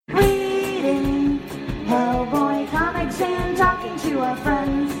to our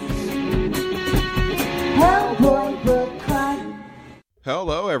friends. Hellboy Book Club.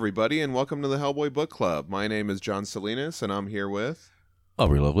 Hello, everybody, and welcome to the Hellboy Book Club. My name is John Salinas, and I'm here with...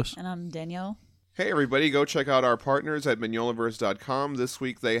 Aubrey Lovelace. And I'm Danielle. Hey, everybody, go check out our partners at Mignolaverse.com. This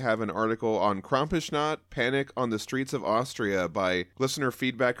week they have an article on Krampusnacht, Panic on the Streets of Austria by listener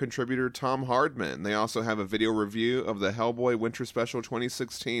feedback contributor Tom Hardman. They also have a video review of the Hellboy Winter Special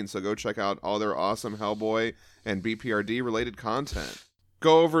 2016, so go check out all their awesome Hellboy and BPRD-related content.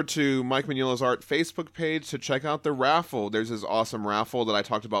 Go over to Mike Mignola's Art Facebook page to check out the raffle. There's this awesome raffle that I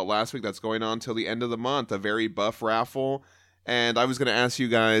talked about last week that's going on till the end of the month, a very buff raffle. And I was going to ask you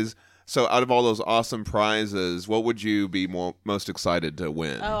guys, so out of all those awesome prizes, what would you be most excited to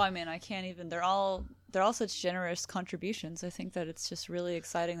win? Oh, I mean, I can't even. They're all such generous contributions. I think that it's just really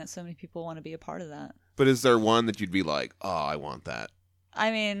exciting that so many people want to be a part of that. But is there one that you'd be like, oh, I want that? I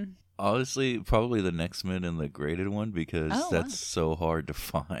mean... Honestly, probably the Next Men and the graded one, because that's so hard to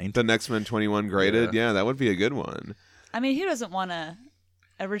find. The Next Men 21 graded? Yeah, that would be a good one. I mean, who doesn't want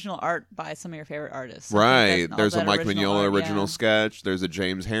original art by some of your favorite artists? Right. There's a Mike Mignola original sketch. There's a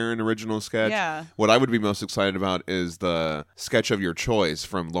James Herron original sketch. Yeah. What I would be most excited about is the sketch of your choice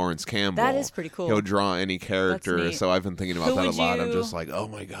from Lawrence Campbell. That is pretty cool. He'll draw any character. So I've been thinking about that a lot. I'm just like, oh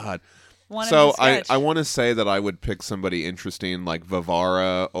my God. So I want to say that I would pick somebody interesting like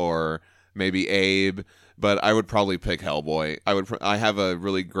Vivara or maybe Abe, but I would probably pick Hellboy. I have a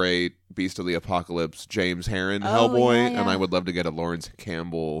really great Beast of the Apocalypse James Herron Hellboy, and I would love to get a Lawrence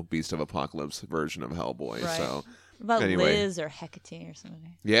Campbell Beast of Apocalypse version of Hellboy. Right. So about anyway. Liz or Hecate or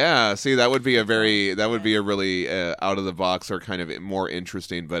something. Yeah, see, that would be a really out of the box or kind of more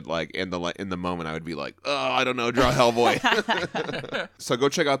interesting, but like in the moment I would be like, oh, I don't know, draw Hellboy. So go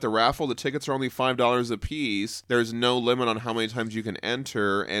check out the raffle. The tickets are only $5 a piece. There's no limit on how many times you can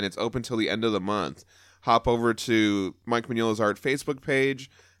enter, and it's open till the end of the month. Hop over to Mike Mignola's Art Facebook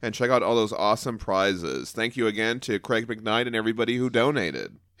page and check out all those awesome prizes. Thank you again to Craig McKnight and everybody who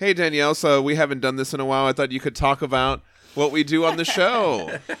donated. Hey, Danielle, so we haven't done this in a while. I thought you could talk about what we do on the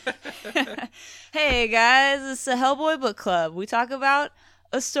show. Hey, guys, it's the Hellboy Book Club. We talk about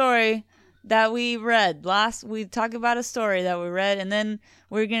a story that we read. We talk about a story that we read, and then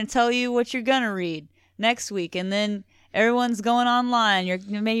we're going to tell you what you're going to read next week, and then everyone's going online.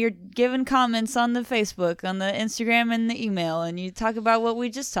 You're giving comments on the Facebook, on the Instagram, and the email, and you talk about what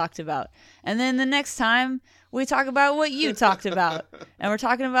we just talked about. And then the next time, we talk about what you talked about, and we're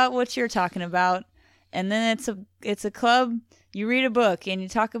talking about what you're talking about. And then it's a club. You read a book, and you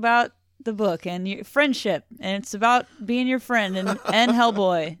talk about the book and your friendship, and it's about being your friend and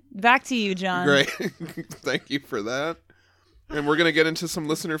Hellboy. Back to you, John. Great. Thank you for that. And we're going to get into some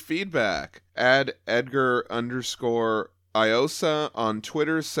listener feedback. Edgar_Iosa on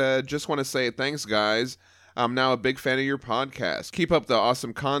Twitter said, just want to say thanks, guys. I'm now a big fan of your podcast. Keep up the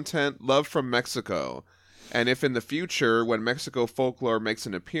awesome content. Love from Mexico. And if in the future, when Mexico folklore makes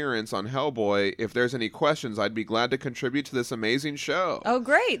an appearance on Hellboy, if there's any questions, I'd be glad to contribute to this amazing show. Oh,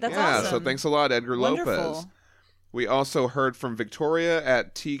 great. That's awesome. Yeah, so thanks a lot, Edgar Wonderful. Lopez. We also heard from Victoria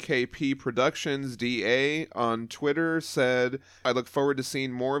at TKP Productions DA on Twitter, said, I look forward to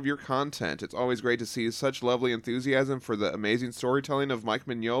seeing more of your content. It's always great to see such lovely enthusiasm for the amazing storytelling of Mike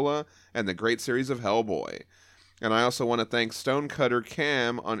Mignola and the great series of Hellboy. And I also want to thank Stonecutter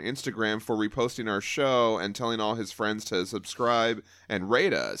Cam on Instagram for reposting our show and telling all his friends to subscribe and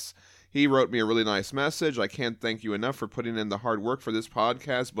rate us. He wrote me a really nice message. I can't thank you enough for putting in the hard work for this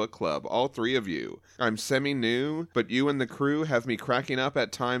podcast book club, all three of you. I'm semi-new, but you and the crew have me cracking up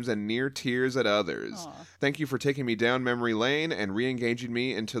at times and near tears at others. Aww. Thank you for taking me down memory lane and re-engaging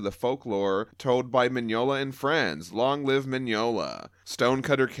me into the folklore told by Mignola and friends. Long live Mignola.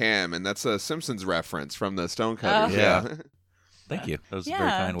 Stonecutter Cam, and that's a Simpsons reference from the Stonecutters. Yeah. Thank you. Those are very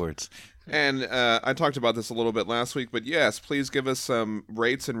kind words. And I talked about this a little bit last week, but yes, please give us some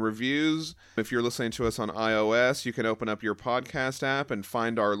rates and reviews. If you're listening to us on iOS, you can open up your podcast app and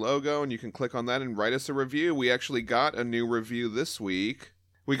find our logo, and you can click on that and write us a review. We actually got a new review this week.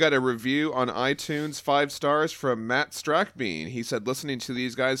 We got a review on iTunes, 5 stars, from Matt Strackbean. He said, listening to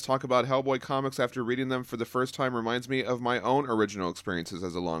these guys talk about Hellboy comics after reading them for the first time reminds me of my own original experiences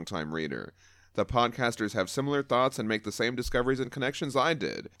as a longtime reader. The podcasters have similar thoughts and make the same discoveries and connections I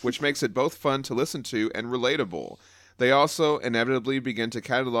did, which makes it both fun to listen to and relatable. They also inevitably begin to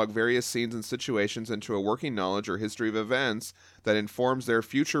catalog various scenes and situations into a working knowledge or history of events that informs their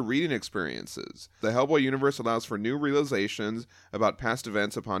future reading experiences. The Hellboy universe allows for new realizations about past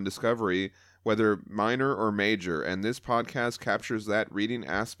events upon discovery, whether minor or major, and this podcast captures that reading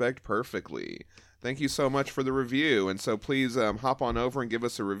aspect perfectly. Thank you so much for the review, and so please hop on over and give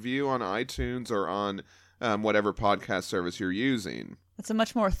us a review on iTunes or on whatever podcast service you're using. That's a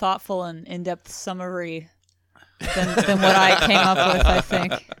much more thoughtful and in-depth summary than what I came up with, I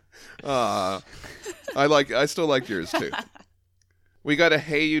think. I still like yours too. We got a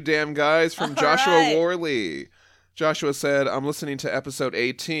 "Hey you damn guys" from Joshua right. Worley. Joshua said, "I'm listening to episode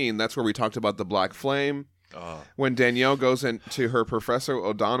 18. That's where we talked about the Black Flame. When Danielle goes into her Professor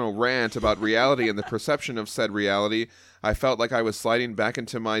O'Donnell rant about reality and the perception of said reality, I felt like I was sliding back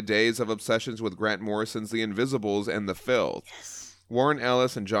into my days of obsessions with Grant Morrison's The Invisibles and The Filth. Yes. Warren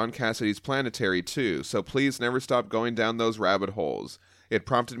Ellis and John Cassidy's Planetary, too, so please never stop going down those rabbit holes. It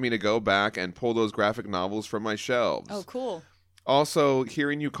prompted me to go back and pull those graphic novels from my shelves. Oh, cool. Also,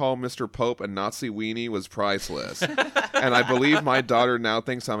 hearing you call Mr. Pope a Nazi weenie was priceless. And I believe my daughter now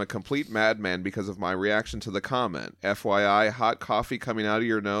thinks I'm a complete madman because of my reaction to the comment. FYI, hot coffee coming out of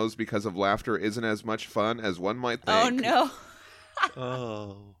your nose because of laughter isn't as much fun as one might think. Oh, no.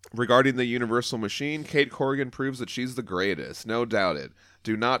 Oh. Regarding the Universal Machine, Kate Corrigan proves that she's the greatest. No doubt it.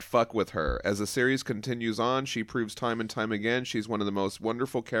 Do not fuck with her. As the series continues on, she proves time and time again she's one of the most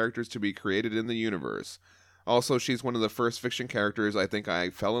wonderful characters to be created in the universe. Also, she's one of the first fiction characters I think I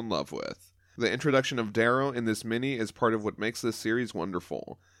fell in love with. The introduction of Darrow in this mini is part of what makes this series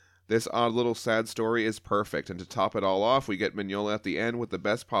wonderful. This odd little sad story is perfect, and to top it all off, we get Mignola at the end with the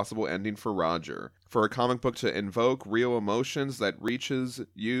best possible ending for Roger. For a comic book to invoke real emotions that reaches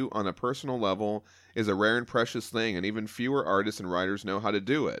you on a personal level is a rare and precious thing, and even fewer artists and writers know how to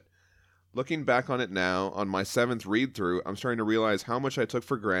do it. Looking back on it now, on my 7th read-through, I'm starting to realize how much I took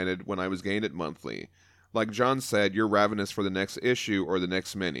for granted when I was getting it monthly. Like John said, you're ravenous for the next issue or the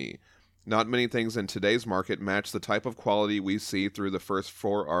next mini. Not many things in today's market match the type of quality we see through the first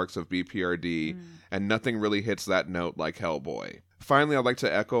 4 arcs of BPRD, and nothing really hits that note like Hellboy. Finally, I'd like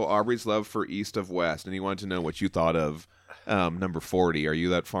to echo Aubrey's love for East of West, and he wanted to know what you thought of number 40. Are you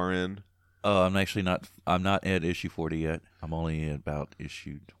that far in? I'm actually not. I'm not at issue 40 yet. I'm only at about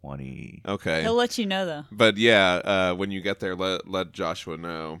issue 20. Okay. He'll let you know, though. But yeah, when you get there, let Joshua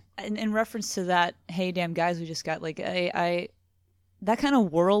know. In reference to that, hey, damn guys, we just got, like, that kind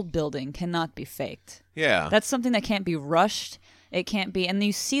of world building cannot be faked. Yeah. That's something that can't be rushed. It can't be, and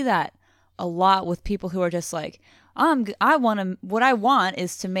you see that a lot with people who are just like, what I want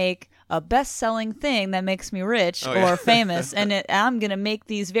is to make a best-selling thing that makes me rich or famous, and I'm going to make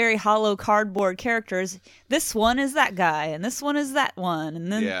these very hollow cardboard characters. This one is that guy, and this one is that one,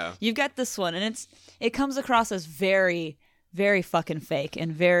 and then you've got this one, and it comes across as very, very fucking fake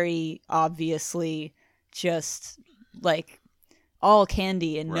and very obviously just, like, all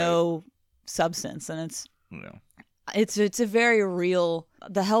candy and no substance, and it's a very real.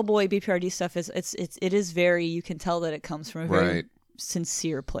 The Hellboy BPRD stuff it is very. You can tell that it comes from a very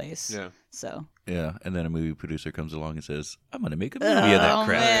sincere place. Yeah. So. Yeah, and then a movie producer comes along and says, "I'm going to make a movie of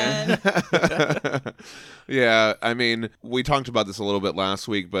that crap." Yeah, I mean, we talked about this a little bit last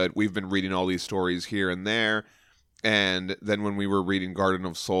week, but we've been reading all these stories here and there. And then when we were reading Garden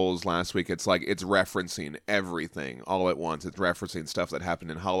of Souls last week, it's like it's referencing everything all at once. It's referencing stuff that happened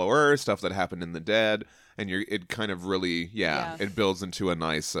in Hollow Earth, stuff that happened in the Dead, and it kind of really, it builds into a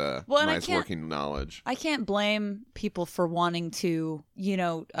nice working knowledge. I can't blame people for wanting to,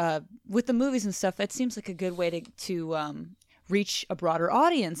 with the movies and stuff. It seems like a good way to reach a broader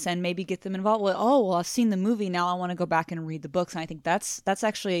audience and maybe get them involved with, I've seen the movie, now I want to go back and read the books. And I think that's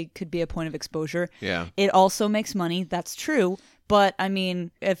actually could be a point of exposure. Yeah. It also makes money. That's true. But I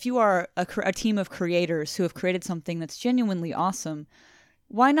mean, if you are a team of creators who have created something that's genuinely awesome,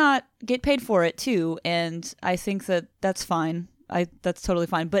 why not get paid for it too? And I think that's fine. That's totally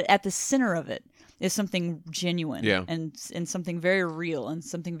fine. But at the center of it is something genuine and something very real and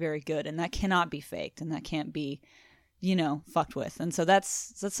something very good. And that cannot be faked, and that can't be fucked with. And so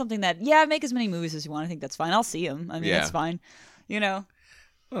that's something that, make as many movies as you want. I think that's fine. I'll see them. I mean, that's fine. It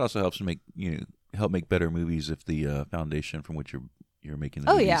also helps to help make better movies if the foundation from which you're making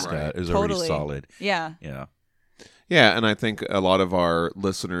the movies is already solid. Yeah. Yeah. Yeah, and I think a lot of our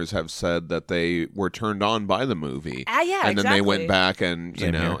listeners have said that they were turned on by the movie. And then they went back and,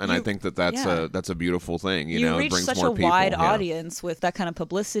 I think that's a beautiful thing. You reach it brings such more a people. wide audience with that kind of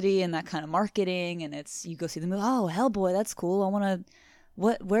publicity and that kind of marketing, and you go see the movie, Hellboy, that's cool. I want to,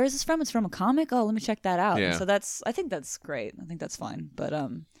 where is this from? It's from a comic? Oh, let me check that out. Yeah. And so I think that's great. I think that's fine. But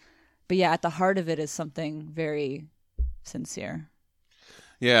yeah, at the heart of it is something very sincere.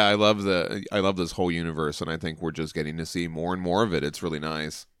 Yeah, I love this whole universe, and I think we're just getting to see more and more of it. It's really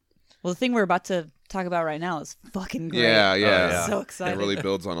nice. Well, the thing we're about to talk about right now is fucking great. Yeah. So excited. It really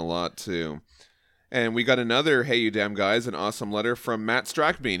builds on a lot, too. And we got another, hey, you damn guys, an awesome letter from Matt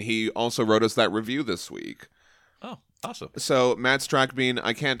Strackbean. He also wrote us that review this week. Oh, awesome. So, Matt Strackbean,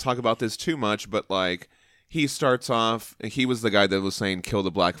 I can't talk about this too much, but, He starts off, he was the guy that was saying kill the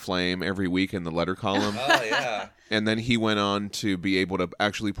Black Flame every week in the letter column. Oh, yeah. And then he went on to be able to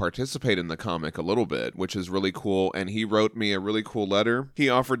actually participate in the comic a little bit, which is really cool. And he wrote me a really cool letter. He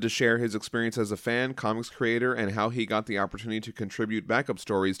offered to share his experience as a fan, comics creator, and how he got the opportunity to contribute backup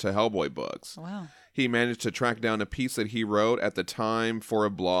stories to Hellboy books. Wow. He managed to track down a piece that he wrote at the time for a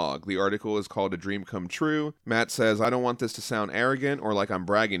blog. The article is called A Dream Come True. Matt says, I don't want this to sound arrogant or like I'm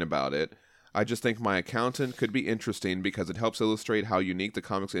bragging about it. I just think my accountant could be interesting because it helps illustrate how unique the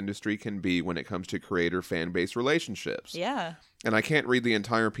comics industry can be when it comes to creator-fan-based relationships. Yeah. And I can't read the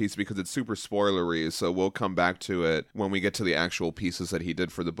entire piece because it's super spoilery, so we'll come back to it when we get to the actual pieces that he did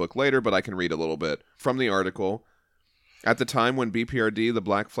for the book later, but I can read a little bit from the article. At the time when BPRD, the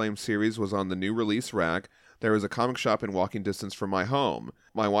Black Flame series, was on the new release rack, there was a comic shop in walking distance from my home.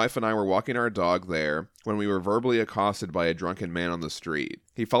 My wife and I were walking our dog there when we were verbally accosted by a drunken man on the street.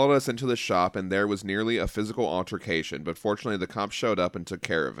 He followed us into the shop, and there was nearly a physical altercation, but fortunately the cops showed up and took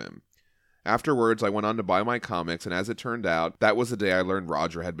care of him. Afterwards, I went on to buy my comics, and as it turned out, that was the day I learned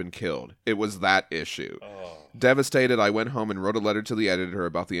Roger had been killed. It was that issue. Oh. Devastated, I went home and wrote a letter to the editor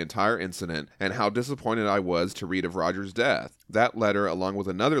about the entire incident and how disappointed I was to read of Roger's death. That letter, along with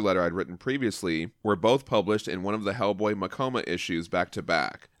another letter I'd written previously, were both published in one of the Hellboy Macoma issues back to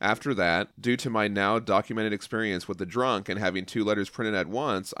back. After that, due to my now documented experience with the drunk and having 2 letters printed at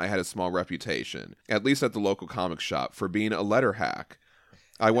once, I had a small reputation, at least at the local comic shop, for being a letter hack.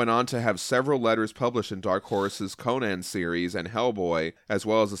 I went on to have several letters published in Dark Horse's Conan series and Hellboy, as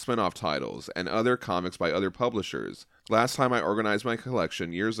well as the spin-off titles, and other comics by other publishers. Last time I organized my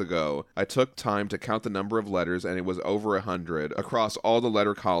collection, years ago, I took time to count the number of letters, and it was over 100 across all the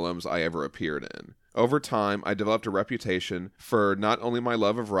letter columns I ever appeared in. Over time, I developed a reputation for not only my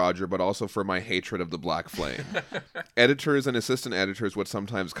love of Roger, but also for my hatred of the Black Flame. Editors and assistant editors would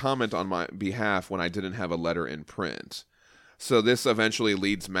sometimes comment on my behalf when I didn't have a letter in print. So this eventually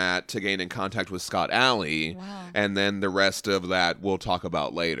leads Matt to gain in contact with Scott Alley, Wow. and then the rest of that we'll talk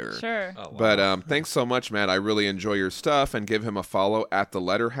about later. Sure. Oh, wow. But thanks so much, Matt. I really enjoy your stuff, and give him a follow at The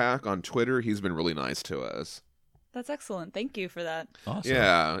Letter Hack on Twitter. He's been really nice to us. That's excellent. Thank you for that. Awesome.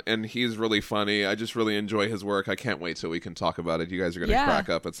 Yeah, and he's really funny. I just really enjoy his work. I can't wait till we can talk about it. You guys are going to crack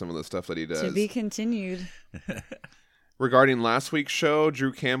up at some of the stuff that he does. To be continued. Regarding last week's show,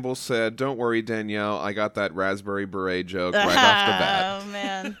 Drew Campbell said, "Don't worry, Danielle, I got that raspberry beret joke right off the bat." Oh,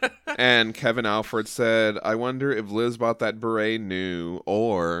 man. And Kevin Alford said, "I wonder if Liz bought that beret new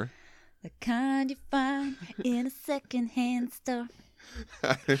or..." The kind you find in a secondhand store.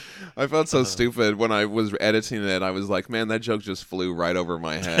 I felt so stupid when I was editing it. I was like, man, that joke just flew right over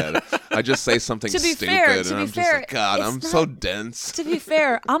my head. I just say something To be stupid, fair, and I'm just like, God, it's I'm not- so dense. To be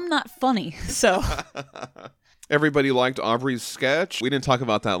fair, I'm not funny, so... Everybody liked Aubrey's sketch. We didn't talk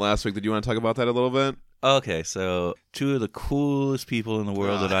about that last week. Did you want to talk about that a little bit? Okay, so 2 of the coolest people in the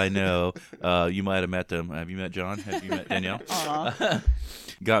world that I know, you might have met them. Have you met John? Have you met Danielle?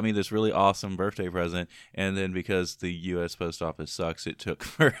 Got me this really awesome birthday present, and then because the U.S. Post Office sucks, it took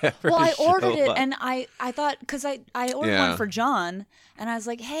forever. Well, to I ordered show it, up. and I thought, because I ordered Yeah. one for John, and I was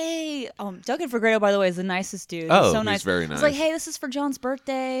like, hey, Duncan Fegredo, by the way, is the nicest dude. Oh, He's so he's nice. very I was nice. like, hey, this is for John's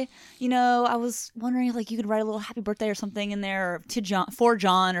birthday. You know, I was wondering if like you could write a little happy birthday or something in there, or to John, for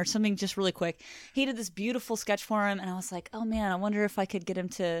John, or something just really quick. He did this beautiful sketch for him, and I was like, oh man, I wonder if I could get him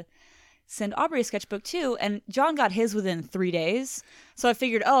to send Aubrey a sketchbook too. And John got his within 3 days, so I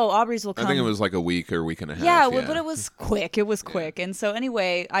figured, oh, Aubrey's will come. I think it was like a week or week and a half. Yeah, but it was quick. It was quick. And so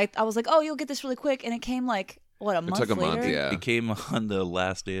anyway, I was like, oh, you'll get this really quick. And it came like, what, a month took a later? month, yeah. It came on the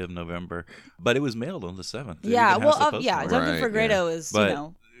last day of November, but it was mailed on the 7th. It Yeah, even has the well, post yeah, mark. Duncan Right, Fegredo is, But- you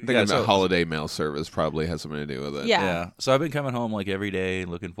know. I think Yeah, the so- holiday mail service probably has something to do with it. Yeah. Yeah. So I've been coming home like every day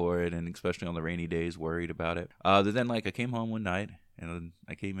looking for it, and especially on the rainy days, worried about it. But then like I came home one night, and then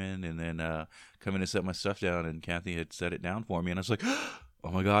I came in, and then come in to set my stuff down, and Kathy had set it down for me, and I was like,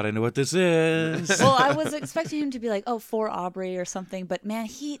 oh my God, I know what this is. Well, I was expecting him to be like, oh, for Aubrey or something. But man,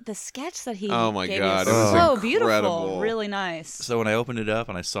 the sketch that he Oh my gave God, me it was was so incredible. beautiful. Really nice. So when I opened it up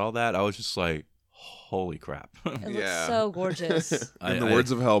and I saw that, I was just like, holy crap. It looks Yeah. so gorgeous. In the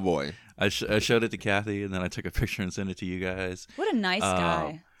words of Hellboy. I showed it to Kathy, and then I took a picture and sent it to you guys. What a nice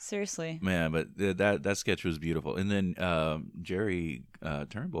guy. Seriously. Man, but that sketch was beautiful. And then Jerry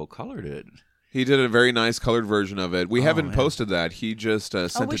Turnbull colored it. He did a very nice colored version of it. We haven't man. posted that. He just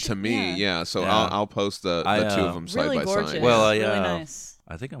sent we it to should- me. Yeah, so Yeah. I'll post the I, two of them side Really by gorgeous. side. Well, really I, nice.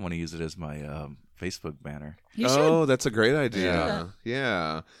 I think I want to use it as my Facebook banner. You should. Oh, that's a great Yeah. idea.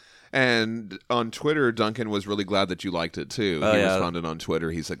 Yeah. And on Twitter, Duncan was really glad that you liked it too. Oh, He yeah. responded on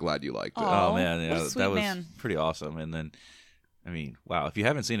Twitter. He said, glad you liked it. Aw. Oh man, what yeah, a sweet that was man. pretty awesome. And then I mean, wow! If you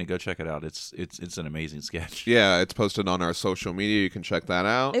haven't seen it, go check it out. It's an amazing sketch. Yeah, it's posted on our social media. You can check that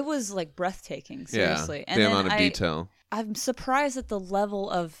out. It was like breathtaking, seriously. Yeah, And the then amount of detail. I'm surprised at the level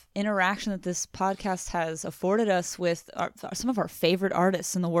of interaction that this podcast has afforded us with some of our favorite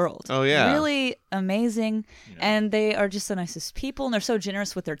artists in the world. Oh, yeah. Really amazing. And they are just the nicest people, and they're so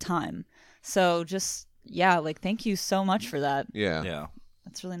generous with their time. So just, thank you so much for that. Yeah. Yeah.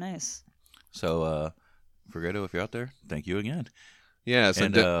 That's really nice. So, Freghetto, if you're out there, thank you again. Yeah. So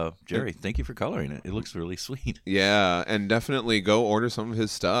And Jerry, thank you for coloring it. It looks really sweet. yeah, and definitely go order some of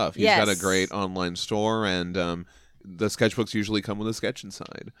his stuff. He's got a Yes. great online store, and the sketchbooks usually come with a sketch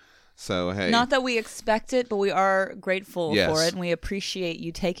inside. So, hey. Not that we expect it, but we are grateful Yes. for it, and we appreciate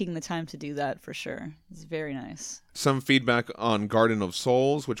you taking the time to do that for sure. It's very nice. Some feedback on Garden of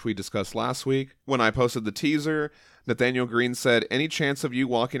Souls, which we discussed last week. When I posted the teaser, Nathaniel Green said, any chance of you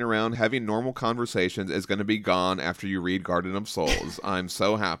walking around having normal conversations is going to be gone after you read Garden of Souls. I'm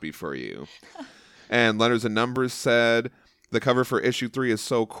so happy for you. And Letters and Numbers said, the cover for issue 3 is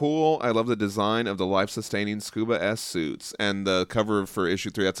so cool. I love the design of the life-sustaining Scuba S suits. And the cover for issue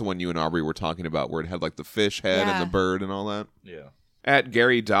 3, that's the one you and Aubrey were talking about, where it had like the fish head Yeah. and the bird and all that. Yeah. At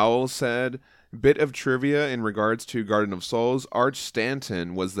Gary Dowell said, bit of trivia in regards to Garden of Souls. Arch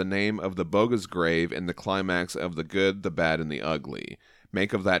Stanton was the name of the bogus grave in the climax of The Good, the Bad, and the Ugly.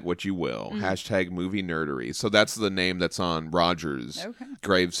 Make of that what you will. Hashtag movie nerdery. So that's the name that's on Roger's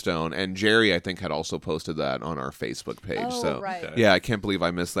gravestone. And Jerry, I think, had also posted that on our Facebook page. Oh, so right. yeah, I can't believe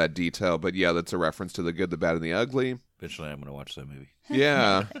I missed that detail. But yeah, that's a reference to The Good, the Bad, and the Ugly. Eventually, I'm going to watch that movie.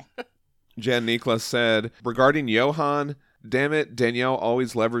 Yeah. Jen Niklas said, regarding Johan, damn it, Danielle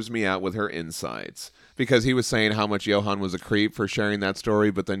always levers me out with her insights. Because he was saying how much Johan was a creep for sharing that story,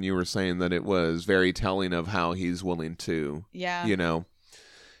 but then you were saying that it was very telling of how he's willing to, Yeah. you know.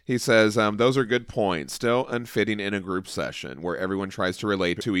 He says, those are good points. Still unfitting in a group session where everyone tries to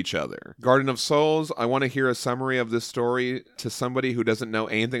relate to each other. Garden of Souls, I want to hear a summary of this story to somebody who doesn't know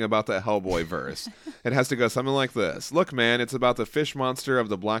anything about the Hellboy verse. It has to go something like this. Look, man, it's about the fish monster of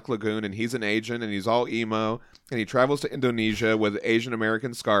the Black Lagoon, and he's an agent, and he's all emo, and he travels to Indonesia with Asian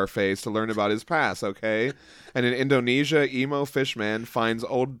American Scarface to learn about his past, okay? And in Indonesia, emo fishman finds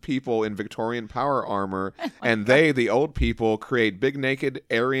old people in Victorian power armor, and they, the old people, create big naked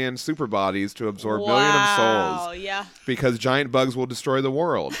Aryan super bodies to absorb billion of souls. Yeah. Because giant bugs will destroy the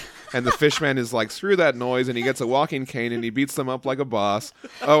world. And the fishman is like, screw that noise, and he gets a walking cane and he beats them up like a boss.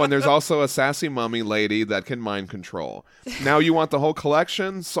 Oh, and there's also a sassy mummy lady that can mind control. Now you want the whole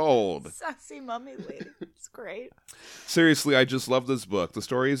collection? Sold. Sassy mummy lady. It's great. Seriously, I just love this book. The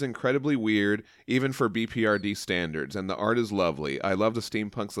story is incredibly weird, even for BPRD standards, and the art is lovely. I love the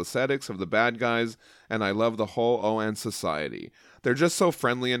steampunk's aesthetics of the bad guys, and I love the whole ON society. They're just so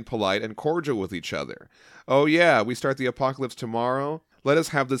friendly and polite and cordial with each other. Oh yeah, we start the apocalypse tomorrow? Let us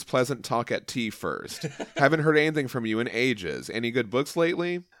have this pleasant talk at tea first. Haven't heard anything from you in ages. Any good books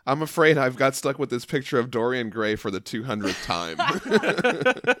lately? I'm afraid I've got stuck with this picture of Dorian Gray for the 200th time.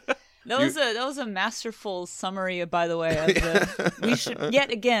 That was a masterful summary, by the way. Of the, we should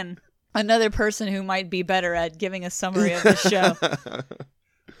yet again another person who might be better at giving a summary of the show.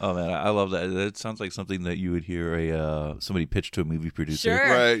 Oh man, I love that. That sounds like something that you would hear somebody pitch to a movie producer. Sure.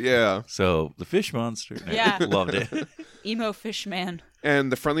 Right, yeah. So the fish monster, Yeah. loved it. Emo fish man.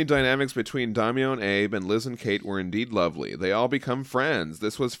 And the friendly dynamics between Daimyo and Abe and Liz and Kate were indeed lovely. They all become friends.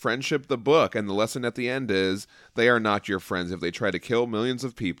 This was Friendship the book, and the lesson at the end is they are not your friends if they try to kill millions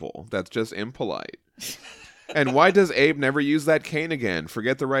of people. That's just impolite. And why does Abe never use that cane again?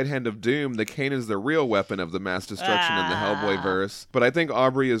 Forget the right hand of doom. The cane is the real weapon of the mass destruction in the Hellboy verse. But I think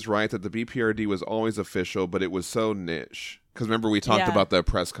Aubrey is right that the BPRD was always official, but it was so niche. Because remember, we talked Yeah. about the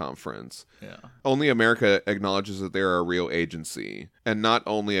press conference. Yeah. Only America acknowledges that they are a real agency, and not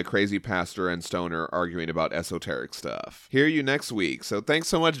only a crazy pastor and stoner arguing about esoteric stuff. Hear you next week. So thanks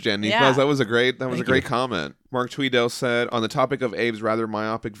so much, Jen. Yeah. Because that was a great Thank great you. comment. Mark Tweedale said, on the topic of Abe's rather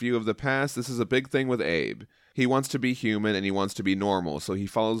myopic view of the past, this is a big thing with Abe. He wants to be human and he wants to be normal, so he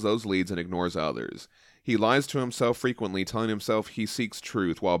follows those leads and ignores others. He lies to himself frequently, telling himself he seeks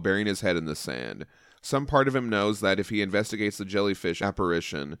truth while burying his head in the sand. Some part of him knows that if he investigates the jellyfish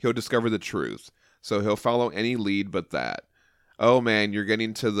apparition, he'll discover the truth, so he'll follow any lead but that. Oh man, you're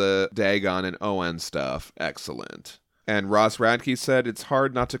getting to the Dagon and ON stuff. Excellent. And Ross Radke said, it's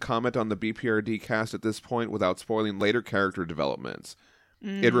hard not to comment on the BPRD cast at this point without spoiling later character developments.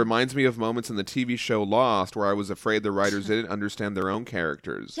 It reminds me of moments in the TV show Lost where I was afraid the writers didn't understand their own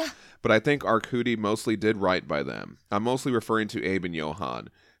characters. Yeah. But I think Arcudi mostly did right by them. I'm mostly referring to Abe and Johan.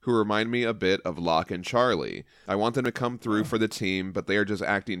 who remind me a bit of Locke and Charlie. I want them to come through for the team, but they are just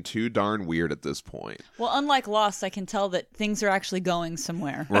acting too darn weird at this point. Well, unlike Lost, I can tell that things are actually going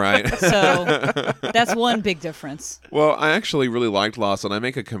somewhere. Right. So that's one big difference. Well, I actually really liked Lost, and I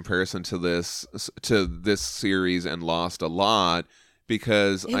make a comparison to this series and Lost a lot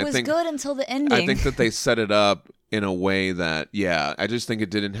because It I was think good until the ending. I think that they set it up in a way that, I just think it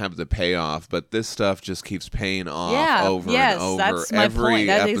didn't have the payoff, but this stuff just keeps paying off over and over. That's my every point.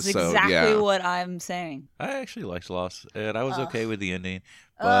 That episode. is exactly what I'm saying. I actually liked Lost, and I was okay with the ending.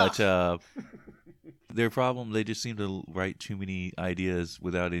 But their problem, they just seem to write too many ideas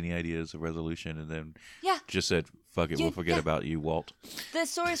without any ideas of resolution, and then just said, fuck it, we'll forget about you, Walt. The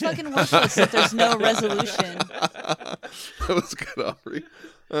story's fucking worthless if there's no resolution. That was good, Aubrey.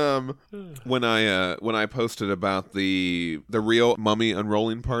 When I posted about the real mummy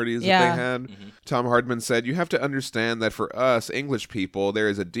unrolling parties that they had, Tom Hardman said, "You have to understand that for us English people, there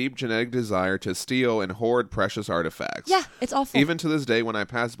is a deep genetic desire to steal and hoard precious artifacts. Yeah, it's awful. Even to this day, when I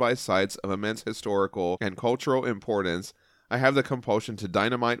pass by sites of immense historical and cultural importance, I have the compulsion to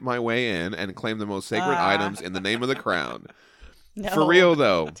dynamite my way in and claim the most sacred items in the name of the crown." No. For real,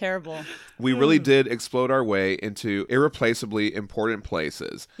 though, Terrible. we really did explode our way into irreplaceably important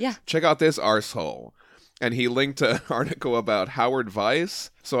places. Yeah. Check out this arsehole. And he linked an article about Howard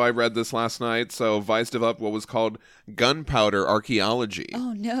Weiss. So I read this last night. So Weiss developed what was called gunpowder archaeology.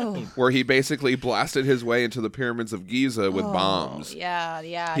 Oh, no. Where he basically blasted his way into the pyramids of Giza with bombs. Yeah.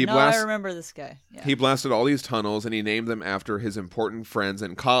 I remember this guy. Yeah. He blasted all these tunnels and he named them after his important friends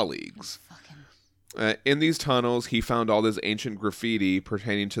and colleagues. In these tunnels, he found all this ancient graffiti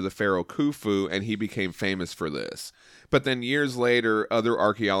pertaining to the pharaoh Khufu, and he became famous for this. But then years later, other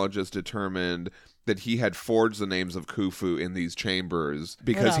archaeologists determined that he had forged the names of Khufu in these chambers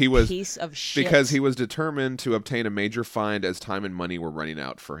because he was piece of shit. because he was determined to obtain a major find as time and money were running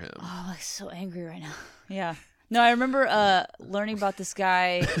out for him. Oh, I'm so angry right now. Yeah. No, I remember learning about this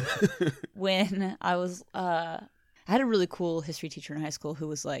guy when I was I had a really cool history teacher in high school who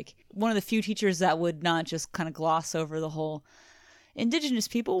was like one of the few teachers that would not just kind of gloss over the whole indigenous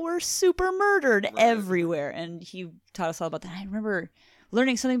people were super murdered everywhere. And he taught us all about that. I remember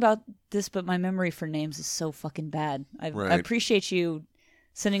learning something about this, but my memory for names is so fucking bad. I appreciate you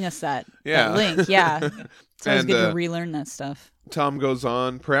sending us that link. Yeah. It's always good to relearn that stuff. Tom goes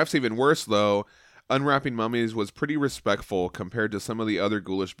on, perhaps even worse though, unwrapping mummies was pretty respectful compared to some of the other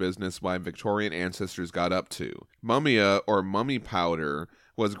ghoulish business my Victorian ancestors got up to. Mummia, or mummy powder,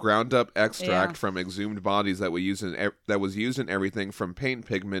 was ground up extract from exhumed bodies that was used in everything from paint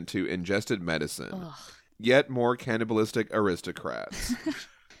pigment to ingested medicine. Ugh. Yet more cannibalistic aristocrats.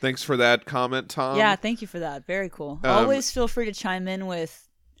 Thanks for that comment, Tom. Yeah, thank you for that. Very cool. Always feel free to chime in with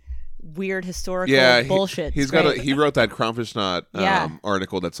weird historical bullshit. He wrote that Krampusnacht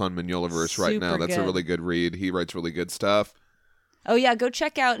article that's on Mignolaverse right now. That's a really good read. He writes really good stuff. Oh yeah, go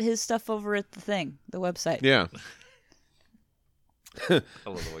check out his stuff over at the website. Yeah. I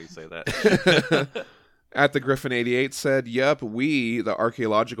love the way you say that. At the Griffin 88 said, "Yup, we, the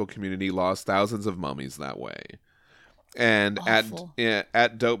archaeological community, lost thousands of mummies that way." And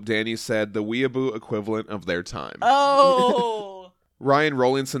at Dope Danny said, "The weeaboo equivalent of their time." Oh. Ryan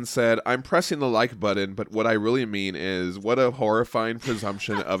Rollinson said, "I'm pressing the like button, but what I really mean is, what a horrifying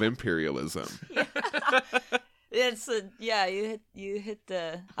presumption of imperialism." You hit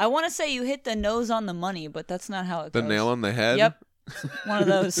the. I want to say you hit the nose on the money, but that's not how it goes. The nail on the head? Yep. One of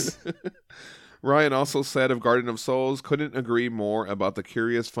those. Ryan also said of Garden of Souls, couldn't agree more about the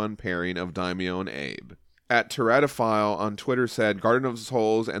curious fun pairing of Daimyo and Abe. At Teratophile on Twitter said, Garden of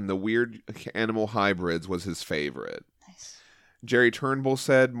Souls and the weird animal hybrids was his favorite. Jerry Turnbull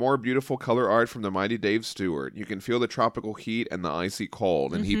said, more beautiful color art from the mighty Dave Stewart. You can feel the tropical heat and the icy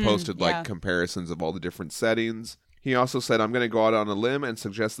cold. And he posted comparisons of all the different settings. He also said, I'm going to go out on a limb and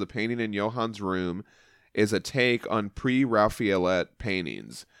suggest the painting in Johann's room is a take on pre-Raphaelite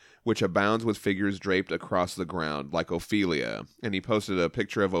paintings, which abounds with figures draped across the ground, like Ophelia. And he posted a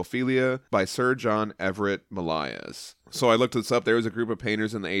picture of Ophelia by Sir John Everett Malias. So I looked this up. There was a group of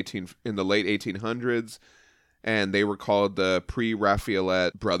painters in the late 1800s, and they were called the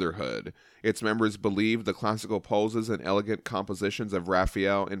Pre-Raphaelite Brotherhood. Its members believed the classical poses and elegant compositions of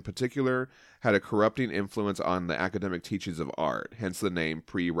Raphael in particular had a corrupting influence on the academic teachings of art, hence the name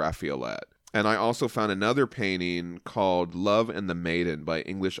Pre-Raphaelite. And I also found another painting called Love and the Maiden by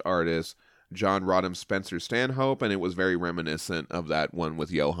English artist John Rodham Spencer Stanhope, and it was very reminiscent of that one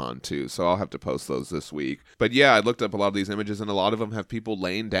with Johann too, so I'll have to post those this week. But yeah, I looked up a lot of these images, and a lot of them have people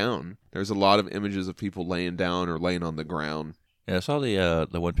laying down. There's a lot of images of people laying down or laying on the ground. Yeah, I saw the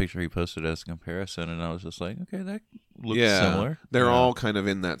one picture he posted as a comparison, and I was just like, okay, that look similar. They're Yeah. all kind of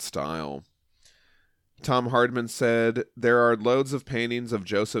in that style. Tom Hardman said, there are loads of paintings of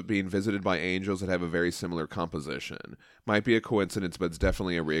Joseph being visited by angels that have a very similar composition. Might be a coincidence, but it's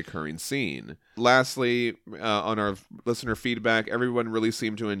definitely a reoccurring scene. Lastly, on our listener feedback, everyone really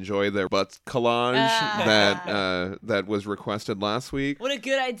seemed to enjoy their butt collage that was requested last week. What a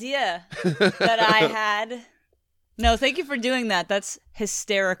good idea that I had. No, thank you for doing that. That's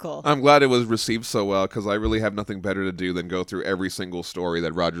hysterical. I'm glad it was received so well, because I really have nothing better to do than go through every single story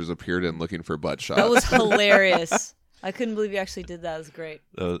that Rogers appeared in looking for butt shots. That was hilarious. I couldn't believe you actually did that. It was great.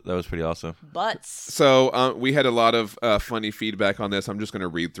 That was pretty awesome. Butts. So we had a lot of funny feedback on this. I'm just going to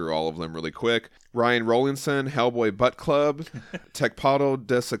read through all of them really quick. Ryan Rollinson, Hellboy Butt Club, Tecpato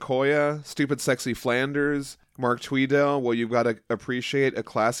de Sequoia, Stupid Sexy Flanders, Mark Tweedale, well, you've got to appreciate a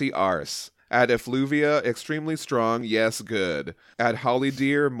classy arse. At Effluvia, extremely strong, yes, good. At Holly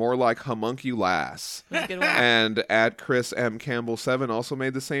Deer, more like homunculass. That was a good one. And at Chris M. Campbell 7 also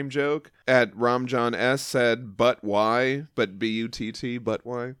made the same joke. At Ramjohn S said, but why? But B-U-T-T, but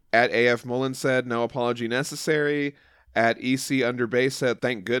why? At AF Mullen said, no apology necessary. At EC Underbase said,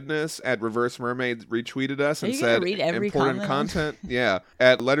 thank goodness. At Reverse Mermaid retweeted us and you gonna said, read every important comment? content. Yeah.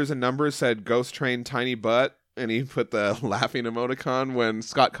 At Letters and Numbers said, Ghost Train Tiny Butt. And he put the laughing emoticon when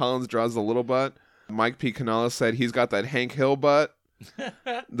Scott Collins draws the little butt. Mike P. Canales said he's got that Hank Hill butt.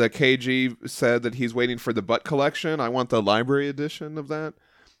 The KG said that he's waiting for the butt collection. I want the library edition of that.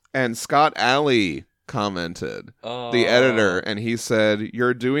 And Scott Alley commented, the editor, and he said,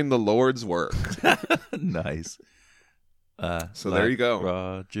 you're doing the Lord's work. Nice. So there you go.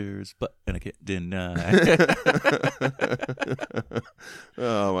 Rogers, but and I can't deny.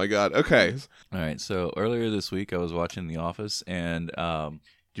 Oh my God. Okay. All right. So earlier this week, I was watching The Office, and do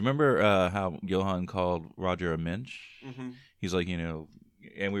you remember how Johan called Roger a mensch? Mm-hmm. He's like, and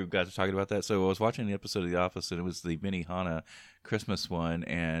we got to talking about that. So I was watching the episode of The Office, and it was the Benihana Christmas one,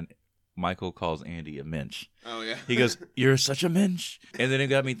 and Michael calls Andy a mensch. Oh yeah. He goes, "You're such a mensch," and then it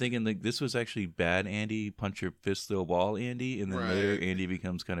got me thinking, like, this was actually bad Andy, punch your fist through a wall Andy, and then later Andy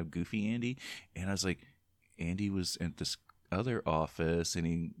becomes kind of goofy Andy, and I was like, Andy was at this other office and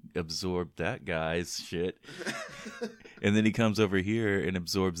he absorbed that guy's shit, and then he comes over here and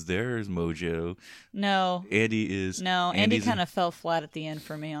absorbs theirs mojo. No. Andy kind of fell flat at the end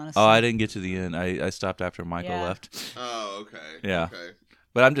for me, honestly. Oh, I didn't get to the end. I stopped after Michael left. Oh, okay. Yeah. Okay.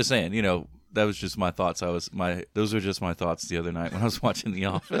 But I'm just saying, that was just my thoughts. Those were just my thoughts the other night when I was watching The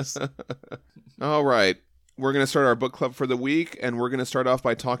Office. All right. We're going to start our book club for the week, and we're going to start off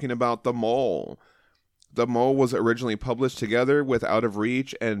by talking about The Mole. The Mole was originally published together with Out of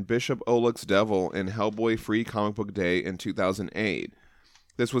Reach and Bishop Olek's Devil in Hellboy Free Comic Book Day in 2008.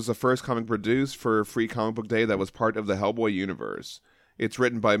 This was the first comic produced for Free Comic Book Day that was part of the Hellboy universe. It's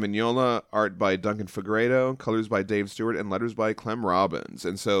written by Mignola, art by Duncan Fegredo, colors by Dave Stewart, and letters by Clem Robbins.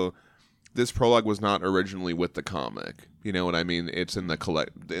 And so this prologue was not originally with the comic. You know what I mean? It's in the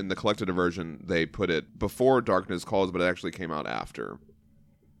collected version. They put it before Darkness Calls, but it actually came out after.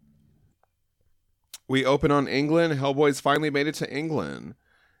 We open on England. Hellboy's finally made it to England.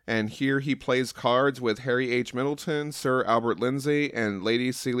 And here he plays cards with Harry H. Middleton, Sir Albert Lindsay, and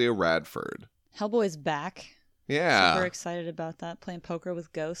Lady Celia Radford. Hellboy's back. Yeah. Super excited about that. Playing poker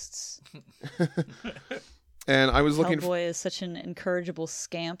with ghosts. And I was looking. Hellboy is such an incorrigible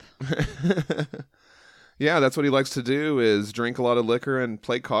scamp. Yeah, that's what he likes to do, is drink a lot of liquor and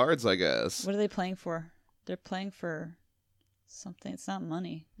play cards, I guess. What are they playing for? They're playing for something. It's not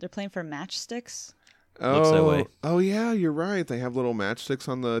money. They're playing for matchsticks. Looks that way. Oh yeah, you're right. They have little matchsticks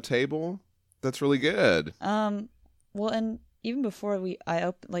on the table. That's really good. Well, and even before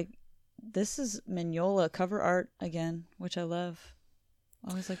this is Mignola cover art again, which I love. I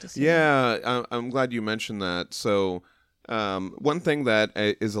always like to see. Yeah, I'm glad you mentioned that. So, one thing that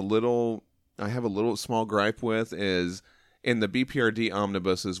is I have a little small gripe with is in the BPRD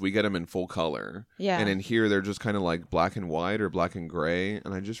omnibuses, we get them in full color. Yeah. And in here, they're just kind of like black and white or black and gray.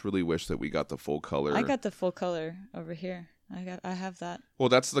 And I just really wish that we got the full color. I got the full color over here. I have that. Well,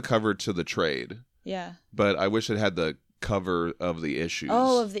 that's the cover to the trade. Yeah. But I wish it had the cover of the issues.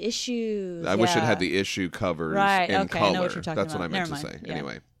 Oh, of the issues. I wish it had the issue covers in color. I know what you're talking That's about. what I meant Never to mind. say.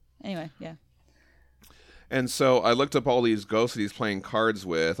 Yeah. Anyway, yeah. And so I looked up all these ghosts that he's playing cards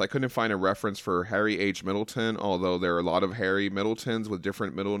with. I couldn't find a reference for Harry H. Middleton, although there are a lot of Harry Middletons with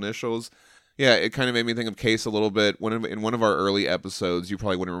different middle initials. Yeah, it kind of made me think of Case a little bit. In one of our early episodes, you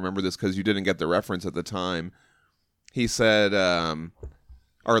probably wouldn't remember this because you didn't get the reference at the time. He said,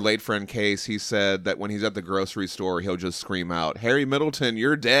 our late friend Case, he said that when he's at the grocery store, he'll just scream out, "Harry Middleton,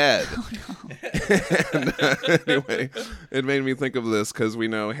 you're dead." Oh, no. And, anyway, it made me think of this because we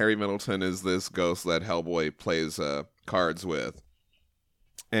know Harry Middleton is this ghost that Hellboy plays cards with.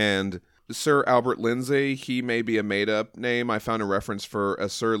 And Sir Albert Lindsay, he may be a made-up name. I found a reference for a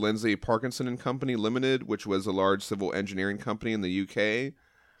Sir Lindsay Parkinson and Company Limited, which was a large civil engineering company in the UK.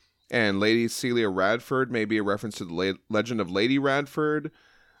 And Lady Celia Radford may be a reference to the legend of Lady Radford,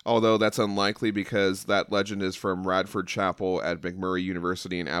 although that's unlikely because that legend is from Radford Chapel at McMurray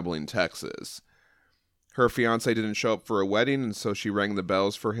University in Abilene, Texas. Her fiancé didn't show up for a wedding, and so she rang the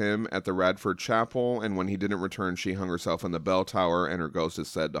bells for him at the Radford Chapel, and when he didn't return, she hung herself in the bell tower, and her ghost is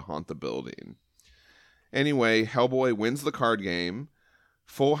said to haunt the building. Anyway, Hellboy wins the card game.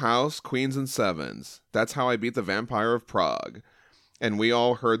 Full house, queens and sevens. That's how I beat the Vampire of Prague. And we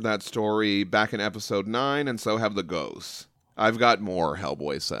all heard that story back in episode 9, and so have the ghosts. I've got more,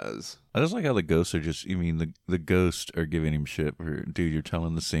 Hellboy says. I just like how the ghosts are just, the ghosts are giving him shit for, dude, you're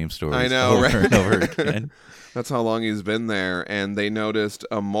telling the same stories I know, over right? and over again. That's how long he's been there, and they noticed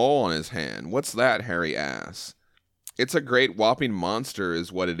a mole on his hand. "What's that?" Harry asks. "It's a great whopping monster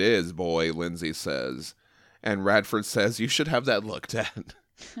is what it is, boy," Lindsay says. And Radford says, "You should have that looked at."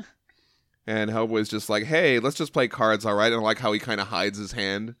 And Hellboy's just like, "Hey, let's just play cards, all right?" And I like how he kind of hides his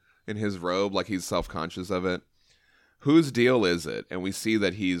hand in his robe, like he's self-conscious of it. Whose deal is it? And we see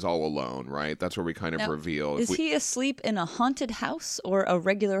that he's all alone, right? That's where we kind of Now, reveal. Is he asleep in a haunted house or a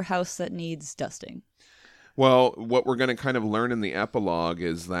regular house that needs dusting? Well, what we're going to kind of learn in the epilogue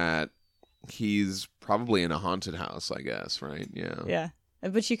is that he's probably in a haunted house, I guess, right? Yeah. Yeah.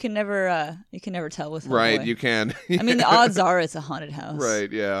 But you can never tell with Hellboy. Right, you can. I mean, the odds are it's a haunted house.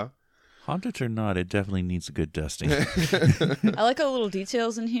 Right, yeah. Haunted or not, it definitely needs a good dusting. I like all the little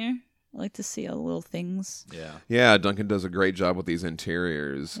details in here. I like to see all the little things. Yeah. Yeah, Duncan does a great job with these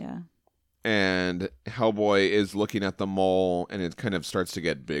interiors. Yeah. And Hellboy is looking at the mole, and it kind of starts to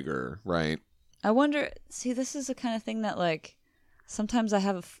get bigger, right? I wonder. See, this is the kind of thing that, like, sometimes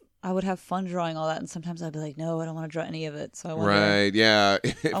I would have fun drawing all that, and sometimes I'd be like, no, I don't want to draw any of it. So I wonder. Right, yeah.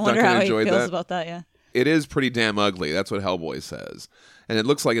 If I wonder Duncan how he enjoyed feels that, about that. Yeah. it is pretty damn ugly. That's what Hellboy says. And it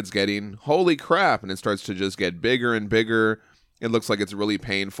looks like it's getting, holy crap, and it starts to just get bigger and bigger. It looks like it's really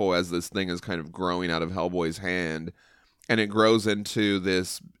painful as this thing is kind of growing out of Hellboy's hand. And it grows into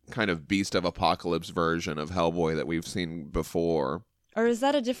this kind of Beast of Apocalypse version of Hellboy that we've seen before. Or is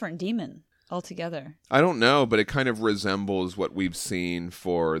that a different demon altogether? I don't know, but it kind of resembles what we've seen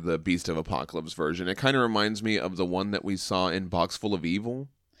for the Beast of Apocalypse version. It kind of reminds me of the one that we saw in Box Full of Evil.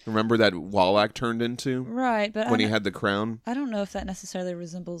 Remember that Wallach turned into? Right, but When he had the crown? I don't know if that necessarily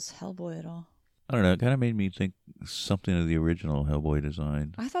resembles Hellboy at all. I don't know. It kind of made me think something of the original Hellboy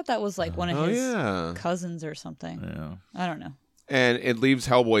design. I thought that was like one of Oh, his yeah. cousins or something. Yeah. I don't know. And it leaves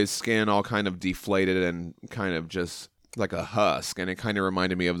Hellboy's skin all kind of deflated and kind of just like a husk. And it kind of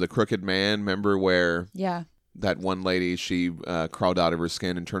reminded me of the Crooked Man. Remember where Yeah. that one lady, she crawled out of her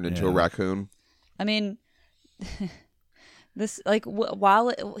skin and turned into a Yeah. raccoon? I mean, this, like,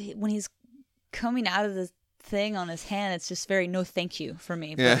 when he's coming out of the thing on his hand, it's just very no thank you for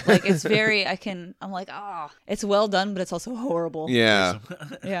me. But, Yeah. like, it's very, I'm like, it's well done, but it's also horrible. Yeah.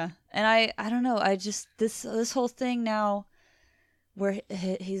 Yeah. And I don't know. I just, this whole thing now where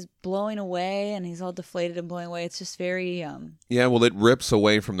he's blowing away and he's all deflated and blowing away, it's just very, Yeah, well, it rips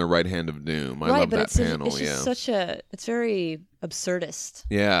away from the right hand of doom. I right, love but that panel. it's just such it's very absurdist.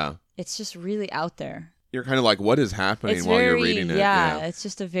 Yeah. It's just really out there. You're kind of like, what is happening It's while very, you're reading it? yeah, it's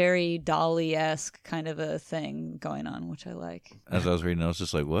just a very Dolly-esque kind of a thing going on, which I like. As I was reading, I was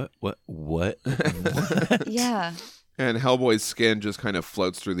just like, what? Yeah. And Hellboy's skin just kind of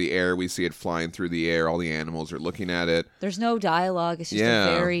floats through the air. We see it flying through the air. All the animals are looking at it. There's no dialogue. It's just Yeah.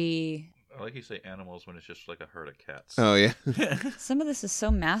 a very... I like you say animals when it's just like a herd of cats. Oh, yeah. Some of this is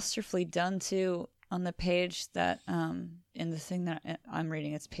so masterfully done, too, on the page that, in the thing that I'm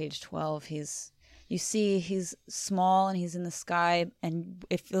reading, it's page 12. You see he's small and he's in the sky and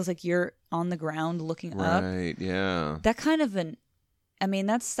it feels like you're on the ground looking up. Right, yeah. That kind of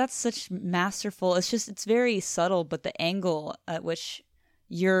that's such masterful. It's very subtle, but the angle at which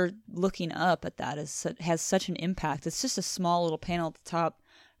you're looking up at that has such an impact. It's just a small little panel at the top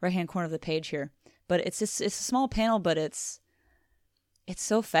right-hand corner of the page here. But it's a small panel, but it's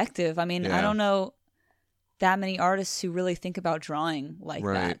so effective. I mean, Yeah. I don't know that many artists who really think about drawing like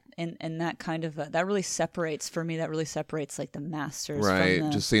Right. that, and that kind of that really separates like the masters Right, from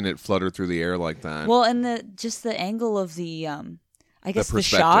the, just seeing it flutter through the air like that. well, and the angle of the I guess the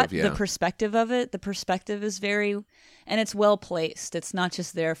perspective, shot, yeah. the perspective of it, the perspective is very, and it's well placed. It's not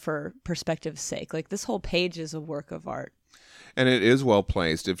just there for perspective's sake. Like this whole page is a work of art. And it is well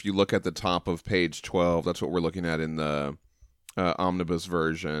placed. If you look at the top of page 12, that's what we're looking at in the omnibus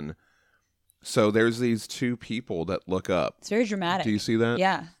version. So there's these two people that look up. It's very dramatic. Do you see that?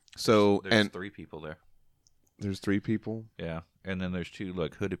 Yeah. So There's and 3 people there. there's 3 people. Yeah, and then there's 2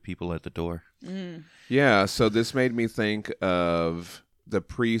 hooded people at the door. Yeah. So this made me think of the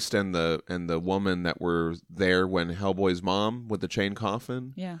priest and the woman that were there when Hellboy's mom with the chain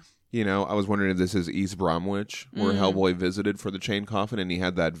coffin. Yeah. You know, I was wondering if this is East Bromwich, where Hellboy visited for the chain coffin, and he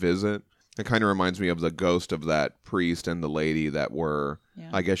had that visit. It kind of reminds me of the ghost of that priest and the lady that were.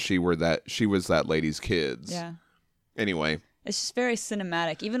 Yeah. I guess she was that lady's kids. Yeah. Anyway. It's just very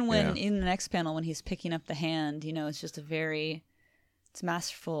cinematic. Even when Yeah. in the next panel, when he's picking up the hand, it's just it's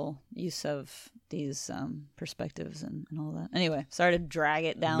masterful use of these perspectives and all that. Anyway, sorry to drag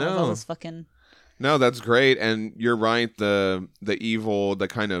it down with all this fucking. No, that's great, and you're right. The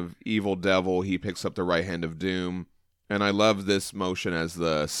kind of evil devil, he picks up the right hand of doom, and I love this motion as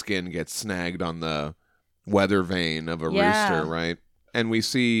the skin gets snagged on the weather vane of a rooster, right? And we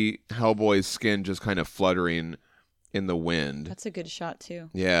see Hellboy's skin just kind of fluttering in the wind. That's a good shot too.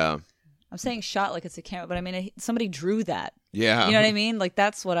 Yeah. I'm saying shot like it's a camera, but I mean somebody drew that. Yeah. You know what I mean? Like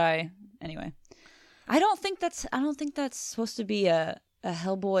that's what anyway. I don't think that's supposed to be a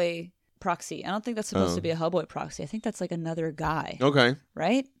Hellboy proxy. I don't think that's supposed to be a Hellboy proxy. I think that's like another guy. Okay.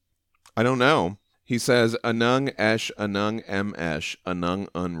 Right? I don't know. He says, Anung Esh, Anung M Esh, Anung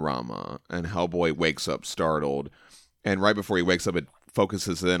Unrama. And Hellboy wakes up startled. And right before he wakes up, it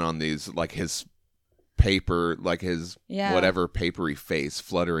focuses in on these, like his paper, like his whatever papery face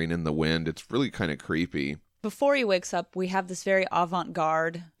fluttering in the wind. It's really kind of creepy. Before he wakes up, we have this very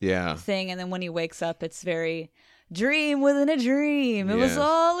avant-garde Yeah. thing. And then when he wakes up, it's very dream within a dream. It was Yes.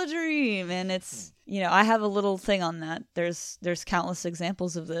 all a dream. And it's, I have a little thing on that. There's countless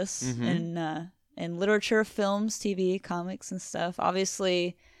examples of this in literature, films, TV, comics, and stuff.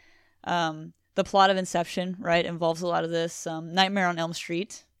 Obviously, the plot of Inception, right, involves a lot of this. Nightmare on Elm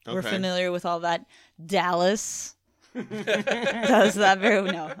Street. We're Okay. familiar with all that. Dallas does that very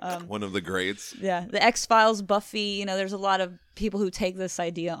One of the greats. yeah, the X-Files, Buffy. There's a lot of people who take this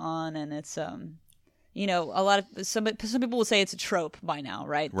idea on, and it's a lot of some people will say it's a trope by now,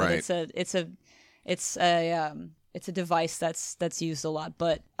 right? Right. But it's a device that's used a lot,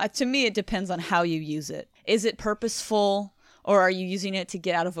 but to me it depends on how you use it. Is it purposeful, or are you using it to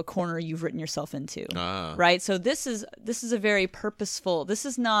get out of a corner you've written yourself into? Right? So this is a very purposeful. This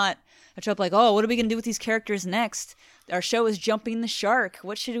is not a trope like, oh, what are we going to do with these characters next? Our show is Jumping the Shark.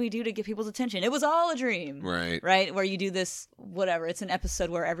 What should we do to get people's attention? It was all a dream. Right? Where you do this, whatever. It's an episode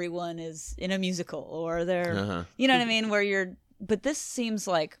where everyone is in a musical, or they're, you know what I mean? But this seems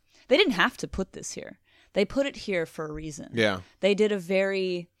like they didn't have to put this here. They put it here for a reason. Yeah. They didn't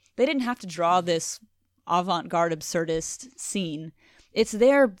have to draw this avant-garde absurdist scene. It's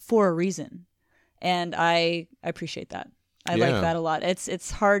there for a reason. And I appreciate that. I like that a lot.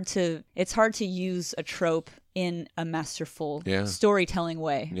 It's hard to use a trope in a masterful storytelling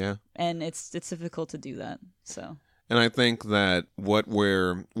way. Yeah. And it's difficult to do that. So. And I think that what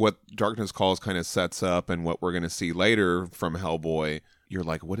Darkness Calls kind of sets up, and what we're going to see later from Hellboy, you're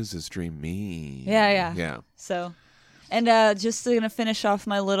like, what does this dream mean? Yeah. So, and just going to finish off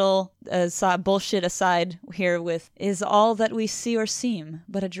my little bullshit aside here with, is all that we see or seem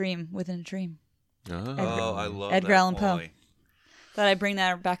but a dream within a dream? Oh, I love Edgar that Allan Poe. point. Thought I'd bring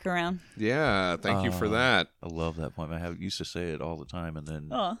that back around. yeah. Thank you for that. I love that point. I used to say it all the time, and then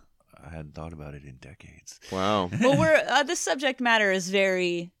Oh. I hadn't thought about it in decades. Wow. Well, this subject matter is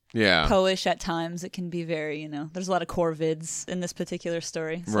very Yeah. Poish at times. It can be very, there's a lot of corvids in this particular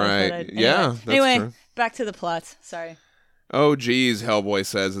story. So Right. Yeah, that's true. Back to the plot. Sorry. Oh, geez, Hellboy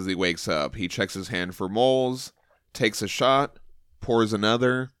says as he wakes up. He checks his hand for moles, takes a shot, pours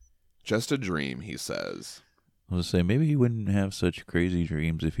another. Just a dream, he says. I was going to say, maybe he wouldn't have such crazy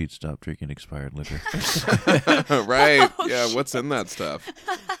dreams if he'd stop drinking expired liquor. Right. Yeah, what's in that stuff?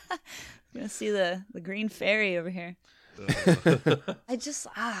 I'm going to see the green fairy over here.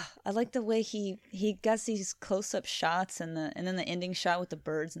 I like the way he gets these close-up shots and then the ending shot with the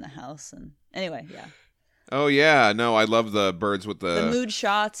birds in the house. And anyway, yeah. Oh, yeah. No, I love the birds with The mood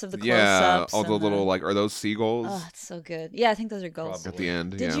shots of the yeah, close-ups. all the and little, are those seagulls? Oh, it's so good. Yeah, I think those are gulls. At the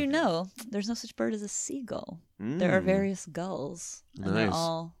end, Did yeah. you know there's no such bird as a seagull? There are various gulls, and they're Nice.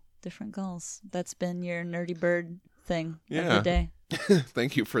 all different gulls. That's been your nerdy bird thing of Yeah. the day.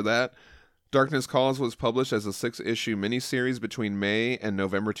 Thank you for that. Darkness Calls was published as a 6-issue miniseries between May and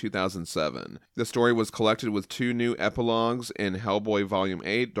November 2007. The story was collected with 2 new epilogues in Hellboy Volume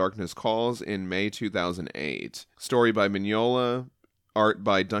 8, Darkness Calls, in May 2008. Story by Mignola, art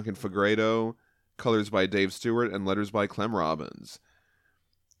by Duncan Fegredo, colors by Dave Stewart, and letters by Clem Robbins.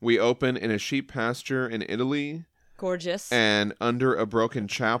 We open in a sheep pasture in Italy. Gorgeous. And under a broken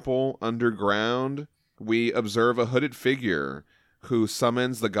chapel, underground, we observe a hooded figure who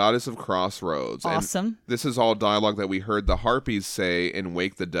summons the goddess of crossroads. Awesome. And this is all dialogue that we heard the Harpies say in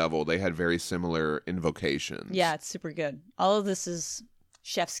Wake the Devil. They had very similar invocations. Yeah, it's super good. All of this is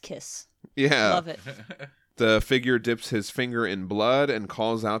chef's kiss. Yeah. Love it. The figure dips his finger in blood and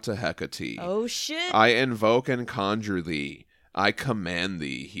calls out to Hecate. Oh, shit. I invoke and conjure thee. I command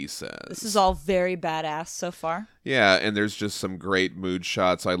thee, he says. This is all very badass so far. Yeah, and there's just some great mood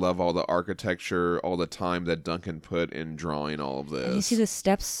shots. I love all the architecture, all the time that Duncan put in drawing all of this. And you see the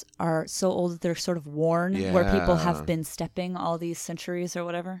steps are so old that they're sort of worn, where people Yeah. have been stepping all these centuries or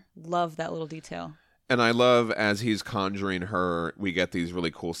whatever. Love that little detail. And I love as he's conjuring her, we get these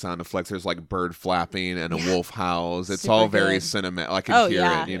really cool sound effects. There's like bird flapping and a wolf howls. It's Super all very good. cinematic. I can hear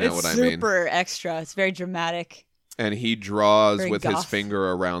it. You know it's what I mean? super extra. It's very dramatic. And he draws Very with his goth.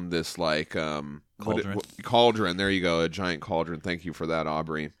 finger around this like Cauldron. cauldron. There you go, a giant cauldron. Thank you for that,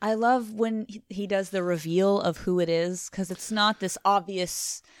 Aubrey. I love when he does the reveal of who it is, because it's not this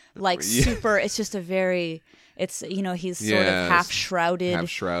obvious, like, Yeah. super. It's just a very. It's, you know, he's sort of Yes. half shrouded. Half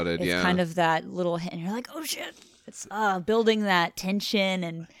shrouded, It's yeah. kind of that little, and you're like, oh shit! It's building that tension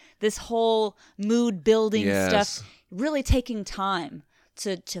and this whole mood building Yes. stuff. Really taking time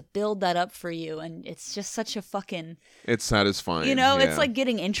to build that up for you, and it's just such a fucking. It's satisfying. You know, yeah. it's like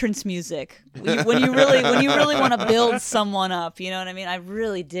getting entrance music when you really want to build someone up. You know what I mean? I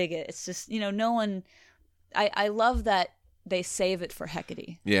really dig it. It's just, you know, no one. I love that they save it for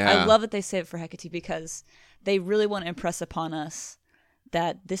Hecate. Yeah. I love that they save it for Hecate because they really want to impress upon us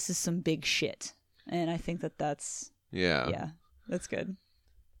that this is some big shit, and I think that's yeah, that's good.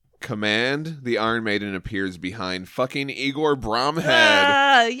 Command, the Iron Maiden appears behind fucking Igor Bromhead.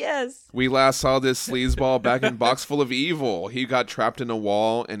 Ah, yes. We last saw this sleazeball back in Box Full of Evil. He got trapped in a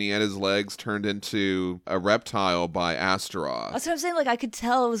wall and he had his legs turned into a reptile by Astaroth. That's what I'm saying. Like, I could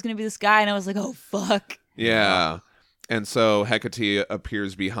tell it was gonna be this guy, and I was like, oh fuck. Yeah. And so Hecate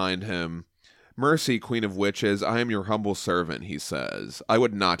appears behind him. Mercy, Queen of Witches, I am your humble servant, he says. I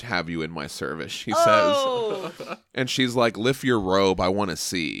would not have you in my service, she Oh. says. And she's like, lift your robe, I want to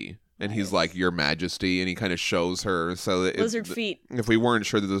see. And he's like, your majesty. And he kind of shows her. So that Lizard feet. if we weren't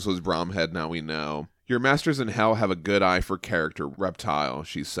sure that this was Bromhead, now we know. Your masters in hell have a good eye for character, reptile,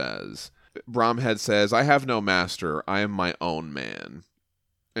 she says. Bromhead says, I have no master. I am my own man.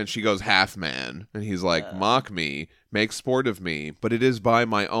 And she goes, half man. And he's like, mock me, make sport of me, but it is by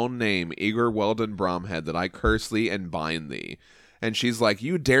my own name, Igor Weldon Bromhead, that I curse thee and bind thee. And she's like,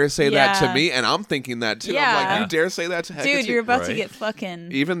 you dare say that to Yeah. me? And I'm thinking that too. I'm Yeah. like, you dare say that to Hecate? Dude, you're about to Right. get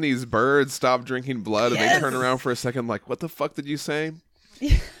fucking. Even these birds stop drinking blood and they Yes. turn around for a second like, what the fuck did you say?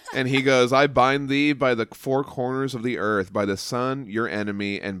 And he goes, I bind thee by the four corners of the earth, by the sun, your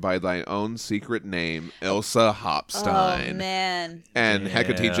enemy, and by thy own secret name, Ilsa Hopstein. Oh man. And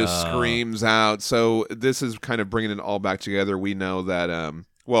Hecate just Yeah. screams out. So this is kind of bringing it all back together. We know that,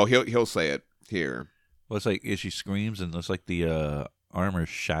 well, he'll say it here. Well, it's like, as she screams, and it's like the armor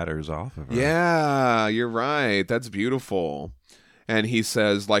shatters off of her. Yeah, you're right. That's beautiful. And he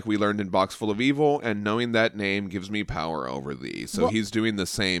says, like we learned in Box Full of Evil, and knowing that name gives me power over thee. So Well- he's doing the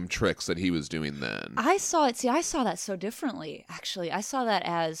same tricks that he was doing then. I saw it. See, I saw that so differently, actually. I saw that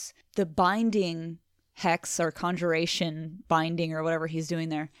as the binding hex or conjuration binding or whatever he's doing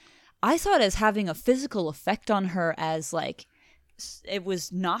there. I saw it as having a physical effect on her, as like it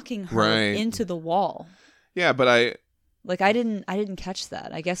was knocking her Right. into the wall. Yeah, but I Like I didn't catch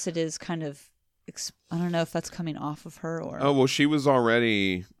that. I guess it is kind of I don't know if that's coming off of her or oh well, she was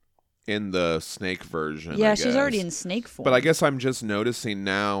already in the snake version. yeah, I she's already guess. in snake form. But I guess I'm just noticing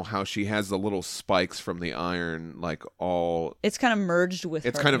now how she has the little spikes from the iron, like all. it's kind of merged with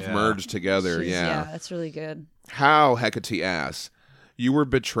It's her. kind of Yeah. merged together. She's- Yeah. that's really good. How, Hecate asks. You were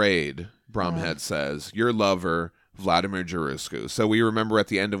betrayed, Bromhead says. Your lover, Vladimir Jurusku. So we remember at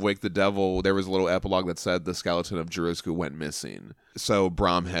the end of Wake the Devil, there was a little epilogue that said the skeleton of Jurusku went missing. So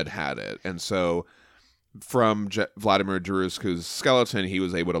Bromhead had it. And so from Vladimir Jurusku's skeleton, he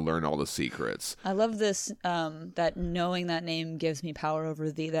was able to learn all the secrets. I love this, that knowing that name gives me power over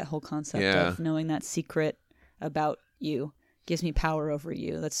thee, that whole concept Yeah. of knowing that secret about you gives me power over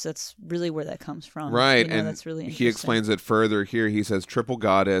you. That's really where that comes from. Right, You know, and that's really he interesting. explains it further here. He says, triple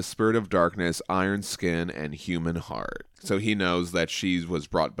goddess, spirit of darkness, iron skin, and human heart. So he knows that she was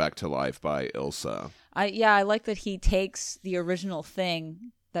brought back to life by Ilsa. I like that he takes the original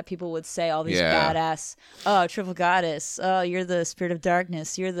thing that people would say, all these Yeah. badass, oh, triple goddess, oh, you're the spirit of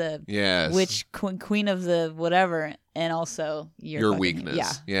darkness, you're the Yes. witch queen of the whatever. and also your fucking-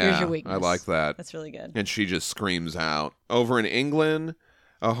 weakness. Yeah, here's your weakness. I like that. That's really good. And she just screams out. Over in England,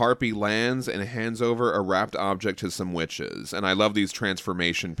 a harpy lands and hands over a wrapped object to some witches. And I love these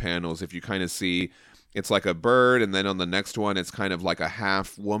transformation panels. If you kind of see, it's like a bird, and then on the next one, it's kind of like a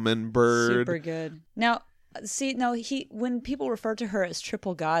half woman bird. Super good. Now, see, no, when people refer to her as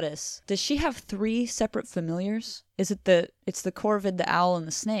triple goddess, does she have 3 separate familiars? Is it it's the corvid, the owl, and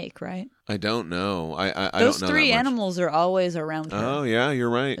the snake, right? I don't know. I Those don't know 3 that much. animals are always around her. Oh yeah, you're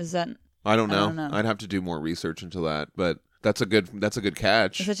right. Is that? I don't know. don't know. I'd have to do more research into that, but that's a good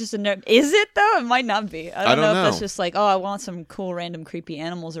catch. Is that just a nerd? Is it though? It might not be. I don't know if that's know. just like, oh, I want some cool, random, creepy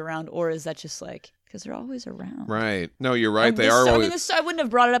animals around, or is that just like because they're always around? Right. No, you're right. And They this- are I always. mean, I wouldn't have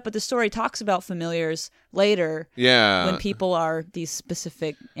brought it up, but the story talks about familiars later Yeah. when people are these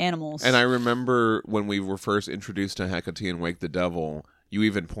specific animals. And I remember when we were first introduced to Hecate and Wake the Devil, you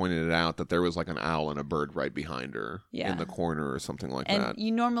even pointed it out that there was like an owl and a bird right behind her Yeah. in the corner or something like and that.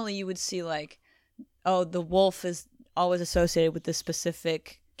 you would see like, oh, the wolf is always associated with this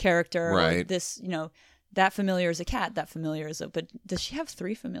specific character, or Right. this, that familiar is a cat, that familiar is a. But does she have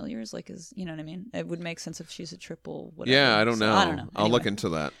 3 familiars? Like, you know what I mean? It would make sense if she's a triple. Whatever. Yeah, I don't So, know. I don't know. I'll look Anyway, into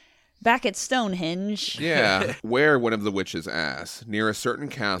that. back at Stonehenge. Yeah. Where one of the witches asked, near a certain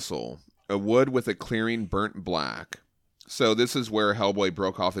castle, a wood with a clearing burnt black. So this is where Hellboy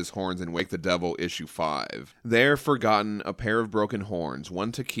broke off his horns in Wake the Devil issue 5. There forgotten a pair of broken horns,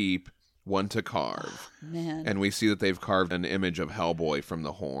 one to keep, one to carve. Man, And we see that they've carved an image of Hellboy from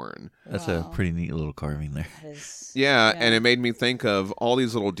the horn. That's Wow. a pretty neat little carving there. that is. Yeah, and it made me think of all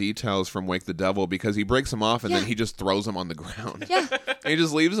these little details from Wake the Devil because he breaks them off and then Yeah. he just throws them on the ground. Yeah. And he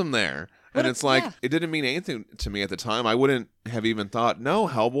just leaves them there. What And a- it's like, yeah. it didn't mean anything to me at the time. I wouldn't have even thought, no,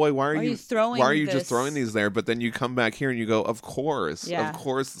 Hellboy, why are you throwing why are you this? just throwing these there? But then you come back here and you go, of course Yeah.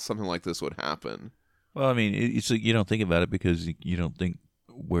 something like this would happen. Well, I mean, it's like you don't think about it because you don't think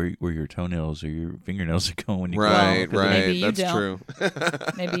where your toenails or your fingernails are going when you Right, go. right. maybe you That's don't. true.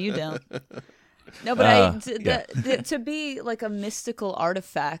 Maybe you don't. No, but Yeah. to be like a mystical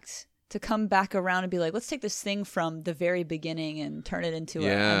artifact, to come back around and be like, let's take this thing from the very beginning and turn it into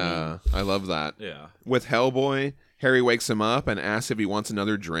Yeah, I love that. Yeah. With Hellboy, Harry wakes him up and asks if he wants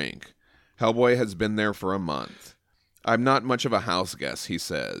another drink. Hellboy has been there for a month. I'm not much of a house guest, he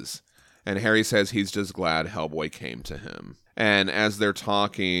says. And Harry says he's just glad Hellboy came to him. And as they're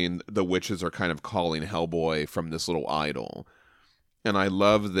talking, the witches are kind of calling Hellboy from this little idol. And I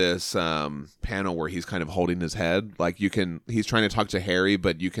love this panel where he's kind of holding his head. Like he's trying to talk to Harry,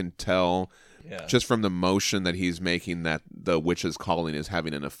 but you can tell Yeah. just from the motion that he's making that the witch's calling is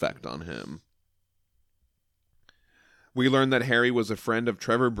having an effect on him. We learn that Harry was a friend of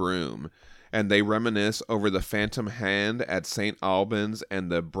Trevor Broom, and they reminisce over the Phantom Hand at St. Albans and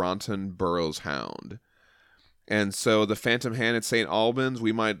the Bronton Burrows Hound. And so the Phantom Hand at St. Albans,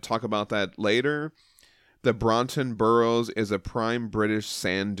 we might talk about that later. The Bronton Burrows is a prime British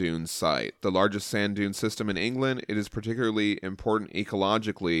sand dune site, the largest sand dune system in England. It is particularly important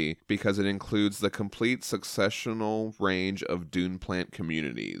ecologically because it includes the complete successional range of dune plant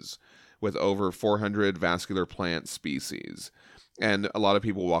communities with over 400 vascular plant species. And a lot of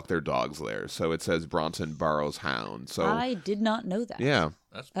people walk their dogs there. So it says Bronton Burrows Hound. So I did not know that. yeah.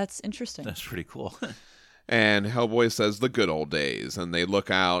 That's interesting. That's pretty cool. And Hellboy says the good old days. And they look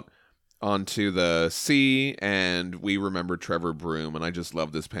out onto the sea, and we remember Trevor Broom. And I just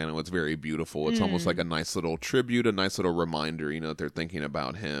love this panel. It's very beautiful. It's almost like a nice little tribute, a nice little reminder, that they're thinking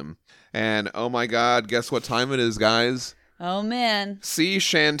about him. And oh my God, guess what time it is, guys? Oh man. Sea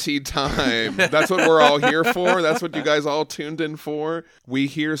shanty time. That's what we're all here for. That's what you guys all tuned in for. We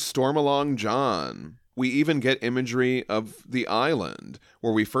hear Stormalong John. We even get imagery of the island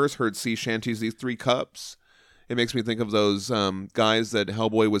where we first heard sea shanties, these 3 cups. It makes me think of those guys that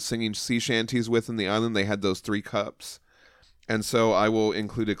Hellboy was singing sea shanties with in the island. They had those 3 cups. And so I will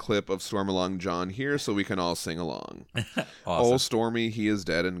include a clip of Stormalong John here so we can all sing along. Awesome. Oh, Stormy, he is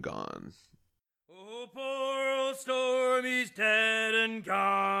dead and gone. Oh, poor old Stormy's dead and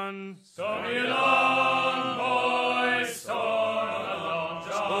gone. Stormy along, boys, storm along,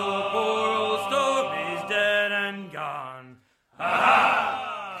 John. Oh, poor old Stormy's dead and gone.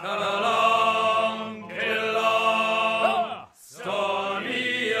 Ha-ha! Come along, get along,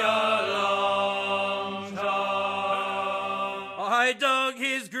 Stormy along, John. I dug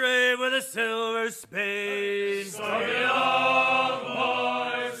his grave with a silver spade. Stormy along,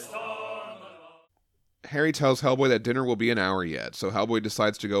 boys, storm along. Harry tells Hellboy that dinner will be an hour yet, so Hellboy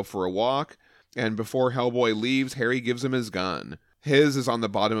decides to go for a walk, and before Hellboy leaves, Harry gives him his gun. His is on the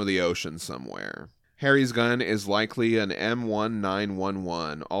bottom of the ocean somewhere. Harry's gun is likely an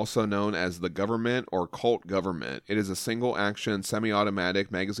M1911, also known as the Government or Colt Government. It is a single-action,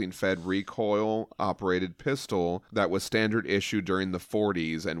 semi-automatic, magazine-fed, recoil-operated pistol that was standard issue during the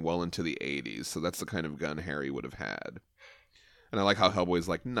 40s and well into the 80s. So that's the kind of gun Harry would have had. And I like how Hellboy's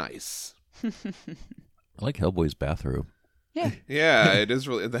like, nice. I like Hellboy's bathrobe. Yeah,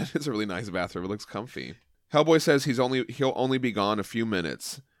 that is a really nice bathrobe. It looks comfy. Hellboy says he'll only be gone a few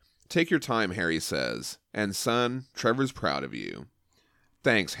minutes. Take your time, Harry says. And son, Trevor's proud of you.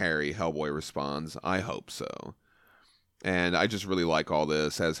 Thanks, Harry, Hellboy responds. I hope so. And I just really like all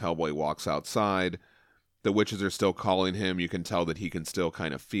this. As Hellboy walks outside, the witches are still calling him. You can tell that he can still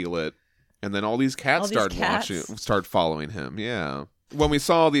kind of feel it. And then all these cats start following him. Yeah. When we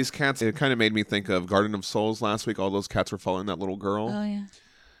saw all these cats, it kind of made me think of Garden of Souls last week. All those cats were following that little girl. Oh,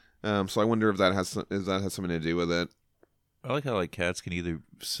 yeah. So I wonder if that has something to do with it. I like how like cats can either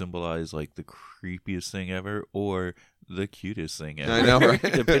symbolize like the creepiest thing ever or the cutest thing ever. I know, right?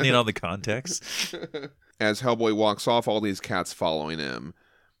 Depending on the context. As Hellboy walks off, all these cats following him.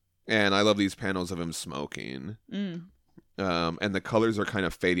 And I love these panels of him smoking. And the colors are kind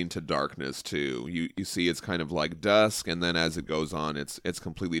of fading to darkness too. You see it's kind of like dusk, and then as it goes on, it's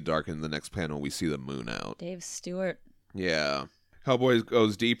completely dark. In the next panel, we see the moon out. Dave Stewart. Yeah. Hellboy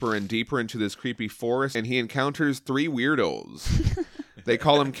goes deeper and deeper into this creepy forest, and he encounters 3 weirdos. They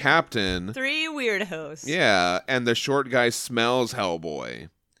call him Captain. 3 weirdos. Yeah, and the short guy smells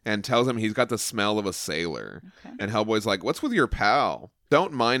Hellboy and tells him he's got the smell of a sailor. Okay. And Hellboy's like, "What's with your pal?"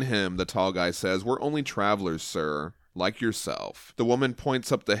 "Don't mind him," the tall guy says. "We're only travelers, sir, like yourself." The woman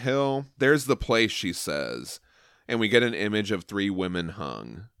points up the hill. "There's the place," she says. And we get an image of 3 women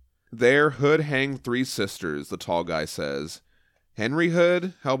hung. "There, Hood hanged 3 sisters," the tall guy says. "Henry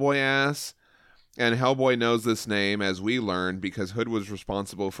Hood?" Hellboy asks. And Hellboy knows this name, as we learned, because Hood was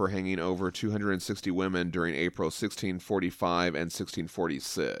responsible for hanging over 260 women during April 1645 and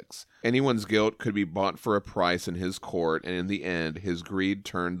 1646. Anyone's guilt could be bought for a price in his court, and in the end, his greed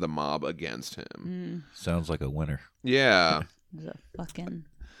turned the mob against him. Sounds like a winner. Yeah. The fucking...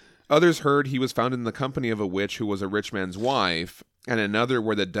 Others heard he was found in the company of a witch who was a rich man's wife, and another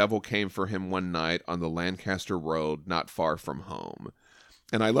where the devil came for him one night on the Lancaster Road not far from home.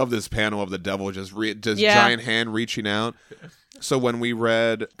 And I love this panel of the devil just giant hand reaching out. So when we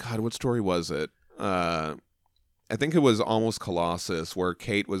read, God, what story was it? I think it was Almost Colossus, where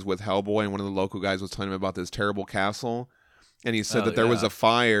Kate was with Hellboy and one of the local guys was telling him about this terrible castle. And he said that there was a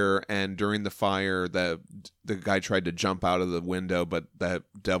fire, and during the fire, the guy tried to jump out of the window, but the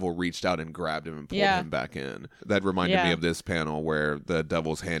devil reached out and grabbed him and pulled him back in. That reminded me of this panel where the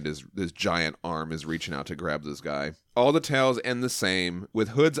devil's hand this giant arm is reaching out to grab this guy. All the tales end the same, with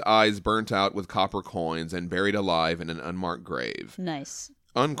Hood's eyes burnt out with copper coins and buried alive in an unmarked grave. Nice.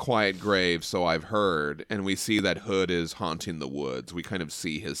 Unquiet grave, so I've heard, and we see that Hood is haunting the woods. We kind of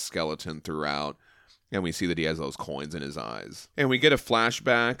see his skeleton throughout. And we see that he has those coins in his eyes. And we get a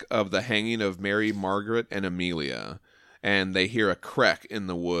flashback of the hanging of Mary, Margaret, and Amelia. And they hear a creak in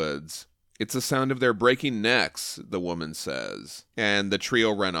the woods. "It's the sound of their breaking necks," the woman says. And the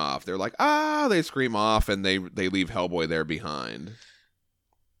trio run off. They're like, "Ah!" They scream off, and they leave Hellboy there behind.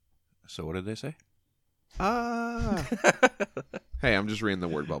 So what did they say? Ah. Hey, I'm just reading the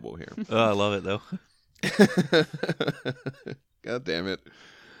word bubble here. Oh, I love it, though. God damn it.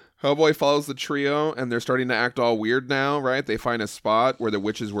 Hellboy follows the trio, and they're starting to act all weird now, right? They find a spot where the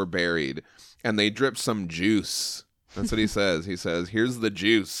witches were buried, and they drip some juice. That's what he says. He says, "Here's the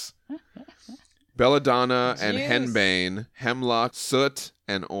juice." Belladonna and henbane, hemlock, soot,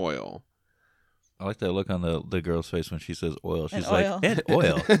 and oil. I like that look on the girl's face when she says oil. She's And like, oil. and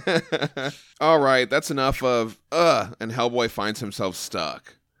oil. All right, that's enough of, and Hellboy finds himself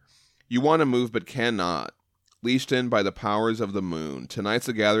stuck. "You want to move but cannot. Leashed in by the powers of the moon. Tonight's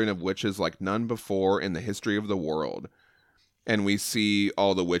a gathering of witches like none before in the history of the world." And we see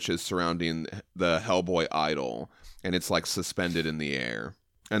all the witches surrounding the Hellboy idol, and it's like suspended in the air.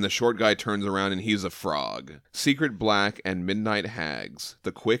 And the short guy turns around and he's a frog. "Secret black and midnight hags,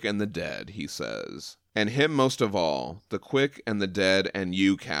 the quick and the dead," he says. "And him most of all, the quick and the dead and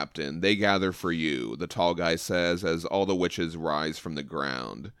you, Captain, they gather for you," the tall guy says as all the witches rise from the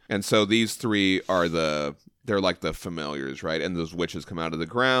ground. And so these 3 are they're like the familiars, right? And those witches come out of the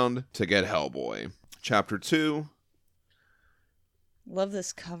ground to get Hellboy. Chapter 2. Love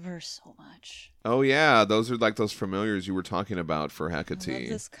this cover so much. Oh, yeah. Those are like those familiars you were talking about for I Hecate. love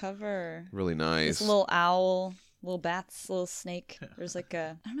this cover. Really nice. This little owl. little bats, little snake. There's like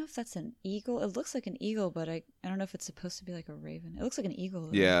a, I don't know if that's an eagle. It looks like an eagle, but I don't know if it's supposed to be like a raven. It looks like an eagle.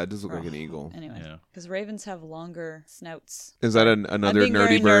 Though. Yeah, it does look Or- like an eagle. Anyway, Yeah. because ravens have longer snouts. Is that I'm another being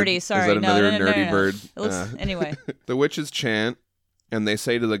very nerdy bird? nerdy, sorry. Is that No, another no, no, nerdy no. bird? It looks, anyway. The witches chant, and they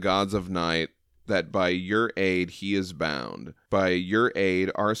say to the gods of night that by your aid he is bound. By your aid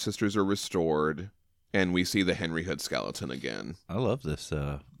our sisters are restored, and we see the Henry Hood skeleton again. I love this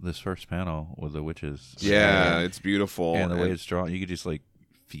this first panel with the witches. Yeah, it's beautiful. And the way it's drawn, you could just like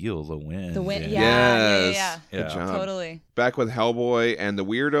feel the wind. The wind, and- yeah, Yes. Good Yeah. job. Totally. Back with Hellboy and the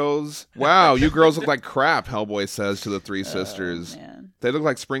weirdos. Wow, you girls look like crap, Hellboy says to the three sisters. Oh, man. They look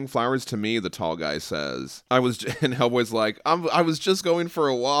like spring flowers to me, the tall guy says. And Hellboy's like, I was just going for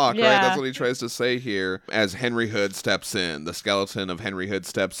a walk, right? Yeah. That's what he tries to say here. As Henry Hood steps in, the skeleton of Henry Hood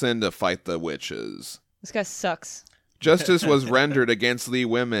steps in to fight the witches. This guy sucks. Justice was rendered against the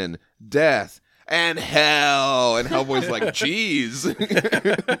women, death, and hell. And Hellboy's like, geez.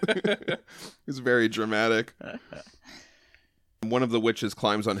 It's very dramatic. One of the witches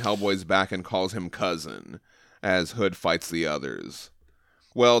climbs on Hellboy's back and calls him cousin as Hood fights the others.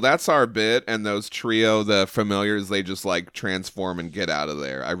 Well, that's our bit, and those trio, the familiars, they just like transform and get out of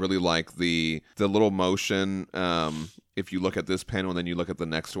there. I really like the little motion. If you look at this panel and then you look at the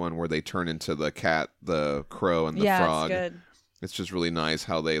next one where they turn into the cat, the crow, and the frog. It's good. It's just really nice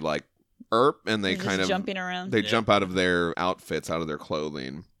how they like and they They're kind just of jumping around. they jump out of their outfits, out of their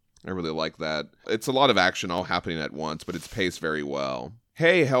clothing. I really like that. It's a lot of action all happening at once, but it's paced very well.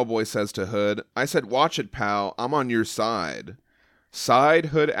 Hey, Hellboy says to Hood. I said, watch it, pal. I'm on your side. Side,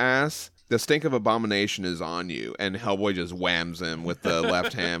 Hood asks. The stink of abomination is on you. And Hellboy just whams him with the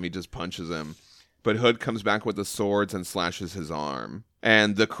left hand. He just punches him. But Hood comes back with the swords and slashes his arm.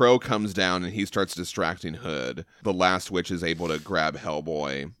 And the crow comes down and he starts distracting Hood. The last witch is able to grab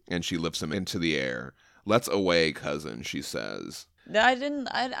Hellboy and she lifts him into the air. Let's away, cousin, she says. I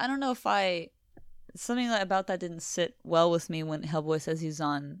don't know if something about that didn't sit well with me when Hellboy says he's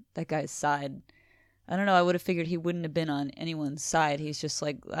on that guy's side. I don't know. I would have figured he wouldn't have been on anyone's side. He's just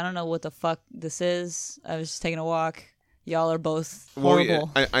like, I don't know what the fuck this is. I was just taking a walk. Y'all are both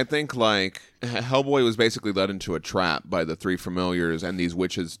horrible. Well, I think like Hellboy was basically led into a trap by the three familiars, and these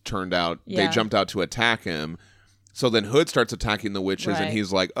witches turned out. Yeah. They jumped out to attack him. So then Hood starts attacking the witches, and Right.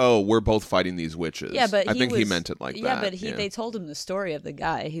 he's like, "Oh, we're both fighting these witches." Yeah, but I think he was- meant it like yeah, that. but they told him the story of the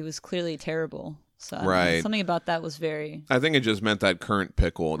guy. He was clearly terrible. So I don't know, Right. something about that was very I think it just meant that current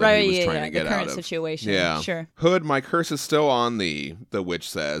pickle that he was trying to get the out current of. situation. Yeah. Sure. Hood, my curse is still on thee, the witch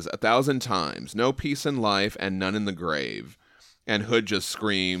says, 1,000 times. No peace in life and none in the grave. And Hood just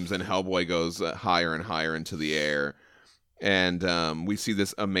screams, and Hellboy goes higher and higher into the air. And we see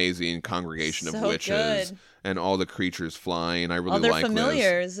this amazing congregation of So witches good. and all the creatures flying. I really All their like this.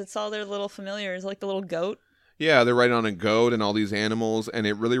 familiars. It's all their little familiars, like the little goat. Yeah, they're riding on a goat and all these animals, and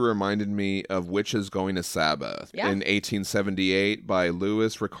it really reminded me of Witches Going to Sabbath Yeah. in 1878 by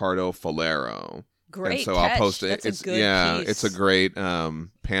Luis Ricardo Falero. Great And so catch. I'll post it. That's it's a good piece. it's a great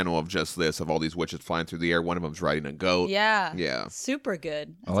panel of just this, of all these witches flying through the air. One of them's riding a goat. Yeah. Yeah. Super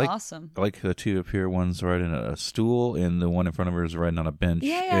good. That's like- awesome. I like the two up here. One's riding a stool, and the one in front of her is riding on a bench,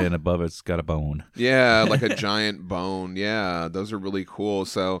 Yeah. and above it's got a bone. Yeah, like a giant bone. Yeah, those are really cool.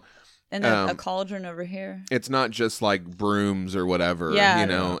 So And a cauldron over here. it's not just like brooms or whatever, Yeah. you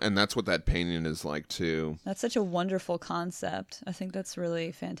know, and that's what that painting is like too. That's such a wonderful concept. I think that's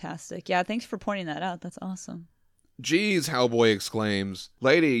really fantastic. Yeah, thanks for pointing that out. That's awesome. Geez, Hellboy exclaims,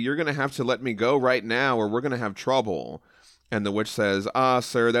 "Lady, you're going to have to let me go right now or we're going to have trouble." And the witch says, "Ah,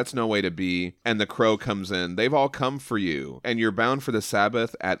 sir, that's no way to be." And the crow comes in. "They've all come for you, and you're bound for the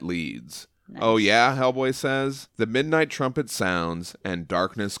Sabbath at Leeds." Nice. "Oh, yeah," Hellboy says. "The midnight trumpet sounds, and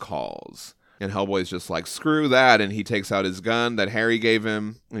darkness calls." And Hellboy's just like, screw that, and he takes out his gun that Harry gave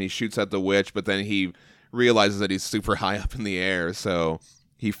him, and he shoots at the witch, but then he realizes that he's super high up in the air, so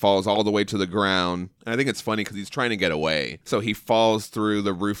he falls all the way to the ground. And I think it's funny because he's trying to get away. So he falls through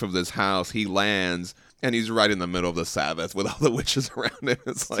the roof of this house, he lands, and he's right in the middle of the Sabbath with all the witches around him.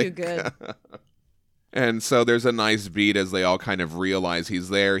 It's like, Too good. And so there's a nice beat as they all kind of realize he's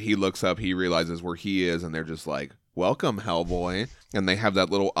there. He looks up, he realizes where he is, and they're just like, "Welcome, Hellboy." And they have that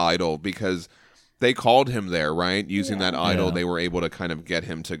little idol because they called him there, right? Using that idol, Yeah. they were able to kind of get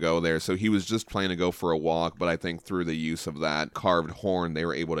him to go there. So he was just planning to go for a walk, but I think through the use of that carved horn, they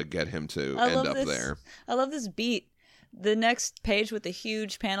were able to get him to end up there. I love this beat. The next page with the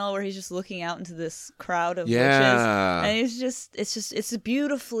huge panel where he's just looking out into this crowd of witches. Yeah. And it's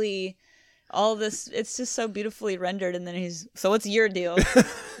beautifully all this, it's just so beautifully rendered. And then he's, so what's your deal?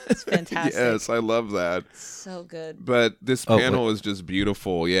 It's fantastic. Yes, I love that. So good. But this Oh, panel is just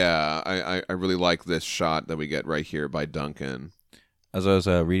beautiful. Yeah, I really like this shot that we get right here by Duncan. As I was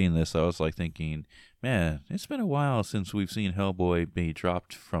reading this, I was like thinking, man, it's been a while since we've seen Hellboy be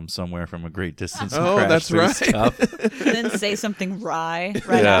dropped from somewhere from a great distance. And Oh, crash that's through right. stuff. And then say something wry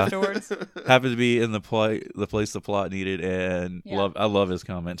right Yeah. afterwards. Happened to be in the place the plot needed, and Yeah. I love his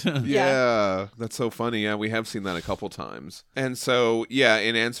comment. Yeah, that's so funny. Yeah, we have seen that a couple times. And so, yeah,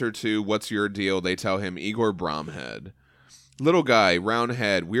 in answer to what's your deal, they tell him Igor Bromhead. Little guy, round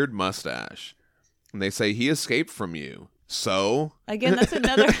head, weird mustache. And they say he escaped from you. So? Again, that's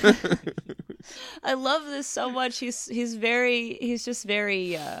another. I love this so much. He's just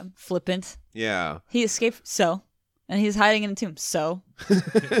very flippant. Yeah. He escaped, so, and he's hiding in a tomb, so. I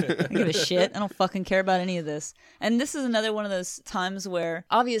don't give a shit. I don't fucking care about any of this. And this is another one of those times where,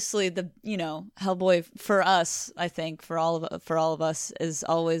 obviously, Hellboy for us, I think for all of us, is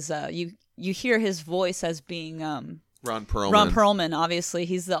always you hear his voice as being Ron Perlman. Ron Perlman, obviously,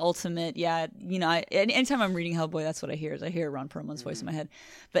 he's the ultimate. Yeah, anytime I'm reading Hellboy, that's what I hear. Is I hear Ron Perlman's voice in my head.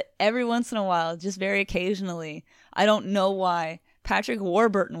 But every once in a while, just very occasionally, I don't know why, Patrick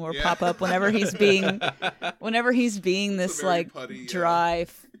Warburton will pop up whenever he's being this very like putty, dry,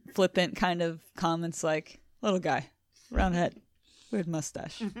 flippant kind of comments, like little guy, round head, weird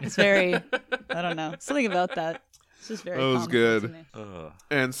mustache. It's very, I don't know, something about that. It's just very. That was comical to good. me.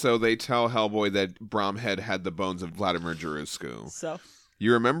 And so they tell Hellboy that Bromhead had the bones of Vladimir Jarescu. So.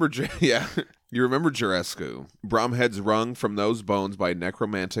 You remember Jarescu. Bromhead's wrung from those bones by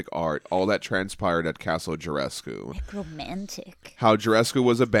necromantic art all that transpired at Castle Jarescu. Romantic. How Jarescu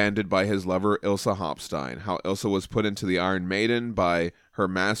was abandoned by his lover Ilsa Hopstein. How Ilsa was put into the Iron Maiden by her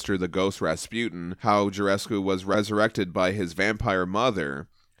master, the ghost Rasputin. How Jarescu was resurrected by his vampire mother,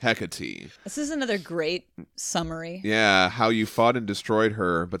 Hecate. This is another great summary. Yeah, how you fought and destroyed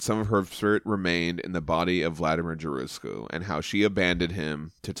her, but some of her spirit remained in the body of Vladimir Jarescu, and how she abandoned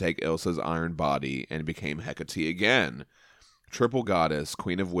him to take Ilsa's iron body and became Hecate again. Triple goddess,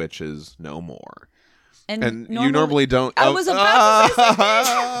 queen of witches, no more. And you normally don't... I was about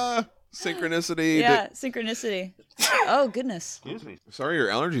to say synchronicity. Yeah, synchronicity. Oh, goodness. Sorry your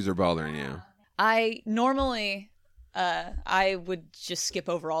allergies are bothering you. I normally... I would just skip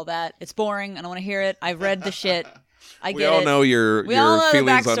over all that. It's boring. I don't want to hear it. I've read the shit. I get We all it. know your We all know the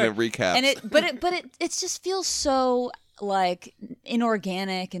feelings on backstory. the recaps. And it just feels so like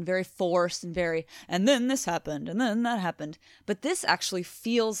inorganic and very forced and very. And then this happened, and then that happened. But this actually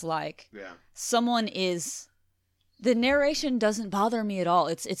feels like someone is. The narration doesn't bother me at all.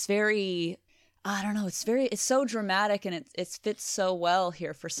 It's very. I don't know. It's so dramatic, and it fits so well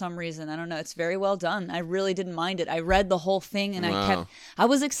here for some reason. I don't know. It's very well done. I really didn't mind it. I read the whole thing, and I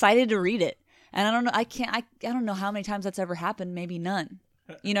was excited to read it. And I don't know. I don't know how many times that's ever happened. Maybe none.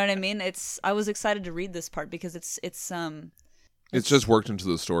 You know what I mean? I was excited to read this part because it's just worked into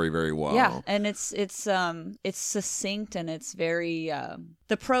the story very well. Yeah, and it's succinct, and it's very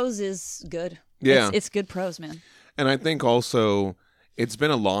the prose is good. Yeah, it's good prose, man. And I think also it's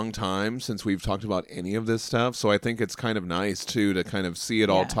been a long time since we've talked about any of this stuff, so I think it's kind of nice too to kind of see it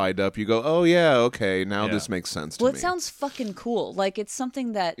all tied up. You go, oh yeah, okay, now this makes sense to me. Well, it sounds fucking cool. Like it's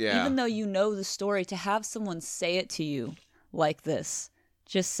something that even though you know the story, to have someone say it to you like this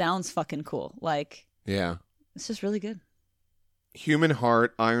just sounds fucking cool. Like it's just really good. Human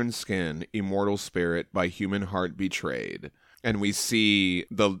heart, iron skin, immortal spirit, by human heart betrayed. And we see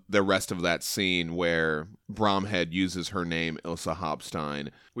the rest of that scene where Bromhead uses her name, Ilsa Hopstein.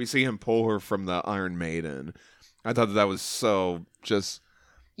 We see him pull her from the Iron Maiden. I thought that was so just...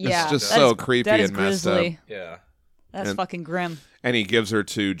 Yeah, it's just so creepy and messed grisly. up. Yeah. That's fucking grim. And he gives her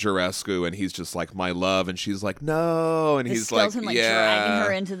to Jarescu, and he's just like, my love. And she's like, no. And This he's like, skeleton, yeah. dragging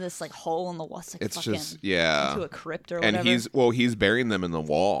her into this like hole in the wall. It's fucking just, yeah. into a crypt or and whatever. he's burying them in the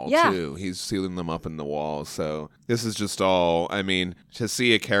wall, too. He's sealing them up in the wall. So this is just all, I mean, to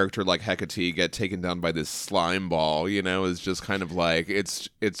see a character like Hecate get taken down by this slime ball, is just kind of like, it's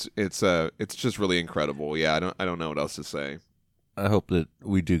just really incredible. Yeah, I don't know what else to say. I hope that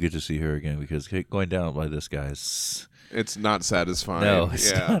we do get to see her again, because going down by this guy it's not satisfying. No,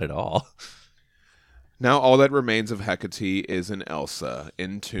 it's not at all. Now all that remains of Hecate is an Elsa,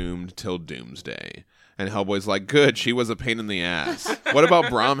 entombed till doomsday. And Hellboy's like, good, she was a pain in the ass. What about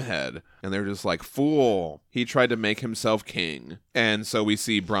Bromhead? And they're just like, fool. He tried to make himself king. And so we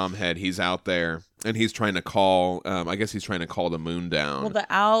see Bromhead, he's out there, and he's trying to call, I guess he's trying to call the moon down. Well, the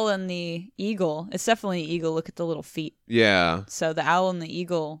owl and the eagle, it's definitely an eagle. Look at the little feet. Yeah. So the owl and the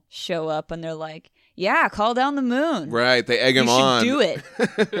eagle show up, and they're like, Yeah, call down the moon. Right, they egg him You on. should do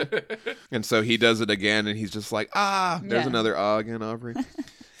it. And so he does it again, and he's just like, there's Yeah. another again, Aubrey.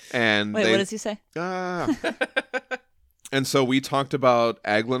 And Wait, they, what does he say? And so we talked about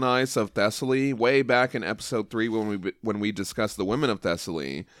Aglaonice of Thessaly way back in episode 3 when we discussed the women of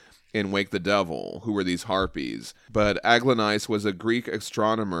Thessaly in Wake the Devil, who were these harpies. But Aglaonice was a Greek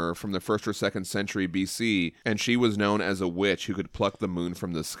astronomer from the 1st or 2nd century BC, and she was known as a witch who could pluck the moon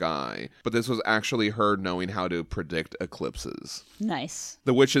from the sky. But this was actually her knowing how to predict eclipses. Nice.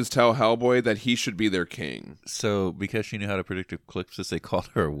 The witches tell Hellboy that he should be their king. So because she knew how to predict eclipses, they called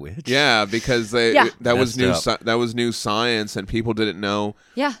her a witch? Yeah, because Yeah. that was Messed new up. that was new science, and people didn't know.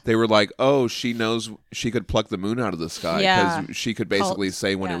 Yeah. They were like, "Oh, she knows she could pluck the moon out of the sky because Yeah. she could basically Cult-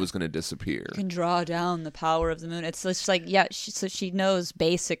 say when yeah. it was going to disappear." Can draw down the power of the moon. It's just like, so she knows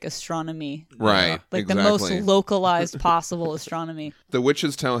basic astronomy. Right, Like exactly. the most localized possible astronomy. The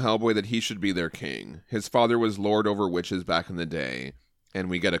witches tell Hellboy that he should be their king. His father was lord over witches back in the day, and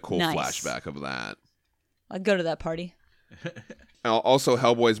we get a cool Nice. flashback of that. I'd go to that party. Also,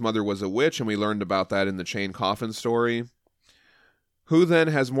 Hellboy's mother was a witch, and we learned about that in the chain coffin story. Who then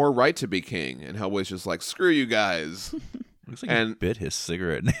has more right to be king? And Hellboy's just like, screw you guys. Looks like And- he bit his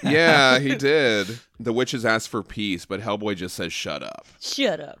cigarette. Yeah, he did. The witches ask for peace, but Hellboy just says, shut up.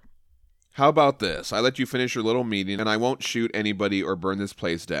 Shut up. How about this? I let you finish your little meeting, and I won't shoot anybody or burn this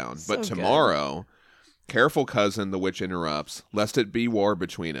place down. But So good. tomorrow, careful cousin, the witch interrupts, lest it be war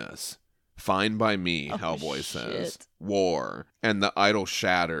between us. Fine by me, Oh, Hellboy says. shit. War. And the idol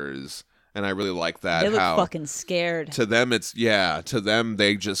shatters. And I really like that. They look how fucking scared. to them to them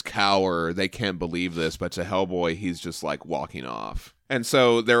they just cower. They can't believe this. But to Hellboy, he's just like walking off. And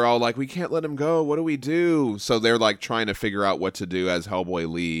so they're all like, we can't let him go. What do we do? So they're like trying to figure out what to do as Hellboy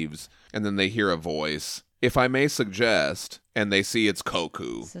leaves. And then they hear a voice. If I may suggest, and they see it's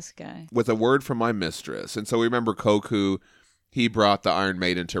Koku It's this guy. with a word from my mistress. And so we remember Koku, he brought the Iron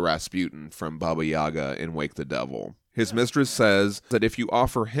Maiden to Rasputin from Baba Yaga in Wake the Devil. His mistress says that if you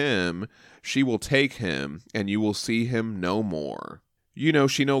offer him, she will take him, and you will see him no more. You know,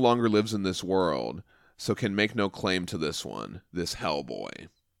 she no longer lives in this world, so can make no claim to this one, this Hellboy.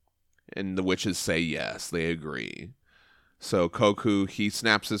 And the witches say yes, they agree. So Koku, he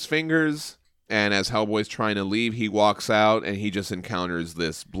snaps his fingers, and as Hellboy's trying to leave, he walks out, and he just encounters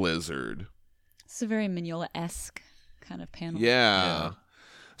this blizzard. It's a very Mignola-esque kind of panel. Yeah.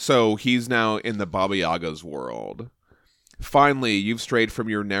 So he's now in the Baba Yaga's world. Finally, you've strayed from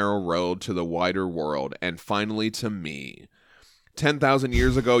your narrow road to the wider world, and finally to me. 10,000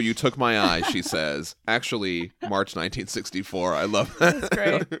 years ago, you took my eyes, she says. Actually, March 1964. I love that. That's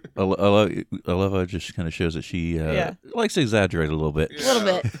great. I love how it just kind of shows that she Yeah. likes to exaggerate a little bit. A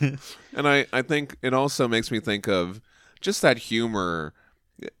little bit. And I think it also makes me think of just that humor.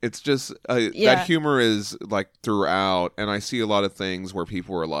 It's just, Yeah. that humor is like throughout, and I see a lot of things where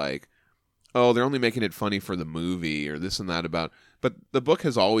people are like, oh, they're only making it funny for the movie or this and that about, but the book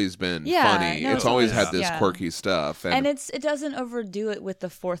has always been Yeah, funny. no, It's always yeah. had this Yeah. quirky stuff. And it doesn't overdo it with the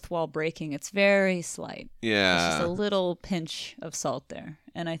fourth wall breaking. It's very slight. It's just a yeah. little pinch of salt there.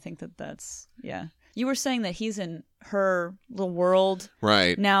 And I think that's, yeah. You were saying that he's in her little world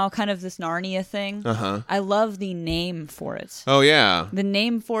Right. now, kind of this Narnia thing. Uh-huh. I love the name for it. Oh, yeah. The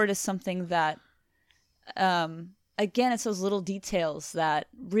name for it is something that, again, it's those little details that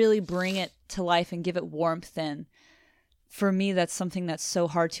really bring it to life and give it warmth. And for me, that's something that's so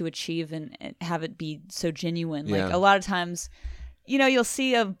hard to achieve and have it be so genuine. Like Yeah. a lot of times, you'll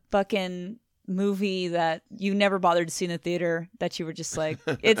see a fucking movie that you never bothered to see in the theater that you were just like,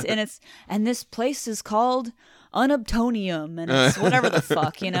 and this place is called Unobtonium, and it's whatever the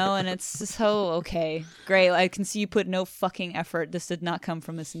fuck, and it's just so okay, great. I can see you put no fucking effort. This did not come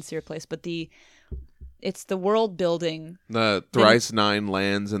from a sincere place, but it's the world building. The thrice 9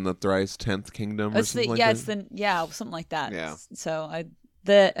 lands in the thrice 10th kingdom or It's something the like yeah, that. it's the yeah, something like that. Yeah. So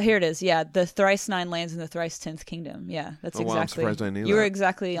here it is. Yeah, the thrice 9 lands in the thrice 10th kingdom. Yeah, that's Oh, wow, I'm exactly. surprised I knew you were that.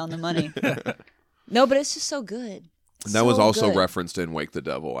 exactly on the money. No, but it's just so good. That was So also good. referenced in Wake the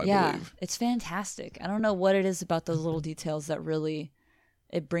Devil, I believe. It's fantastic. I don't know what it is about those little details that really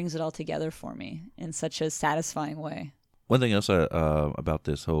it brings it all together for me in such a satisfying way. One thing else about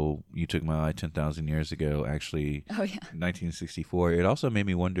this whole "You Took My Eye" 10,000 years ago, actually, Oh yeah. 1964. It also made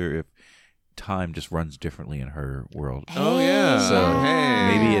me wonder if time just runs differently in her world. Oh, yeah. So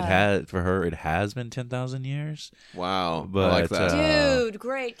hey. maybe it had for her. It has been 10,000 years. Wow. But, I like that. Dude,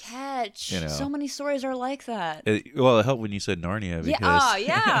 great catch. you know. So many stories are like that. It helped when you said Narnia because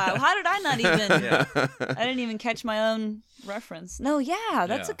Yeah. How did I not even? I didn't even catch my own reference. No, yeah,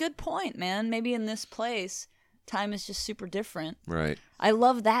 that's Yeah. a good point, man. Maybe in this place, time is just super different. Right. I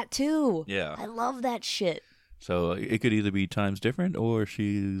love that too. Yeah. I love that shit. So it could either be times different or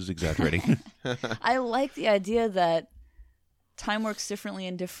she's exaggerating. I like the idea that time works differently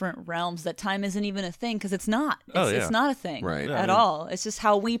in different realms, that time isn't even a thing, because it's not. It's not a thing Right. Yeah, at I mean- all. It's just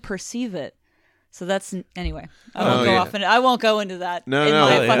how we perceive it. So that's anyway. I Oh, won't go yeah. off, and I won't go into that. No, in no,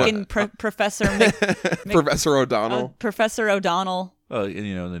 my yeah. fucking Professor Professor O'Donnell. Professor O'Donnell. Well,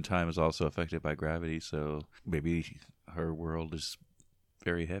 and then time is also affected by gravity, so maybe her world is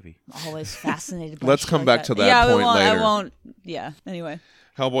very heavy. Always fascinated. By Let's shit come like back to that yeah, point we won't, later. I won't. Yeah. Anyway.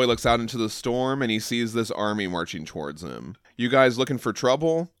 Hellboy looks out into the storm and he sees this army marching towards him. You guys looking for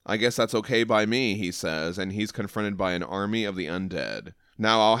trouble? I guess that's okay by me, he says, and he's confronted by an army of the undead.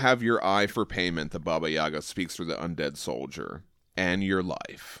 Now I'll have your eye for payment, the Baba Yaga speaks through the undead soldier. And your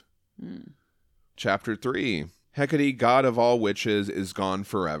life. Chapter 3. Hecate, god of all witches, is gone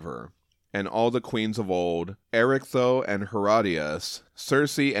forever. And all the queens of old, Erichtho and Herodias,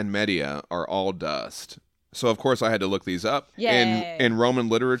 Circe and Medea, are all dust. So, of course, I had to look these up. Yay. In Roman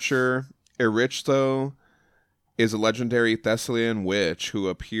literature, Erichtho is a legendary Thessalian witch who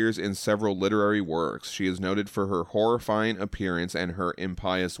appears in several literary works. She is noted for her horrifying appearance and her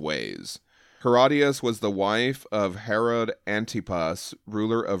impious ways. Herodias was the wife of Herod Antipas,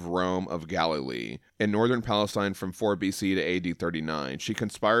 ruler of Rome of Galilee, in northern Palestine from 4 BC to AD 39. She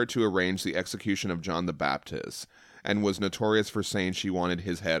conspired to arrange the execution of John the Baptist, and was notorious for saying she wanted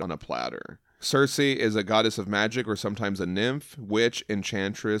his head on a platter. Circe is a goddess of magic, or sometimes a nymph, witch,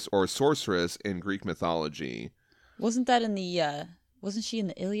 enchantress, or sorceress in Greek mythology. Wasn't that in the? Wasn't she in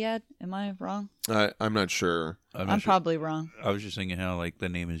the Iliad? Am I wrong? I'm not sure. I'm I'm probably wrong. I was just thinking how like the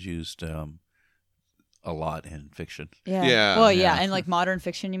name is used a lot in fiction. Yeah. Yeah. Well, yeah, Yeah. and like modern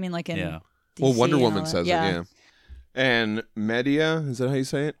fiction, you mean like in Yeah. Well, DC Wonder and all Woman that? says it, yeah. And Medea, is that how you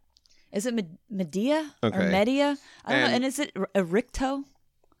say it? Is it Medea or Okay. Medea? I don't know. And- And is it Erichtho?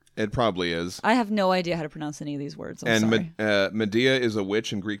 It probably is. I have no idea how to pronounce any of these words. I'm sorry. Medea is a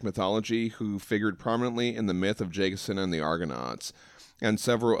witch in Greek mythology who figured prominently in the myth of Jason and the Argonauts, and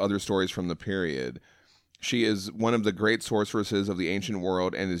several other stories from the period. She is one of the great sorceresses of the ancient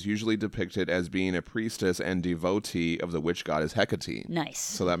world and is usually depicted as being a priestess and devotee of the witch goddess Hecate. Nice.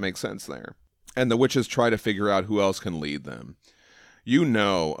 So that makes sense there. And the witches try to figure out who else can lead them. You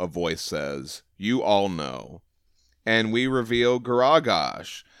know, a voice says. You all know. And we reveal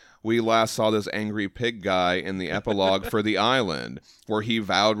Garagash. We last saw this angry pig guy in the epilogue for The Island, where he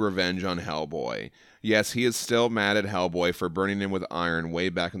vowed revenge on Hellboy. Yes, he is still mad at Hellboy for burning him with iron way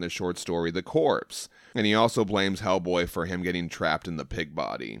back in the short story The Corpse. And he also blames Hellboy for him getting trapped in the pig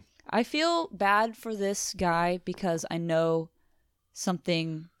body. I feel bad for this guy because I know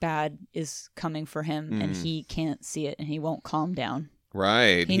something bad is coming for him and he can't see it and he won't calm down.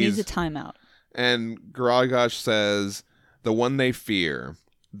 Right. He needs a timeout. And Garagash says, the one they fear,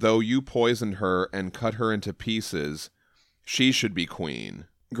 though you poisoned her and cut her into pieces, she should be queen.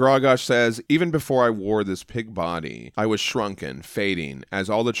 Garagash says, even before I wore this pig body, I was shrunken, fading, as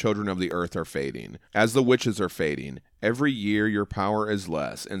all the children of the earth are fading, as the witches are fading. Every year your power is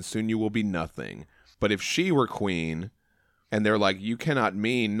less, and soon you will be nothing. But if she were queen, and they're like, you cannot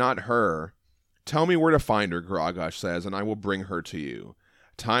mean, not her. Tell me where to find her, Garagash says, and I will bring her to you.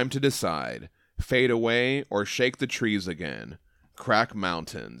 Time to decide. Fade away or shake the trees again. Crack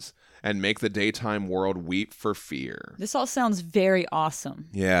mountains. And make the daytime world weep for fear. This all sounds very awesome.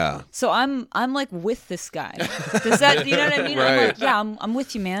 Yeah. So I'm like with this guy. Does that, you know what I mean? I'm Right. like, yeah, I'm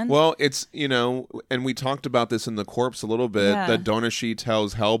with you, man. Well, it's, and we talked about this in The Corpse a little bit, Yeah. that Donashi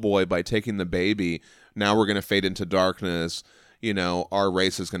tells Hellboy by taking the baby, now we're going to fade into darkness, our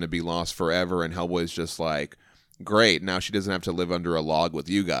race is going to be lost forever, and Hellboy's just like, great, now she doesn't have to live under a log with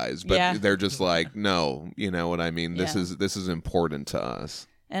you guys. But Yeah. they're just like, no, you know what I mean? This Yeah. is important to us.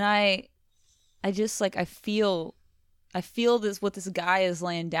 And I just like I feel this what this guy is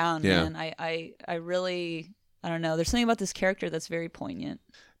laying down, Yeah. man. I really, I don't know. There's something about this character that's very poignant.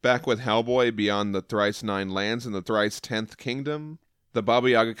 Back with Hellboy beyond the thrice 9 lands and the thrice 10th kingdom, the Baba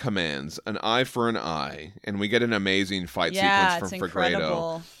Yaga commands an eye for an eye, and we get an amazing fight Yeah, sequence it's from Fregredo.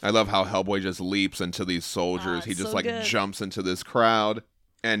 incredible. I love how Hellboy just leaps into these soldiers. He it's just so good. jumps into this crowd,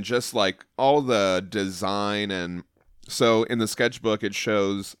 and just like all the design. And so in the sketchbook it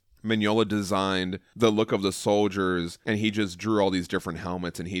shows Mignola designed the look of the soldiers, and he just drew all these different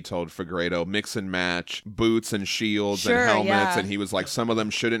helmets, and he told Fregredo, mix and match boots and shields Sure, and helmets, yeah. and he was like, some of them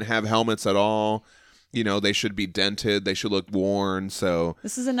shouldn't have helmets at all. They should be dented, they should look worn. So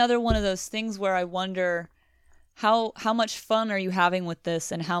This is another one of those things where I wonder how much fun are you having with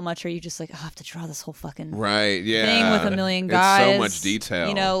this, and how much are you just like, oh, I have to draw this whole fucking right, yeah, thing with a million guys. It's so much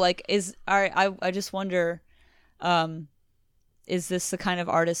detail. I just wonder Is this the kind of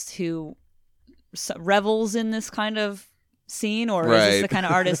artist who revels in this kind of scene, or is this Right. the kind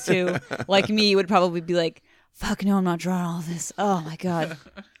of artist who, like me, would probably be like, fuck no, I'm not drawing all this. Oh my God.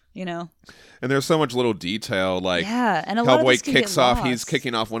 You know? And there's so much little detail, like Yeah, and a lot of Hellboy this can kicks get off. lost. He's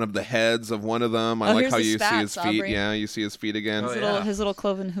kicking off one of the heads of one of them. I Oh, like here's how the you see his spats, feet. Aubrey. Yeah, you see his feet again. Oh, His little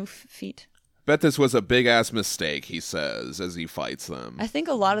cloven hoof feet. Bet this was a big ass mistake, he says as he fights them. I think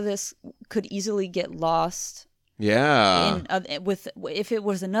a lot of this could easily get lost Yeah. with if it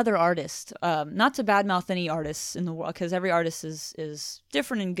was another artist. Not to badmouth any artists in the world, because every artist is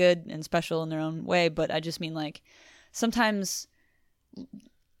different and good and special in their own way. But I just mean, like, sometimes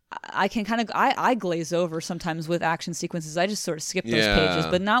I can kind of I glaze over sometimes with action sequences. I just sort of skip those Yeah. pages,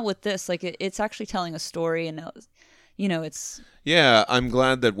 but not with this. Like, it's actually telling a story, and it's Yeah, I'm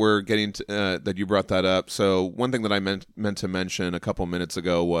glad that we're getting to, that you brought that up. So one thing that I meant to mention a couple minutes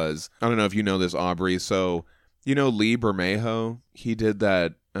ago was, I don't know if you know this, Aubrey. So you know Lee Bermejo? He did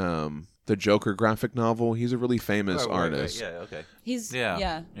that the Joker graphic novel. He's a really famous artist. Yeah, okay. he's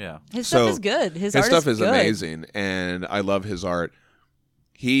Yeah. His So, stuff is good. His art stuff is good. amazing, and I love his art.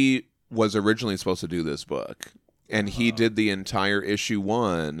 He was originally supposed to do this book, and he did the entire issue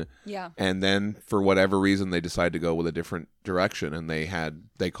 1. Yeah. And then for whatever reason they decided to go with a different direction, and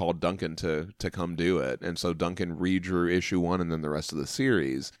they called Duncan to come do it. And so Duncan redrew issue 1 and then the rest of the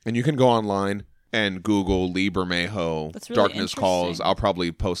series. And you can go online and Google Lee Bermejo That's really Darkness Calls. interesting. I'll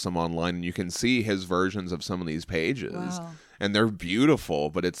probably post them online, and you can see his versions of some of these pages. Wow. And they're beautiful,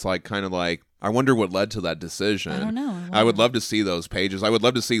 but it's like kind of like, I wonder what led to that decision. I don't know. I would love to see those pages. I would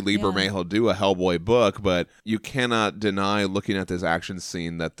love to see Lee Bermejo do a Hellboy book, but you cannot deny looking at this action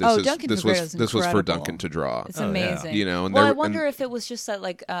scene that Duncan this Fabrega's was for incredible. Duncan to draw. It's Oh, yeah. amazing. You know, and well, I there- wonder and- if it was just that,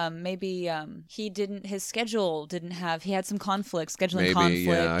 like, maybe his schedule didn't have, he had some scheduling Maybe, conflict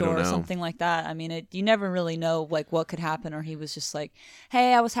yeah, I don't or know. something like that. I mean, you never really know, like, what could happen, or he was just like,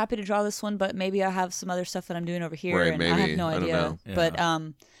 hey, I was happy to draw this one, but maybe I have some other stuff that I'm doing over here, Right, and I maybe. have no I don't idea. know. But,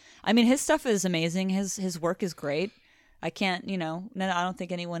 I mean, his stuff is amazing. His work is great. I can't, I don't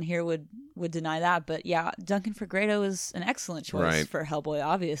think anyone here would deny that. But yeah, Duncan Fabregas is an excellent choice Right. for Hellboy.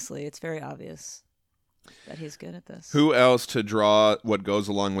 Obviously, it's very obvious that he's good at this. Who else to draw what goes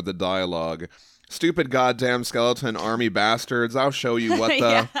along with the dialogue? Stupid goddamn skeleton army bastards. I'll show you what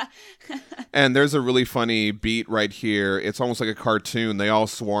the... Yeah. And there's a really funny beat right here. It's almost like a cartoon. They all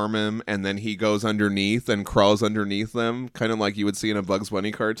swarm him, and then he goes underneath and crawls underneath them, kind of like you would see in a Bugs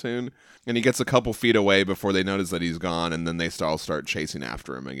Bunny cartoon. And he gets a couple feet away before they notice that he's gone, and then they all start chasing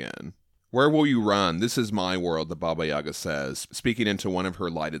after him again. Where will you run? This is my world, the Baba Yaga says, speaking into one of her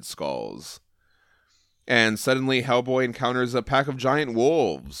lighted skulls. And suddenly Hellboy encounters a pack of giant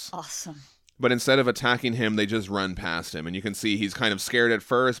wolves. Awesome. But instead of attacking him, they just run past him. And you can see he's kind of scared at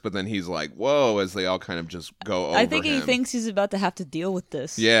first, but then he's like, whoa, as they all kind of just go over I think he him. thinks he's about to have to deal with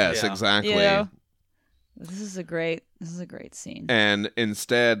this. Yes, Yeah. exactly. You know? This is a great scene. And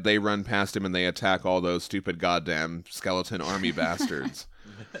instead, they run past him and they attack all those stupid goddamn skeleton army bastards.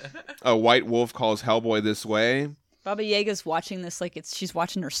 A white wolf calls Hellboy this way. Baba Yaga's watching this like she's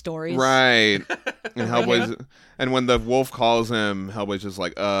watching her stories. Right. And and when the wolf calls him, Hellboy's just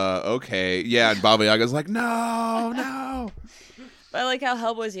like, okay. Yeah, and Baba Yaga's like, no. But I like how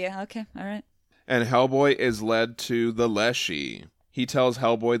Hellboy's, okay, all right. And Hellboy is led to the Leshy. He tells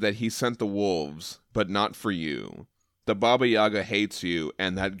Hellboy that he sent the wolves, but not for you. The Baba Yaga hates you,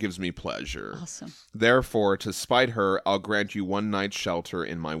 and that gives me pleasure. Awesome. Therefore, to spite her, I'll grant you one night's shelter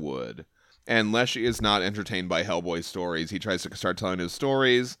in my wood. And Leshy is not entertained by Hellboy's stories. He tries to start telling his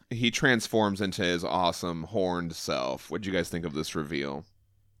stories. He transforms into his awesome horned self. What'd you guys think of this reveal?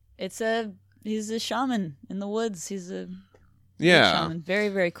 He's a shaman in the woods. He's a Yeah. shaman. Very,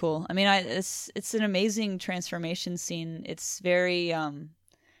 very cool. I mean, it's an amazing transformation scene. It's very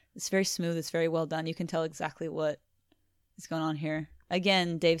smooth. It's very well done. You can tell exactly what is going on here.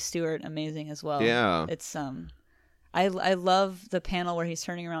 Again, Dave Stewart, amazing as well. Yeah. It's I love the panel where he's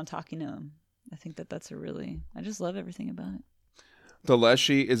turning around talking to him. I think that's I just love everything about it. The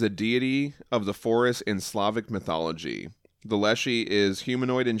Leshy is a deity of the forest in Slavic mythology. The Leshy is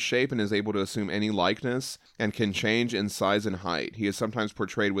humanoid in shape and is able to assume any likeness and can change in size and height. He is sometimes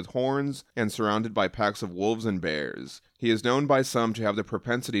portrayed with horns and surrounded by packs of wolves and bears. He is known by some to have the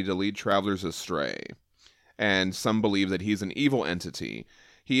propensity to lead travelers astray, and some believe that he's an evil entity.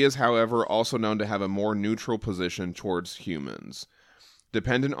 He is, however, also known to have a more neutral position towards humans,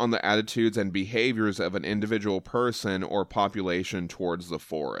 dependent on the attitudes and behaviors of an individual person or population towards the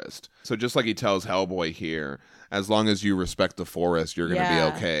forest. So just like he tells Hellboy here, as long as you respect the forest, you're going to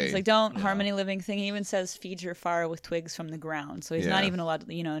be okay. He's like, don't harm any living thing. He even says, feed your fire with twigs from the ground. So he's not Yeah. even allowed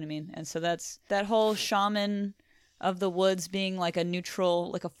to, you know what I mean? And so that's that whole shaman of the woods being like a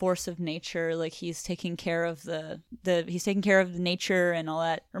neutral, like a force of nature. Like he's taking care of he's taking care of the nature and all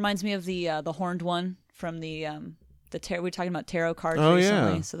that. Reminds me of the horned one from the we were talking about tarot cards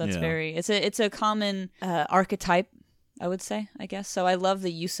recently. Yeah. So that's Yeah. it's a common archetype, I would say, I guess. So I love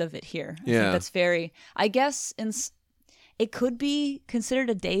the use of it here. I Yeah. think that's very, I guess it could be considered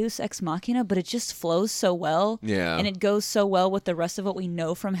a deus ex machina, but it just flows so well. Yeah. And it goes so well with the rest of what we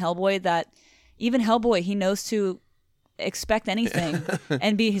know from Hellboy that even Hellboy, he knows to expect anything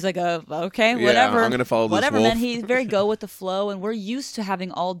and he's like, okay, Yeah, whatever. I'm gonna follow this whatever, wolf. man. He's very go with the flow, and we're used to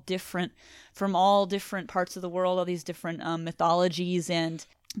having all different parts of the world, all these different mythologies and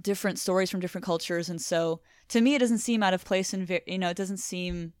different stories from different cultures. And so to me, it doesn't seem out of place, and it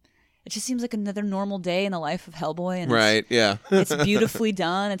just seems like another normal day in the life of Hellboy. And Right. Yeah. it's beautifully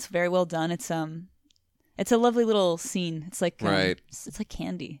done. It's very well done. It's a lovely little scene. It's like Right. it's like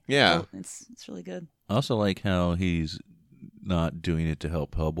candy. Yeah. It's really good. I also like how he's not doing it to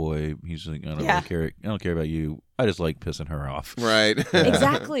help Hellboy. He's like, I don't care about you. I just like pissing her off. Right.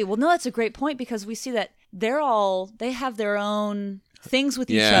 Exactly. Well, no, that's a great point, because we see that they have their own things with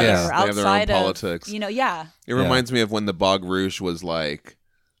each Yeah, other they have their own outside of politics. Yeah. It reminds me of when the Bog Rouge was like,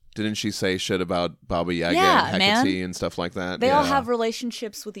 didn't she say shit about Baba Yaga Yeah, and man. Hecate and stuff like that? They yeah. all have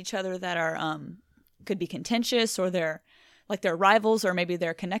relationships with each other that are could be contentious, or they're rivals, or maybe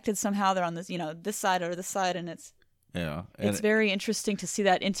they're connected somehow. They're on this this side or this side, and it's very interesting to see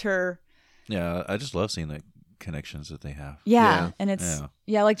that Yeah, I just love seeing the connections that they have. Yeah. and it's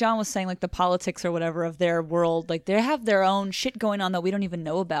like John was saying, like the politics or whatever of their world, like they have their own shit going on that we don't even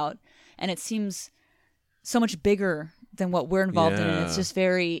know about, and it seems so much bigger than what we're involved in, and it's Yeah. just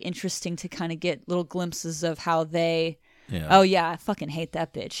very interesting to kind of get little glimpses of how they Yeah. oh yeah, I fucking hate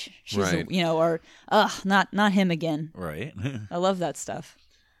that bitch. She's Right. or not him again. Right. I love that stuff.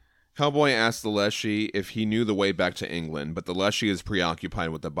 Hellboy asked the Leshy if he knew the way back to England, but the Leshy is preoccupied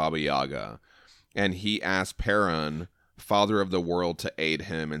with the Baba Yaga. And he asked Perun, father of the world, to aid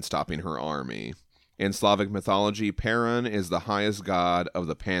him in stopping her army. In Slavic mythology, Perun is the highest god of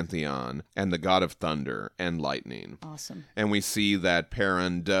the pantheon and the god of thunder and lightning. Awesome. And we see that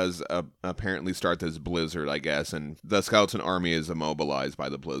Perun does apparently start this blizzard, I guess, and the skeleton army is immobilized by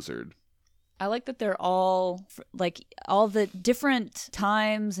the blizzard. I like that they're all like all the different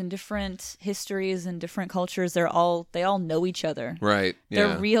times and different histories and different cultures. They all know each other. Right. Yeah.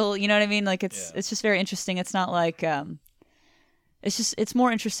 They're real. You know what I mean? Like it's just very interesting. It's not like it's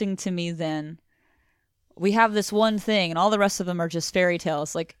more interesting to me than we have this one thing and all the rest of them are just fairy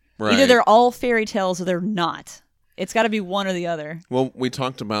tales. Like either Right. they're all fairy tales or they're not. It's got to be one or the other. Well, we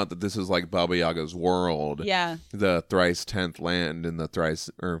talked about that this is like Baba Yaga's world. Yeah. The thrice 10th land and the thrice,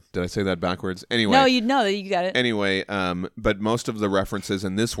 or did I say that backwards? Anyway. No, you got it. Anyway, but most of the references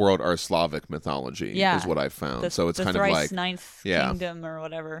in this world are Slavic mythology, Yeah. is what I found. The, so it's the kind of thrice like, ninth yeah. kingdom or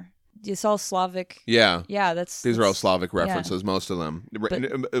whatever. It's all Slavic. yeah. Yeah, these These are all Slavic references, most of them.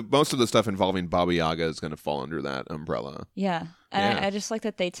 Most of the stuff involving Baba Yaga is going to fall under that umbrella. Yeah, and Yeah. I just like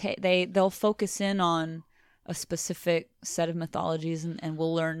that they'll focus in on a specific set of mythologies, and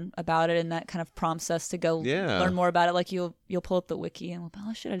we'll learn about it, and that kind of prompts us to go learn more about it. Like you'll pull up the wiki and we'll be,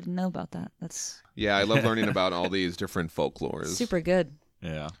 oh shit, I didn't know about that. That's Yeah, I love learning about all these different folklores. super good.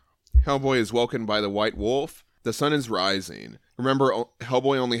 Yeah. Hellboy is woken by the White Wolf. The sun is rising. Remember,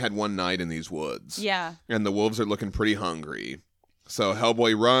 Hellboy only had one night in these woods. Yeah, And the wolves are looking pretty hungry. So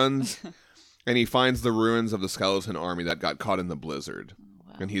Hellboy runs, and he finds the ruins of the skeleton army that got caught in the blizzard.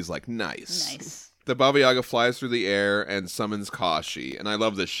 And he's like, nice. The Baba Yaga flies through the air and summons Kashi. And I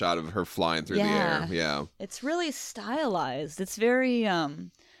love this shot of her flying through the air. Yeah. It's really stylized. It's very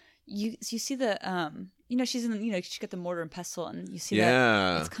you see the she's in she got the mortar and pestle, and you see that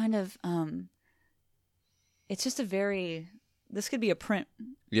Yeah. it's kind of it's just a very, this could be a print.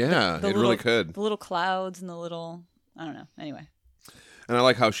 Yeah, The it really could. The little clouds and the little, I don't know. Anyway. And I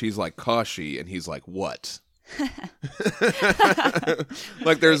like how she's like, Kashi, and he's like, what?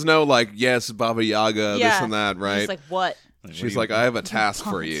 Like, there's no like, yes, Baba Yaga, this and that, right? He's like, what? She's like, I have a task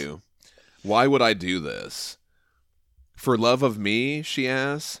for you. Why would I do this? For love of me, she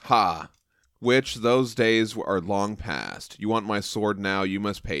asks. Ha! Which those days are long past. You want my sword now, you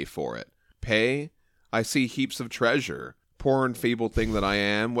must pay for it. Pay? I see heaps of treasure. Poor and feeble thing that I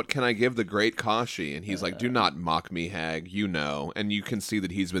am, what can I give the great Kashi? And he's like, do not mock me, hag, you know. And you can see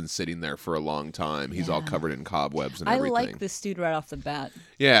that he's been sitting there for a long time. He's all covered in cobwebs and I everything. like this dude right off the bat.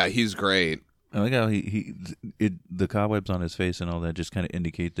 Yeah, he's great. I like how the cobwebs on his face and all that just kind of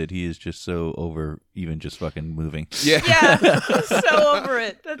indicate that he is just so over even just fucking moving. Yeah. Yeah, he's so over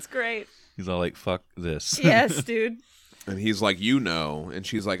it. That's great. He's all like, fuck this. Yes, dude. And he's like, you know. And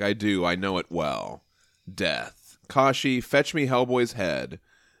she's like, I do. I know it well. Death. Kashi, fetch me Hellboy's head.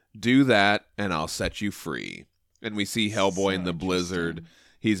 Do that, and I'll set you free. And we see Hellboy in the blizzard.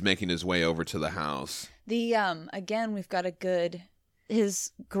 He's making his way over to the house. The again, we've got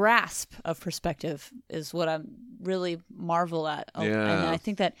his grasp of perspective is what I'm really marvel at. And I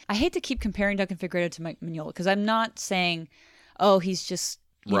think that I hate to keep comparing Duncan Fegredo to Mike Mignola because I'm not saying, oh, he's just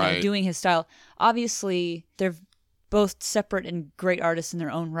you know, doing his style. Obviously, they're both separate and great artists in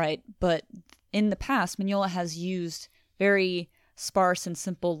their own right, but in the past, Mignola has used very sparse and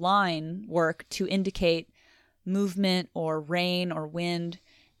simple line work to indicate movement or rain or wind.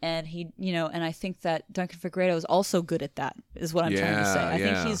 And and I think that Duncan Fegredo is also good at that, is what I'm trying to say. I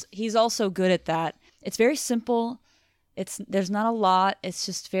think he's also good at that. It's very simple. There's not a lot. It's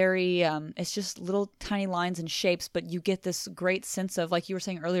just very, it's just little tiny lines and shapes, but you get this great sense of, like you were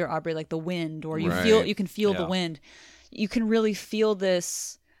saying earlier, Aubrey, like the wind, or you can feel the wind. You can really feel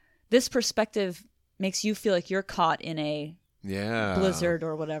this perspective makes you feel like you're caught in a blizzard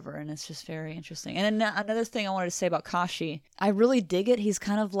or whatever, and it's just very interesting. And then another thing I wanted to say about Kashi, I really dig it. He's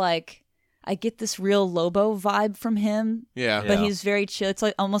kind of like, I get this real Lobo vibe from him. Yeah. But he's very chill. It's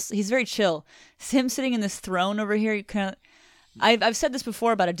like he's very chill. It's him sitting in this throne over here. You kind of, I've said this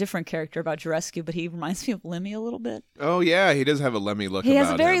before about a different character, about Jurescu, but he reminds me of Lemmy a little bit. Oh, yeah. He does have a Lemmy look He about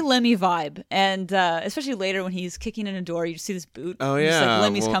has a very him. Lemmy vibe. And especially later when he's kicking in a door, you see this boot. Oh, yeah. yeah. Like,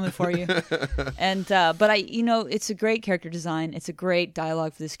 Lemmy's coming for you. And but it's a great character design. It's a great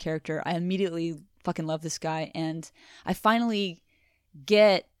dialogue for this character. I immediately fucking love this guy. And I finally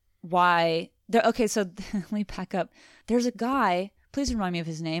get why... Okay, so let me back up. There's a guy... Please remind me of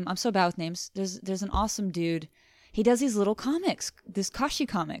his name. I'm so bad with names. There's an awesome dude... He does these little comics, this Kashi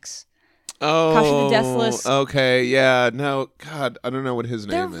comics. Oh, Kashi the Deathless. Okay, yeah. No, God, I don't know what his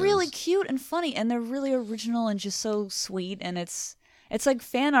name is. They're really cute and funny, and they're really original and just so sweet. And it's like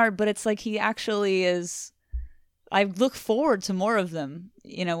fan art, but it's like he actually is. I look forward to more of them.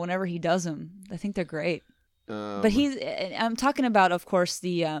 Whenever he does them, I think they're great. But I'm talking about, of course,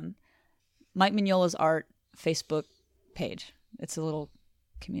 the Mike Mignola's art Facebook page. It's a little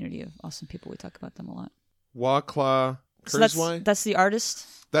community of awesome people. We talk about them a lot. Wakla So Kurzweil? that's the artist.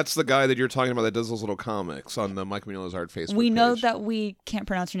 That's the guy that you're talking about that does those little comics on the Mike Mignola's Art Facebook We know page. that we can't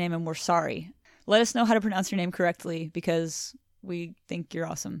pronounce your name, and we're sorry. Let us know how to pronounce your name correctly, because we think you're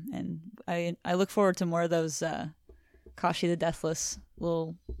awesome, and I look forward to more of those Kashi the Deathless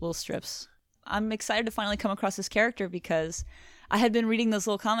little strips. I'm excited to finally come across this character because I had been reading those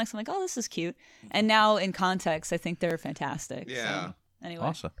little comics. I'm like, oh, this is cute, and now in context, I think they're fantastic. Yeah. So, anyway.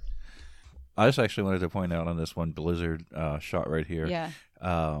 Awesome. I just actually wanted to point out on this one blizzard shot right here. Yeah.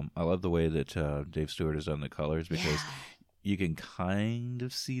 I love the way that Dave Stewart has done the colors, because you can kind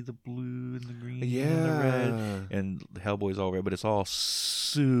of see the blue and the green and the red, and Hellboy's all red, but it's all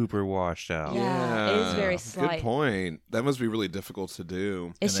super washed out. Yeah, it is very slight. Good point. That must be really difficult to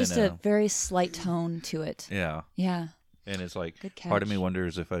do. It's just a very slight tone to it. Yeah. Yeah. And it's like, Good catch. part of me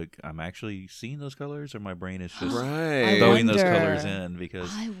wonders if I'm actually seeing those colors, or my brain is just Right. throwing those wonder. colors in, because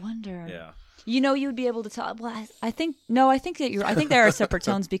I wonder. yeah. You'd be able to tell. Well, I think there are separate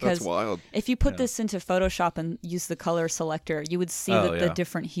tones, because That's wild. if you put this into Photoshop and use the color selector, you would see that the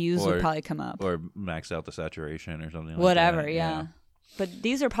different hues would probably come up. Or max out the saturation or something Whatever, like that. yeah. But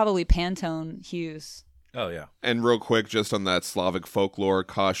these are probably Pantone hues. Oh, yeah. And real quick, just on that Slavic folklore,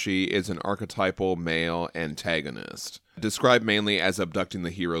 Kashi is an archetypal male antagonist, described mainly as abducting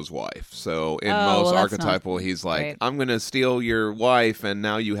the hero's wife. So in most archetypal, he's like, great. I'm going to steal your wife, and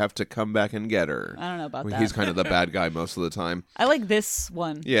now you have to come back and get her. I don't know about that. He's kind of the bad guy most of the time. I like this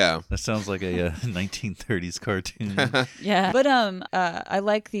one. Yeah. That sounds like a 1930s cartoon. Yeah. But I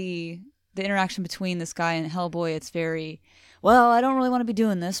like the interaction between this guy and Hellboy. It's very... Well, I don't really want to be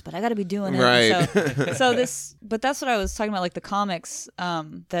doing this, but I got to be doing it. Right. But that's what I was talking about, like the comics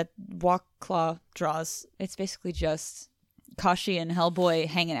that Wakla draws. It's basically just Kashi and Hellboy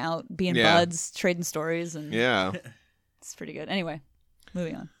hanging out, being buds, trading stories, and it's pretty good. Anyway,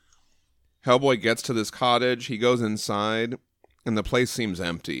 moving on. Hellboy gets to this cottage. He goes inside, and the place seems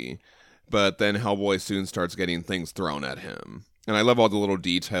empty. But then Hellboy soon starts getting things thrown at him. And I love all the little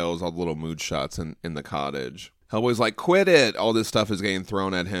details, all the little mood shots in the cottage. Hellboy's like, quit it! All this stuff is getting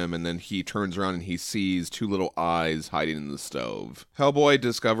thrown at him, and then he turns around and he sees two little eyes hiding in the stove. Hellboy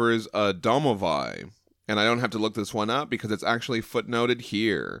discovers a domovai, and I don't have to look this one up because it's actually footnoted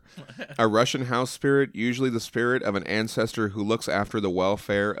here. A Russian house spirit, usually the spirit of an ancestor who looks after the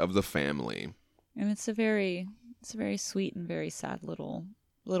welfare of the family. And it's a very sweet and very sad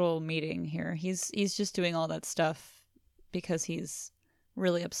little meeting here. He's just doing all that stuff because he's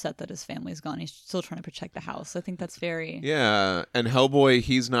really upset that his family's gone. He's still trying to protect the house. I think that's very... Yeah, and Hellboy,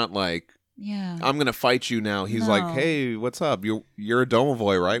 he's not like Yeah. I'm gonna fight you now. He's like, No. hey, what's up? You're a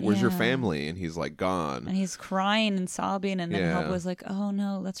Domovoy, right? Where's your Yeah. family? And he's like, gone. And he's crying and sobbing, and then Yeah. Hellboy's like, "Oh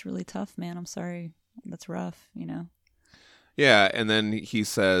no, that's really tough, man. I'm sorry. That's rough." Yeah, and then he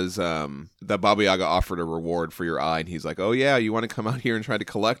says that Baba Yaga offered a reward for your eye, and he's like, oh yeah, you want to come out here and try to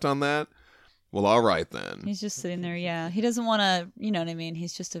collect on that? Well, all right then. He's just sitting there. Yeah, he doesn't want to. You know what I mean?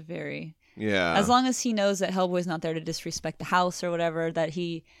 He's just a very. Yeah. As long as he knows that Hellboy's not there to disrespect the house or whatever, that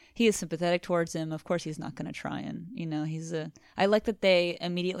he is sympathetic towards him. Of course, he's not going to try and he's a. I like that they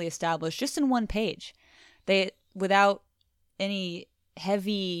immediately established just in one page, without any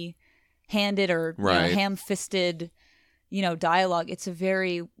heavy-handed or Right. ham-fisted, dialogue.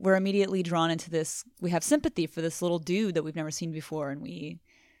 We're immediately drawn into this. We have sympathy for this little dude that we've never seen before, and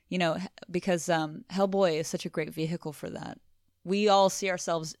because Hellboy is such a great vehicle for that. We all see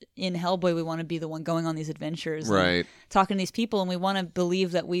ourselves in Hellboy. We want to be the one going on these adventures, and Right. talking to these people, and we want to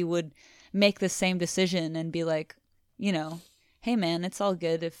believe that we would make the same decision and be like, hey man, it's all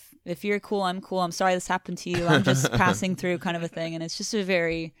good. If you're cool, I'm cool. I'm sorry this happened to you. I'm just passing through, kind of a thing. And it's just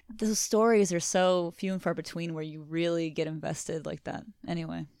those stories are so few and far between where you really get invested like that.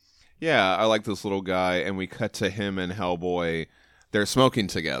 Anyway. Yeah, I like this little guy, and we cut to him and Hellboy. They're smoking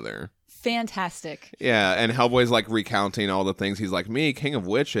together. Fantastic. Yeah, and Hellboy's like recounting all the things. He's like, me, king of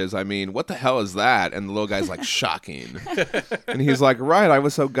witches? I mean, what the hell is that? And the little guy's like, shocking. And he's like, right, I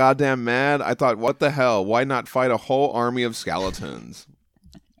was so goddamn mad. I thought, what the hell? Why not fight a whole army of skeletons?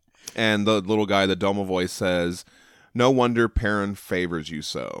 And the little guy, the Domovoy, says, no wonder Perrin favors you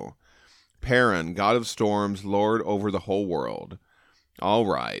so. Perrin, god of storms, lord over the whole world. All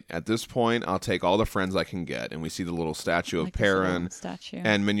right, at this point, I'll take all the friends I can get. And we see the little statue of Like this little Perrin. statue.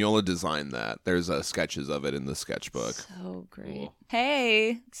 And Mignola designed that. There's sketches of it in the sketchbook. So great.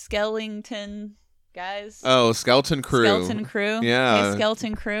 Hey, Skellington guys. Oh, Skeleton Crew. Skeleton Crew. Yeah. Hey,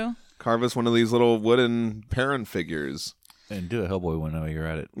 Skeleton Crew. Carve us one of these little wooden Perrin figures. And do a Hellboy one while you're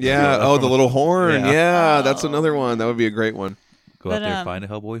at it. Yeah. Oh, the little horn. Yeah. Yeah, that's another one. That would be a great one. Go out But, there, find a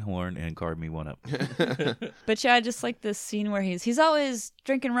Hellboy horn, and carve me one up. But yeah, I just like this scene where he's always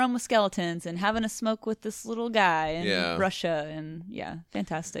drinking rum with skeletons and having a smoke with this little guy in Yeah. Russia. And yeah,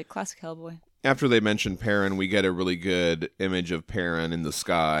 fantastic. Classic Hellboy. After they mention Perrin, we get a really good image of Perrin in the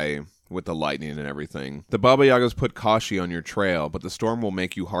sky with the lightning and everything. The Baba Yagas put Kashi on your trail, but the storm will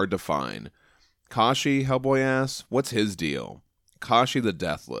make you hard to find. Kashi, Hellboy asks, what's his deal? Kashi the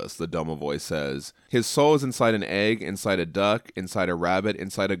Deathless, the Domovoy says. His soul is inside an egg, inside a duck, inside a rabbit,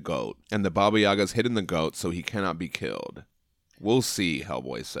 inside a goat. And the Baba Yaga's hidden the goat, so he cannot be killed. We'll see,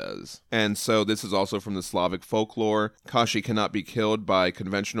 Hellboy says. And so this is also from the Slavic folklore. Kashi cannot be killed by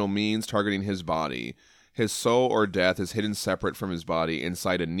conventional means targeting his body. His soul or death is hidden separate from his body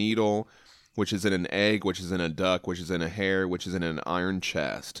inside a needle, which is in an egg, which is in a duck, which is in a hare, which is in an iron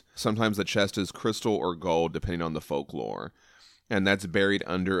chest. Sometimes the chest is crystal or gold, depending on the folklore. And that's buried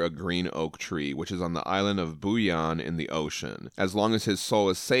under a green oak tree, which is on the island of Buyan in the ocean. As long as his soul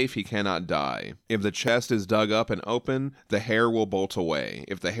is safe, he cannot die. If the chest is dug up and open, the hare will bolt away.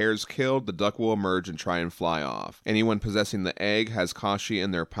 If the hare is killed, the duck will emerge and try and fly off. Anyone possessing the egg has Kashi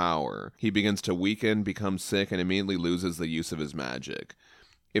in their power. He begins to weaken, becomes sick, and immediately loses the use of his magic.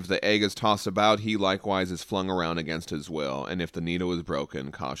 If the egg is tossed about, he likewise is flung around against his will, and if the needle is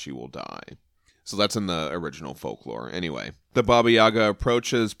broken, Kashi will die. So that's in the original folklore. Anyway, the Baba Yaga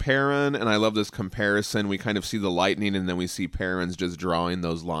approaches Perrin, and I love this comparison. We kind of see the lightning, and then we see Perrin's just drawing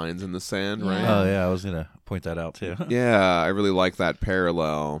those lines in the sand, right? Oh, yeah, I was going to point that out, too. Yeah, I really like that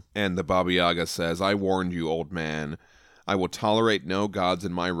parallel. And the Baba Yaga says, I warned you, old man. I will tolerate no gods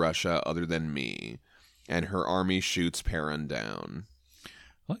in my Russia other than me. And her army shoots Perrin down.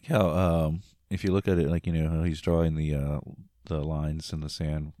 I like how, if you look at it, like, how he's drawing the lines in the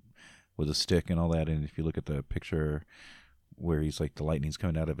sand with a stick and all that, and if you look at the picture where he's like the lightning's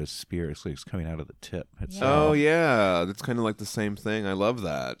coming out of his spear, it's like it's coming out of the tip itself. Oh, yeah. That's kind of like the same thing. I love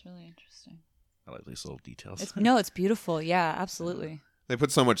that. It's really interesting. I like these little details. It's beautiful. Yeah, absolutely. They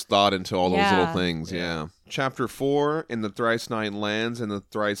put so much thought into all those Yeah. little things, yeah. Chapter 4, in the thrice 9 lands in the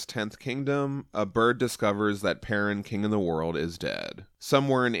thrice 10th kingdom, a bird discovers that Perrin, king of the world, is dead.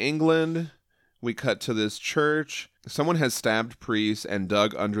 Somewhere in England, we cut to this church. Someone has stabbed priests and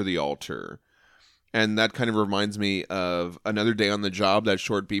dug under the altar. And that kind of reminds me of Another Day on the Job, that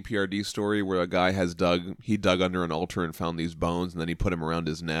short BPRD story where a guy dug under an altar and found these bones, and then he put them around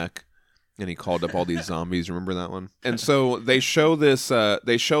his neck. And he called up all these zombies. Remember that one? And so they show this,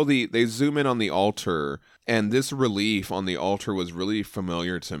 they zoom in on the altar, and this relief on the altar was really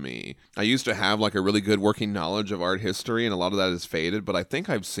familiar to me. I used to have like a really good working knowledge of art history, and a lot of that is faded, but I think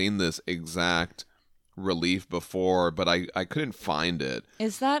I've seen this exact relief before, but I couldn't find it.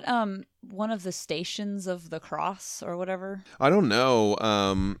 Is that one of the stations of the cross or whatever? I don't know.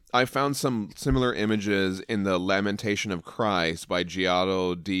 I found some similar images in the Lamentation of Christ by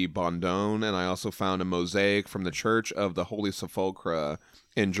Giotto di Bondone, and I also found a mosaic from the Church of the Holy Sepulchre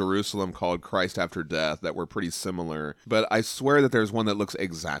in Jerusalem called Christ After Death that were pretty similar. But I swear that there's one that looks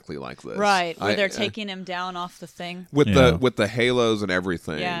exactly like this. Right, where they're taking him down off the thing. With Yeah. the halos and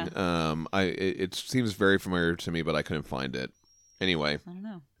everything. Yeah. It seems very familiar to me, but I couldn't find it. Anyway, I don't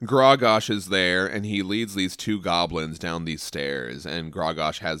know. Grogosh is there, and he leads these two goblins down these stairs, and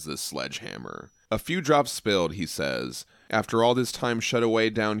Grogosh has this sledgehammer. A few drops spilled, he says. After all this time shut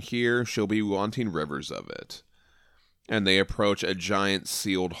away down here, she'll be wanting rivers of it. And they approach a giant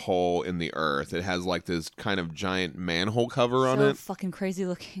sealed hole in the earth. It has like this kind of giant manhole cover on So it. fucking crazy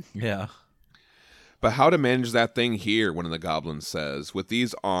looking. Yeah. But how to manage that thing here, one of the goblins says, with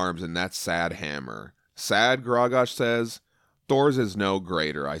these arms and that sad hammer. Sad, Grogosh says. Thor's is no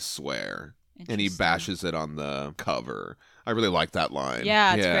greater, I swear. And he Interesting. bashes it on the cover. I really like that line.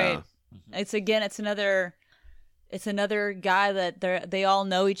 Yeah, it's great. It's another guy that they all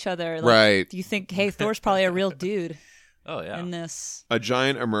know each other. Like, Right. You think, hey, Thor's probably a real dude Oh, yeah. in this. A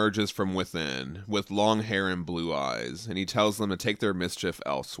giant emerges from within, with long hair and blue eyes, and he tells them to take their mischief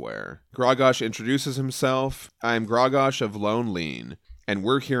elsewhere. Grogosh introduces himself. I am Grogosh of Lone Lean, and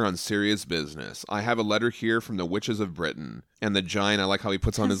we're here on serious business. I have a letter here from the witches of Britain. And the giant, I like how he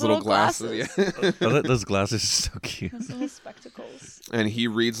puts on his little glasses. Yeah. Oh, those glasses are so cute. Those little spectacles. And he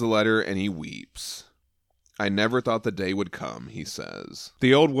reads the letter and he weeps. I never thought the day would come, he says.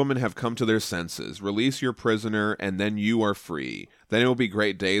 The old women have come to their senses. Release your prisoner, and then you are free. Then it will be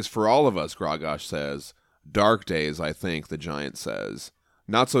great days for all of us, Grogosh says. Dark days, I think, the giant says.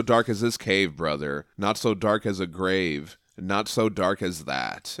 Not so dark as this cave, brother. Not so dark as a grave. Not so dark as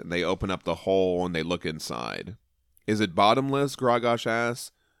that. And they open up the hole and they look inside. Is it bottomless, Grogosh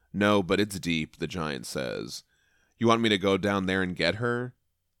asks. No, but it's deep, the giant says. You want me to go down there and get her?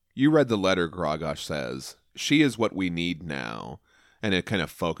 You read the letter, Grogosh says. She is what we need now. And it kind of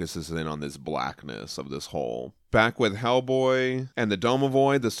focuses in on this blackness of this hole. Back with Hellboy and the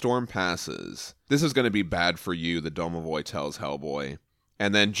Domovoy, the storm passes. This is going to be bad for you, the Domovoy tells Hellboy.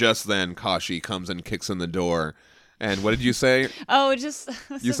 And then just then, Kashi comes and kicks in the door. And what did you say? Oh, it just...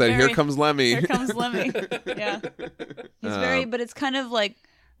 You said, here comes Lemmy. Here comes Lemmy. Yeah. He's but it's kind of like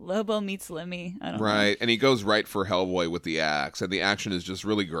Lobo meets Lemmy. I don't know. Right. And he goes right for Hellboy with the axe. And the action is just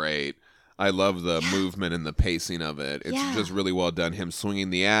really great. I love the movement and the pacing of it. It's just really well done. Him swinging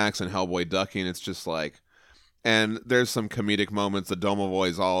the axe and Hellboy ducking. It's just like... And there's some comedic moments. The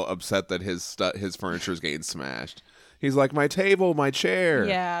Domovoy's all upset that his furniture's getting smashed. He's like, my table, my chair.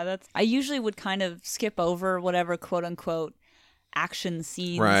 Yeah, I usually would kind of skip over whatever quote-unquote action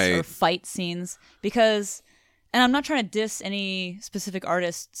scenes Right. or fight scenes because... And I'm not trying to diss any specific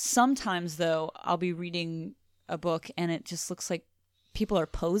artist. Sometimes, though, I'll be reading a book and it just looks like people are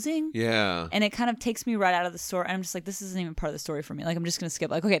posing. Yeah. And it kind of takes me right out of the story. And I'm just like, this isn't even part of the story for me. Like, I'm just going to skip.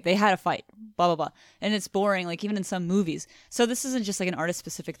 Like, okay, they had a fight, blah, blah, blah. And it's boring, like, even in some movies. So this isn't just like an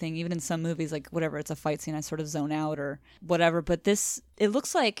artist-specific thing. Even in some movies, like, whatever, it's a fight scene, I sort of zone out or whatever. But this, it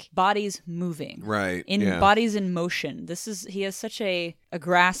looks like bodies moving. Right. Bodies in motion. He has such a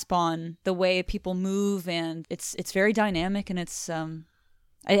grasp on the way people move, and it's very dynamic, and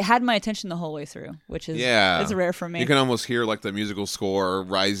it had my attention the whole way through, which is it's rare for me. You can almost hear like the musical score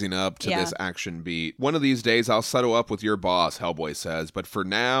rising up to this action beat. One of these days I'll settle up with your boss, Hellboy says, but for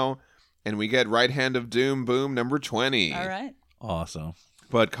now, and we get Right Hand of Doom, boom, number 20. All right. Awesome.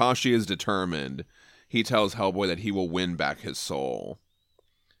 But Kashi is determined. He tells Hellboy that he will win back his soul.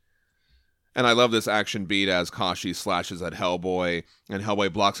 And I love this action beat as Kashi slashes at Hellboy, and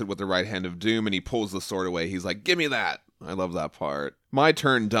Hellboy blocks it with the Right Hand of Doom, and he pulls the sword away. He's like, give me that. I love that part. My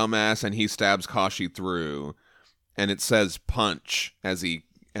turn, dumbass, and he stabs Kashi through. And it says punch as he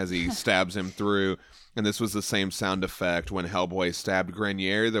stabs him through. And this was the same sound effect when Hellboy stabbed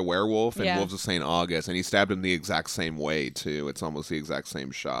Grenier, the werewolf, in Wolves of St. August. And he stabbed him the exact same way, too. It's almost the exact same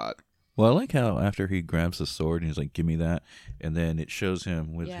shot. Well, I like how after he grabs the sword and he's like, give me that. And then it shows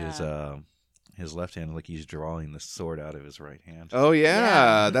him with his left hand like he's drawing the sword out of his right hand. Oh,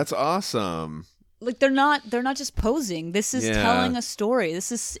 yeah. That's awesome. Like they're not just posing. This is telling a story.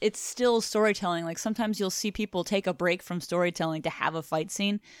 It's still storytelling. Like sometimes you'll see people take a break from storytelling to have a fight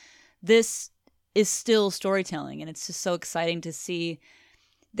scene. This is still storytelling, and it's just so exciting to see.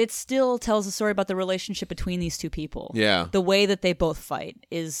 It still tells a story about the relationship between these two people. Yeah. The way that they both fight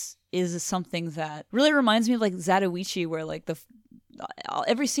is something that really reminds me of like Zatoichi, where like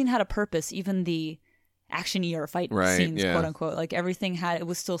every scene had a purpose, even the action-y or fight scenes, quote unquote. Like everything it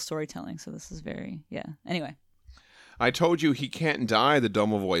was still storytelling. So this is very, anyway. I told you he can't die, the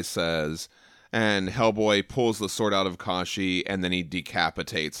Domovoy says. And Hellboy pulls the sword out of Kashi, and then he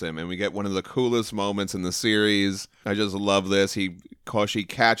decapitates him. And we get one of the coolest moments in the series. I just love this. Kashi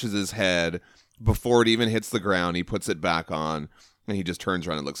catches his head. Before it even hits the ground, he puts it back on, and he just turns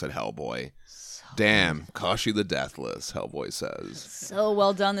around and looks at Hellboy. Damn, Kashi the Deathless, Hellboy says. So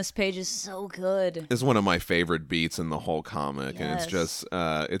well done. This page is so good. It's one of my favorite beats in the whole comic, and it's just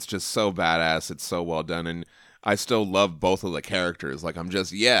so badass. It's so well done, and I still love both of the characters. Like, I'm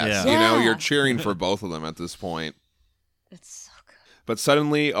just, yes, Yeah. you're cheering for both of them at this point. It's so good. But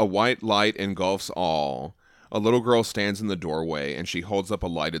suddenly, a white light engulfs all. A little girl stands in the doorway, and she holds up a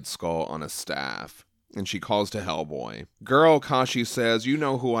lighted skull on a staff. And she calls to Hellboy. Girl, Kashi says, you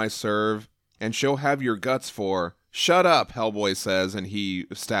know who I serve, and she'll have your guts for... Shut up, Hellboy says, and he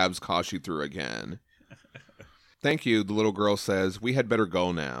stabs Kashi through again. Thank you, the little girl says. We had better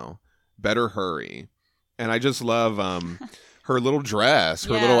go now. Better hurry. And I just love her little dress,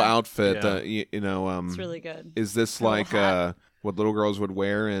 her little outfit. Yeah. It's really good. Is this Her little like hat. what little girls would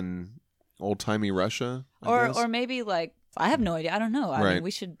wear in old-timey Russia? I guess? Or maybe like, I have no idea. I don't know. I Right. mean,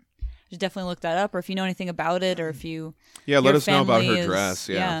 we should definitely look that up. Or if you know anything about it, or if you let your us know about her family is- dress.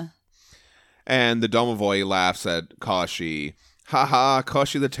 Yeah. And the Domovoy laughs at Kashi. Ha ha,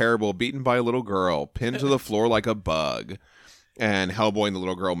 Kashi the Terrible, beaten by a little girl, pinned to the floor like a bug. And Hellboy and the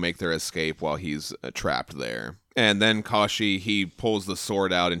little girl make their escape while he's trapped there. And then Kashi, he pulls the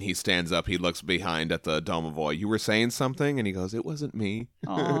sword out and he stands up. He looks behind at the Domovoy. You were saying something? And he goes, it wasn't me.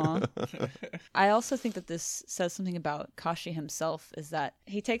 Aw. I also think that this says something about Kashi himself, is that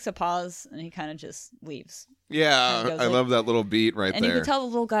he takes a pause and he kind of just leaves. Yeah, Kinda goes I like- love that little beat right And there. you can tell the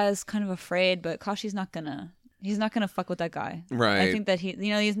little guy is kind of afraid, but Kashi's not gonna fuck with that guy. Right. I think that he's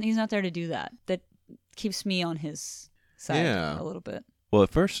not there to do that. That keeps me on his side Yeah. a little bit. Well, at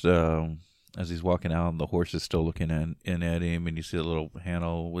first, as he's walking out, the horse is still looking in at him, and you see a little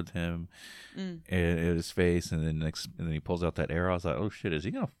handle with him in his face, and then he pulls out that arrow. I was like, oh shit, is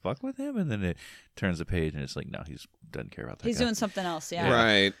he gonna fuck with him? And then it turns the page, and it's like, no, he doesn't care about that. He's guy. doing something else, yeah.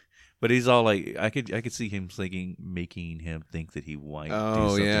 Right. But he's all like, I could see him making him think that he might do Oh,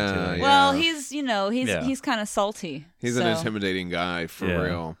 something yeah, to him. yeah. Well, he's Yeah. he's kind of salty. He's so. an intimidating guy, for Yeah.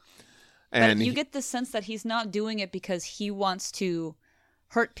 real. But And you get the sense that he's not doing it because he wants to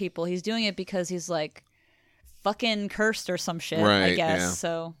hurt people. He's doing it because he's like fucking cursed or some shit, I Right, guess. yeah.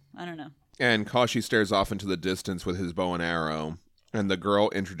 So, I don't know. And Kashi stares off into the distance with his bow and arrow, and the girl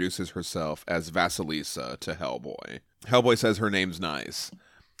introduces herself as Vasilisa to Hellboy. Hellboy says her name's nice.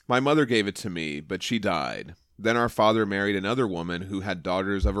 My mother gave it to me, but she died. Then our father married another woman who had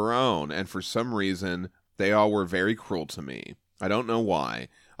daughters of her own, and for some reason, they all were very cruel to me. I don't know why.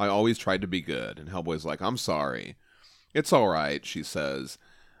 I always tried to be good. And Hellboy's like, I'm sorry. It's all right, she says.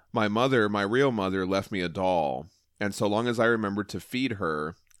 My real mother, left me a doll, and so long as I remembered to feed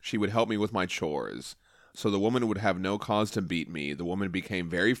her, she would help me with my chores. So the woman would have no cause to beat me. The woman became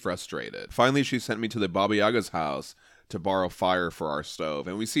very frustrated. Finally, she sent me to the Baba Yaga's house to borrow fire for our stove.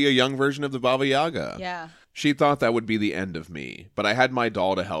 And we see a young version of the Baba Yaga. Yeah. She thought that would be the end of me, but I had my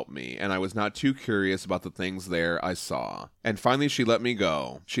doll to help me, and I was not too curious about the things there I saw. And finally she let me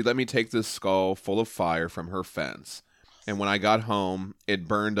go. She let me take this skull full of fire from her fence. And when I got home, it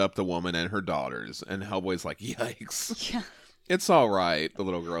burned up the woman and her daughters. And Hellboy's like, yikes. Yeah. It's all right, the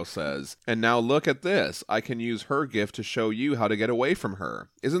little girl says. And now look at this. I can use her gift to show you how to get away from her.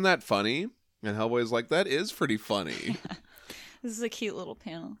 Isn't that funny? And Hellboy's like, that is pretty funny. This is a cute little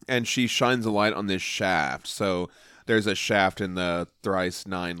panel. And she shines a light on this shaft. So there's a shaft in the thrice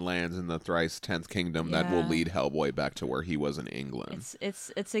 9 lands in the thrice 10th kingdom that will Yeah. lead Hellboy back to where he was in England.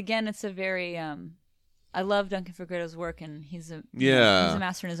 It's again, it's a very I love Duncan Fegredo's work, and he's a Yeah.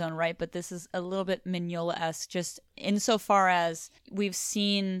 master in his own right. But this is a little bit Mignola-esque, just insofar as we've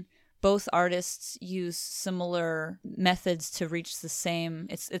seen both artists use similar methods to reach the same.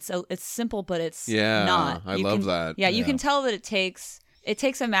 It's simple, but it's Yeah, not. I You love can- that. Yeah, you Yeah. can tell that it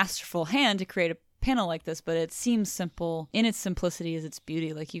takes a masterful hand to create a panel like this, but it seems simple in its simplicity as its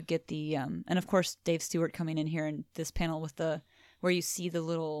beauty. Like you get the and of course Dave Stewart coming in here in this panel with where you see the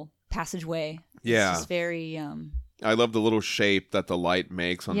little passageway. Yeah. It's just very I love the little shape that the light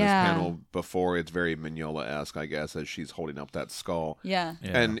makes on Yeah. this panel before. It's very Mignola-esque, I guess, as she's holding up that skull. yeah.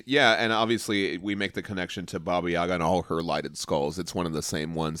 Yeah. And obviously we make the connection to Baba Yaga and all her lighted skulls. It's one of the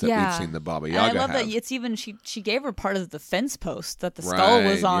same ones that Yeah. we've seen the Baba And Yaga I love have. that it's even she gave her part of the fence post that the skull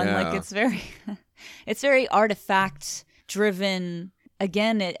was Right, on. yeah. Like it's very it's very artifact driven.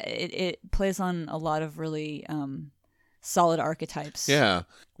 Again, it plays on a lot of really solid archetypes. Yeah.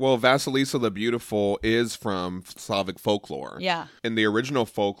 Well, Vasilisa the Beautiful is from Slavic folklore. Yeah. In the original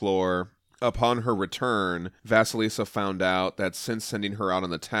folklore, Upon her return, Vasilisa found out that since sending her out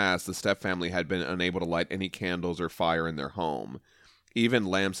on the task, the stepfamily had been unable to light any candles or fire in their home. Even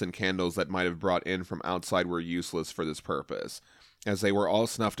lamps and candles that might have brought in from outside were useless for this purpose, as they were all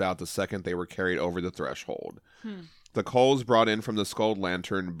snuffed out the second they were carried over the threshold. The coals brought in from the skull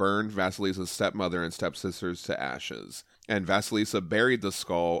lantern burned Vasilisa's stepmother and stepsisters to ashes, and Vasilisa buried the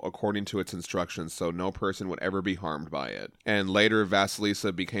skull according to its instructions so no person would ever be harmed by it. And later,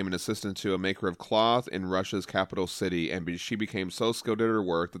 Vasilisa became an assistant to a maker of cloth in Russia's capital city, and she became so skilled at her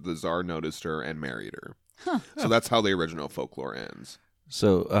work that the Tsar noticed her and married her. So that's how the original folklore ends.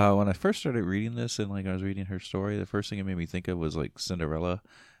 So when I first started reading this and like I was reading her story, the first thing it made me think of was like Cinderella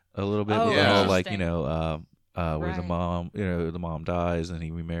a little bit. Oh, with the whole, like, interesting. where the Right. mom, the mom dies and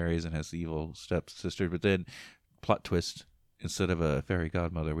he remarries and has the evil stepsister. But then, plot twist, instead of a fairy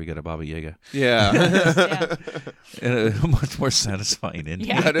godmother, we get a Baba Yaga. Yeah. Yeah. And a much more satisfying ending.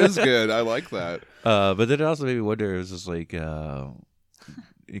 Yeah. That is good. I like that. But then it also made me wonder, it was just like,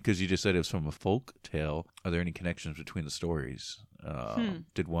 because you just said it was from a folk tale, are there any connections between the stories?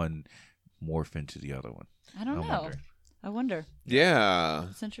 Did one morph into the other one? I don't I'm know. wondering. I wonder. Yeah.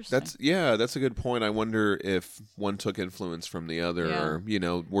 It's interesting. That's a good point. I wonder if one took influence from the other, Yeah.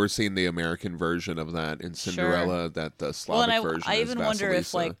 or we're seeing the American version of that in Cinderella, that the Slavic and version I is even wonder if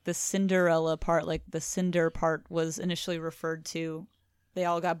Vasilisa. like the Cinderella part, like the cinder part, was initially referred to. They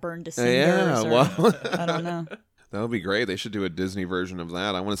all got burned to cinders. Yeah, or, well, I don't know. that would be great. They should do a Disney version of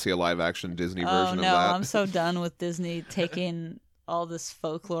that. I want to see a live action Disney Oh version no, of that. I'm so done with Disney taking all this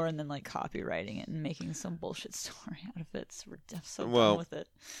folklore and then like copywriting it and making some bullshit story out of it. I'm so Well, done with it.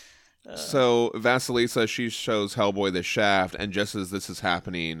 So Vasilisa, she shows Hellboy the shaft, and just as this is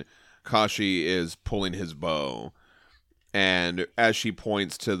happening, Kashi is pulling his bow. And as she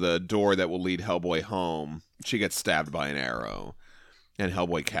points to the door that will lead Hellboy home, she gets stabbed by an arrow. And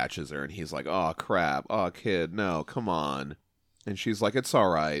Hellboy catches her, and he's like, "Oh, crap. Oh, kid, no, come on." And she's like, "It's all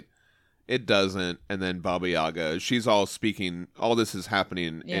right." It doesn't. And then Baba Yaga, she's all speaking. All this is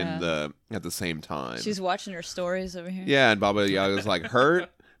happening at the same time. She's watching her stories over here. Yeah, and Baba Yaga's like, "Hurt?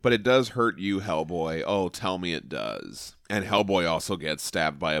 But it does hurt you, Hellboy. Oh, tell me it does." And Hellboy also gets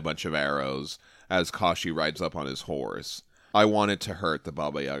stabbed by a bunch of arrows as Kashi rides up on his horse. "I want it to hurt," the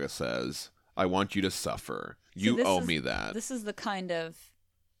Baba Yaga says. "I want you to suffer. You this owe is- me that." This is the kind of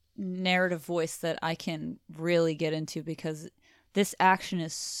narrative voice that I can really get into because this action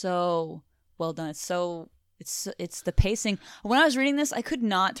is so well done. It's the pacing. When I was reading this, I could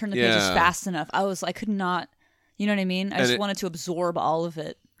not turn the pages Yeah. fast enough. I could not, you know what I mean? I And just it- wanted to absorb all of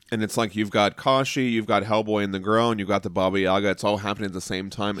it. And it's like you've got Kashi, you've got Hellboy and the Girl, and you've got the Baba Yaga. It's all happening at the same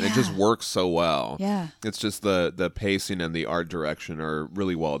time, and it just Yeah. works so well. Yeah. It's just the pacing and the art direction are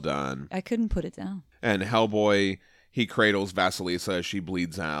really well done. I couldn't put it down. And Hellboy, he cradles Vasilisa as she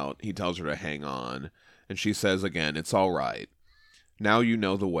bleeds out. He tells her to hang on. And she says again, "It's all right. Now you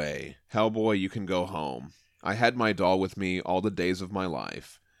know the way. Hellboy, you can go home. I had my doll with me all the days of my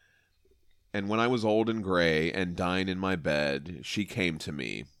life. And when I was old and gray and dying in my bed, she came to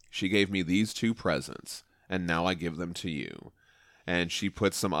me. She gave me these two presents, and now I give them to you." And she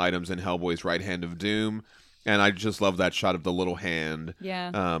puts some items in Hellboy's right hand of doom. And I just love that shot of the little hand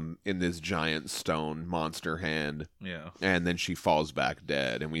Yeah. in this giant stone monster hand. Yeah. And then she falls back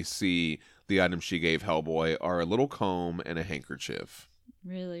dead. And we see the items she gave Hellboy are a little comb and a handkerchief.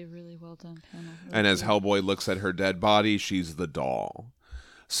 Really, really well done panel. Really And as good. Hellboy looks at her dead body, she's the doll.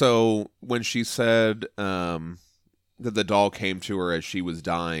 So when she said that the doll came to her as she was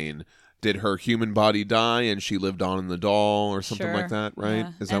dying, did her human body die and she lived on in the doll or something Sure. like that, right?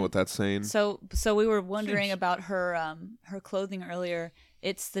 Yeah. Is that And what that's saying? So we were wondering about her clothing earlier.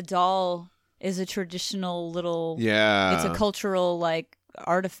 It's the doll is a traditional little Yeah. it's a cultural like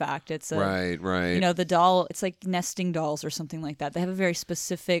artifact. It's a Right. you know, the doll, it's like nesting dolls or something like that. They have a very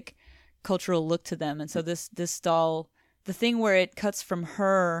specific cultural look to them. And so this doll, the thing where it cuts from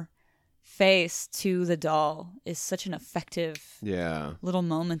her face to the doll is such an effective Yeah. little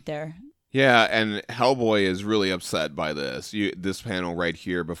moment there. Yeah, and Hellboy is really upset by this. This panel right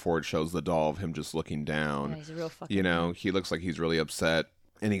here before it shows the doll of him just looking down. Yeah, he's a real fucking You know, he looks like he's really upset.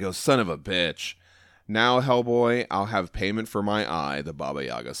 And he goes, "Son of a bitch. Now, Hellboy, I'll have payment for my eye," the Baba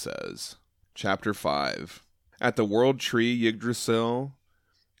Yaga says. Chapter 5. At the World Tree Yggdrasil,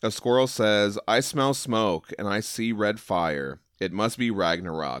 a squirrel says, "I smell smoke, and I see red fire. It must be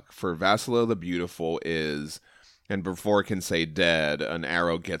Ragnarok, for Vassila the Beautiful is..." And before it can say dead, an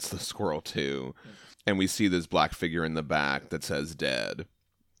arrow gets the squirrel too. And we see this black figure in the back that says dead.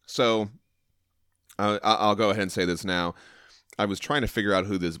 So, I'll go ahead and say this now. I was trying to figure out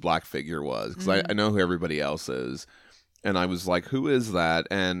who this black figure was, because I know who everybody else is. And I was like, who is that?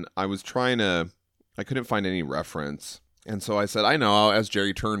 And I couldn't find any reference. And so I said, I know, I'll ask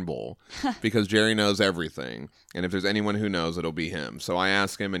Jerry Turnbull, because Jerry knows everything. And if there's anyone who knows, it'll be him. So I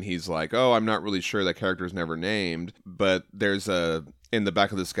asked him, and he's like, oh, I'm not really sure. That character's never named. But there's in the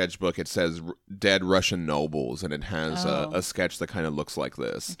back of the sketchbook, it says Dead Russian Nobles, and it has a sketch that kind of looks like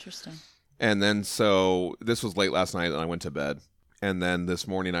this. Interesting. And then so this was late last night, and I went to bed. And then this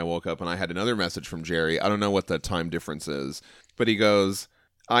morning I woke up, and I had another message from Jerry. I don't know what the time difference is, but he goes,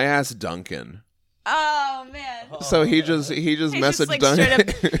 I asked Duncan. Oh man! So he just messaged like, Duncan.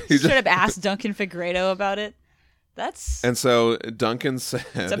 straight up asked Duncan Fegredo about it. And so Duncan said,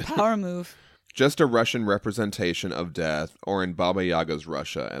 it's a power move. Just a Russian representation of death, or in Baba Yaga's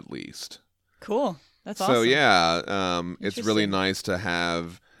Russia at least. Cool. That's awesome. So yeah, it's really nice to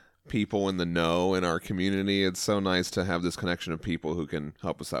have people in the know in our community. It's so nice to have this connection of people who can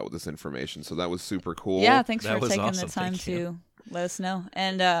help us out with this information. So that was super cool. Yeah, thanks That for was taking awesome. the time Thank you. to let us know.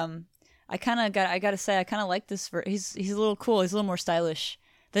 And I gotta say, I kind of like this. He's a little cool. He's a little more stylish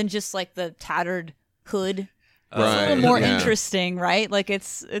than just like the tattered hood. It's a Right. little more Yeah. interesting, right? Like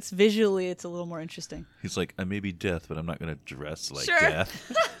it's visually, it's a little more interesting. He's like, I may be death, but I'm not going to dress like Sure.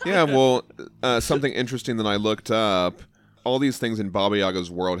 death. Yeah, well, something interesting that I looked up, all these things in Baba Yaga's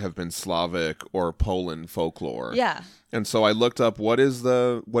world have been Slavic or Poland folklore. Yeah. And so I looked up what is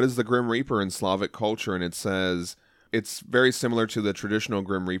the Grim Reaper in Slavic culture, and it says it's very similar to the traditional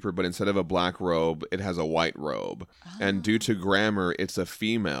Grim Reaper, but instead of a black robe, it has a white robe. And due to grammar, it's a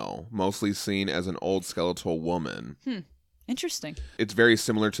female, mostly seen as an old skeletal woman. Interesting. It's very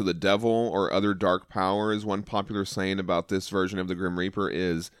similar to the devil or other dark powers. One popular saying about this version of the Grim Reaper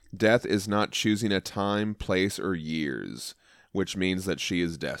is, death is not choosing a time, place, or years, which means that she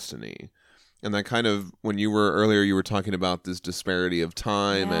is destiny. And that kind of, when you were talking about this disparity of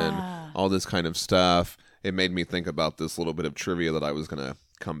time Yeah. and all this kind of stuff, it made me think about this little bit of trivia that I was going to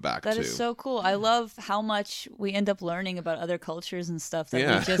come back That to. is so cool. I love how much we end up learning about other cultures and stuff that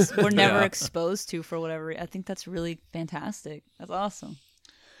Yeah. we're never Yeah. exposed to for whatever reason. I think that's really fantastic. That's awesome.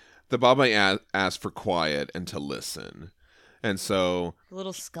 The Baba asked for quiet and to listen. And so The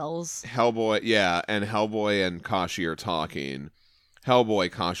little skulls. Hellboy and Kashi are talking.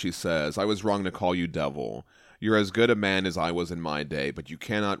 Hellboy, Kashi says, I was wrong to call you devil. You're as good a man as I was in my day, but you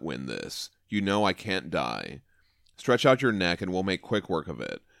cannot win this. You know I can't die. Stretch out your neck and we'll make quick work of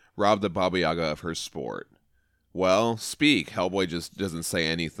it. Rob the Baba Yaga of her sport. Well, speak. Hellboy just doesn't say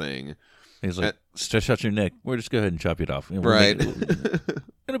anything. He's like, stretch out your neck. We'll just go ahead and chop it off. We'll Right.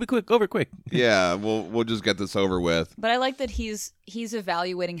 It'll be quick, over quick. Yeah, we'll just get this over with. But I like that he's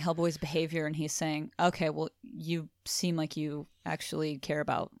evaluating Hellboy's behavior and he's saying, okay, well, you seem like you actually care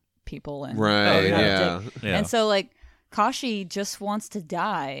about people. And Right, you're not a yeah. dick. Yeah. And so, like, Kashi just wants to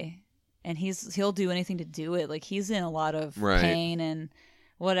die. And he'll do anything to do it. Like, he's in a lot of Right. pain and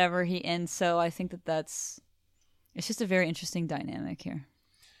whatever. And so I think it's just a very interesting dynamic here.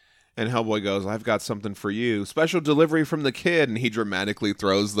 And Hellboy goes, I've got something for you. Special delivery from the kid. And he dramatically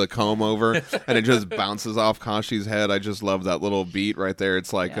throws the comb over and it just bounces off Kashi's head. I just love that little beat right there.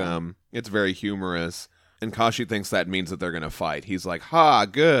 It's like, Yeah. it's very humorous. And Kashi thinks that means that they're going to fight. He's like, ha,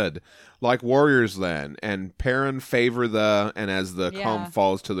 good. Like warriors then. And Perrin favor and as the Yeah. comb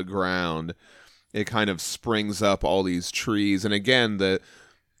falls to the ground, it kind of springs up all these trees. And again,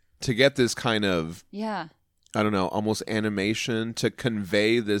 to get this kind of, Yeah. I don't know, almost animation to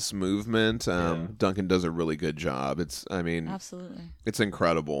convey this movement. Duncan does a really good job. Absolutely. It's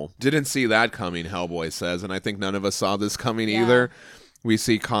incredible. Didn't see that coming, Hellboy says, and I think none of us saw this coming Yeah. either. We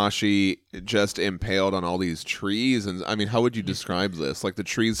see Kashi just impaled on all these trees, and I mean, how would you describe this? Like the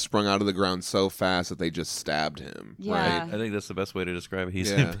trees sprung out of the ground so fast that they just stabbed him, Yeah. right? I think that's the best way to describe it.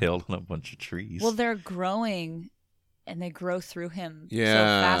 He's Yeah. impaled on a bunch of trees. Well, they're growing, and they grow through him so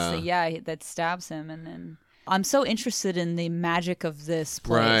Yeah. fast that stabs him. And then I'm so interested in the magic of this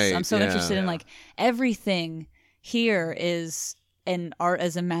place. Right, I'm so yeah. interested in like everything here is an art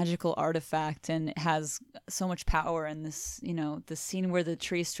as a magical artifact, and it has so much power. And this, the scene where the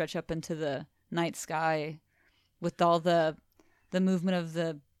trees stretch up into the night sky with all the movement of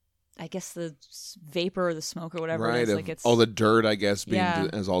the vapor or the smoke or whatever Right, it is. of Like it's all the dirt, I guess, being Yeah.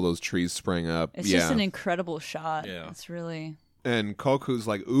 as all those trees sprang up. it's yeah, just an incredible shot. Yeah. It's really and Koku's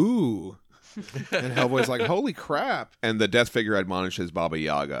like, ooh. And Hellboy's like, holy crap. And the death figure admonishes Baba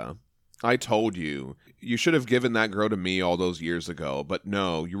Yaga. I told you. You should have given that girl to me all those years ago. But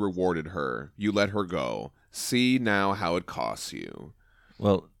no, you rewarded her. You let her go. See now how it costs you.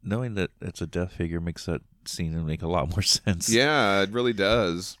 Well, knowing that it's a death figure makes that scene make a lot more sense. Yeah, it really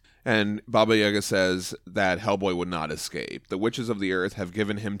does. And Baba Yaga says that Hellboy would not escape. The witches of the earth have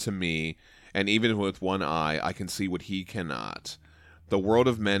given him to me, and even with one eye I can see what he cannot. The world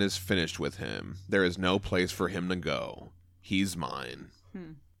of men is finished with him. There is no place for him to go. He's mine.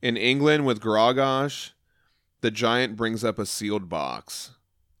 In England with Grogosh, the giant brings up a sealed box.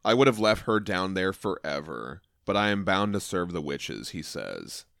 I would have left her down there forever, but I am bound to serve the witches, he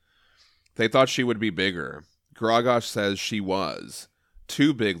says. They thought she would be bigger. Grogosh says she was.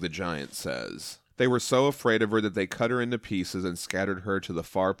 Too big, the giant says. They were so afraid of her that they cut her into pieces and scattered her to the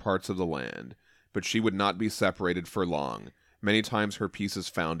far parts of the land. But she would not be separated for long. Many times her pieces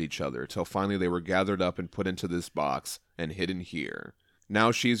found each other, till finally they were gathered up and put into this box and hidden here.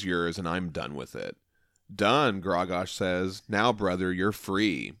 Now she's yours, and I'm done with it. Done, Grogosh says. Now, brother, you're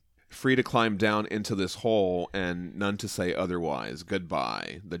free. Free to climb down into this hole, and none to say otherwise.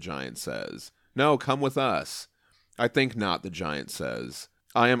 Goodbye, the giant says. No, come with us. I think not, the giant says.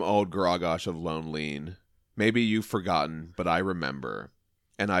 I am old Grogosh of Lone Lean. Maybe you've forgotten, but I remember.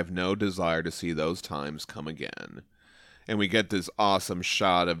 And I've no desire to see those times come again. And we get this awesome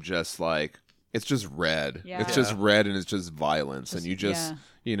shot of just like, it's just red. Yeah. It's just red and it's just violence. And you just,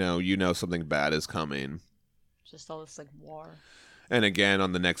 yeah. you know something bad is coming. Just all this like war. And again,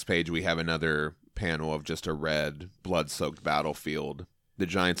 on the next page, we have another panel of just a red, blood-soaked battlefield. The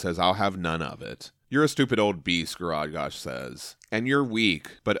giant says, I'll have none of it. You're a stupid old beast, Grogosh says. And you're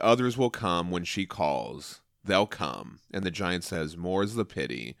weak, but others will come when she calls. They'll come. And the giant says, more's the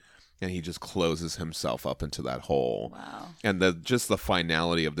pity. And he just closes himself up into that hole. Wow. And the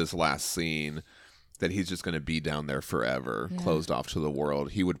finality of this last scene, that he's just going to be down there forever, closed off to the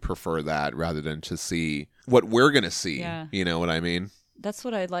world. He would prefer that rather than to see what we're going to see. Yeah. You know what I mean? That's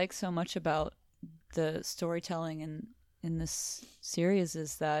what I like so much about the storytelling in this series,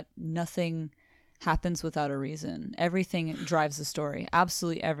 is that nothing happens without a reason. Everything drives the story.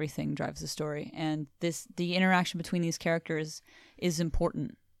 Absolutely everything drives the story. And the interaction between these characters is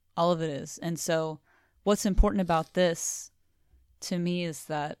important. All of it is. And so what's important about this to me is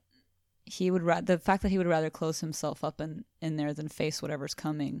that the fact that he would rather close himself up in there than face whatever's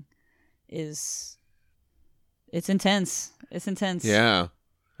coming it's intense. It's intense. Yeah.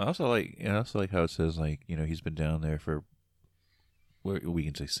 I also like how it says, like, you know, he's been down there for, we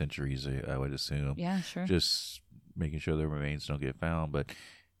can say centuries, I would assume. Yeah, sure. Just making sure the remains don't get found, but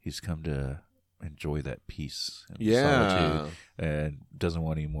he's come to enjoy that peace and solitude, and doesn't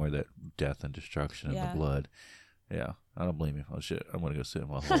want any more of that death and destruction and the blood. Yeah, I don't blame him. Oh shit, I'm gonna go sit in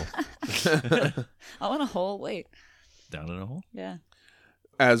my hole. I want a hole. Wait. Down in a hole? Yeah.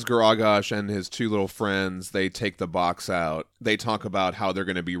 As Grogosh and his two little friends, they take the box out. They talk about how they're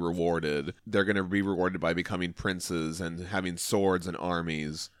going to be rewarded. They're going to be rewarded by becoming princes and having swords and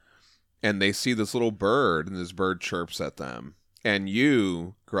armies. And they see this little bird, and this bird chirps at them. And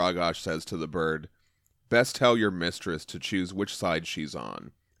you, Grogosh says to the bird, best tell your mistress to choose which side she's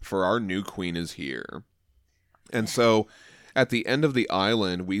on, for our new queen is here. And so, at the end of the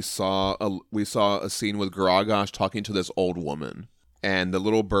island, we saw a scene with Grogosh talking to this old woman. And the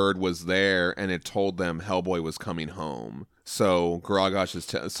little bird was there, and it told them Hellboy was coming home. So Grogosh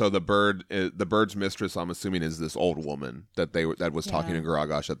the bird's mistress, I'm assuming, is this old woman that was talking to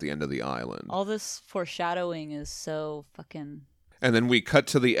Grogosh at the end of the island. All this foreshadowing is so fucking. And then we cut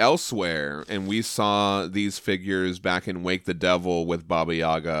to the elsewhere, and we saw these figures back in Wake the Devil with Baba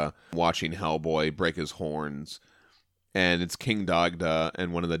Yaga watching Hellboy break his horns. And it's King Dagda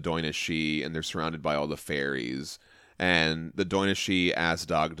and one of the Doinashi, and they're surrounded by all the fairies. And the Doinashi asks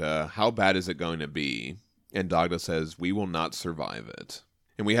Dagda, how bad is it going to be? And Dagda says, we will not survive it.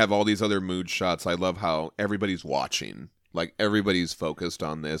 And we have all these other mood shots. I love how everybody's watching. Like, everybody's focused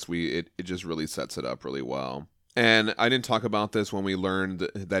on this. It just really sets it up really well. And I didn't talk about this when we learned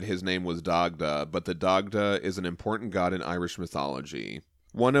that his name was Dagda, but the Dagda is an important god in Irish mythology.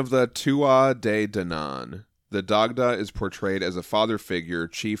 One of the Tuatha De Danann. The Dagda is portrayed as a father figure,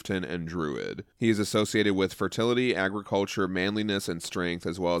 chieftain, and druid. He is associated with fertility, agriculture, manliness, and strength,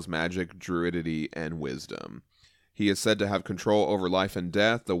 as well as magic, druidity, and wisdom. He is said to have control over life and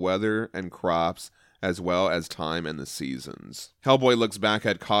death, the weather, and crops, as well as time and the seasons. Hellboy looks back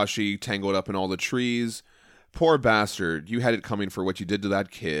at Kashi, tangled up in all the trees. Poor bastard, you had it coming for what you did to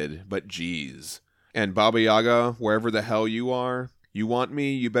that kid, but geez. And Baba Yaga, wherever the hell you are, you want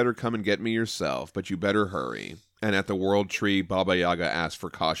me, you better come and get me yourself, but you better hurry. And at the World Tree, Baba Yaga asks for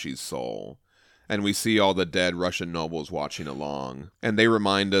Kashi's soul. And we see all the dead Russian nobles watching along. And they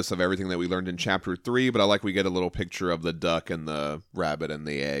remind us of everything that we learned in Chapter 3, but I like we get a little picture of the duck and the rabbit and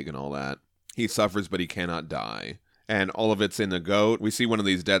the egg and all that. He suffers, but he cannot die. And all of it's in the goat. We see one of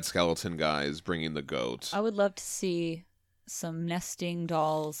these dead skeleton guys bringing the goat. I would love to see some nesting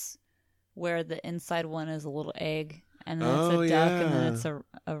dolls where the inside one is a little egg and then it's a duck, and then yeah. it's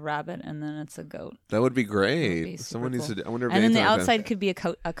a rabbit, and then it's a goat. That would be That great. would be super Someone needs cool. to. I wonder if And then the anything like that- outside could be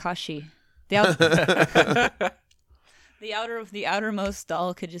a kashi. The the outermost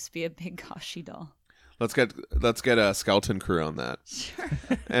doll could just be a big kashi doll. Let's get a skeleton crew on that. Sure.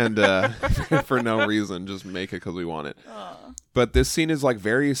 And for no reason, just make it because we want it. But this scene is like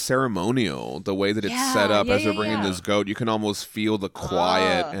very ceremonial. The way that it's Yeah, set up yeah, as they're yeah, bringing yeah. this goat, you can almost feel the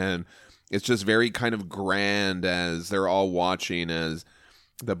quiet, and it's just very kind of grand as they're all watching as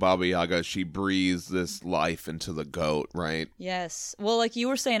the Baba Yaga, she breathes this life into the goat, right? Yes. Well, like you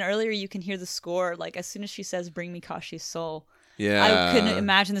were saying earlier, you can hear the score. Like as soon as she says, "Bring me Kashi's soul," Yeah. I couldn't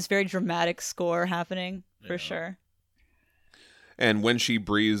imagine this very dramatic score happening for sure. And when she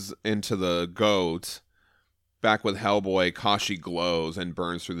breathes into the goat, back with Hellboy, Kashi glows and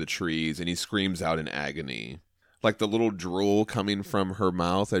burns through the trees, and he screams out in agony. Like the little drool coming from her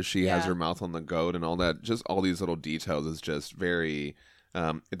mouth as she has Yeah. her mouth on the goat and all that. Just all these little details is just very,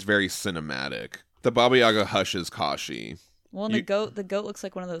 it's very cinematic. The Baba Yaga hushes Kashi. Well, and the goat looks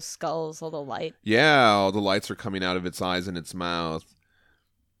like one of those skulls, all the light. Yeah, all the lights are coming out of its eyes and its mouth.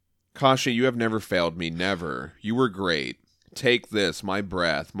 Kashi, you have never failed me, never. You were great. Take this, my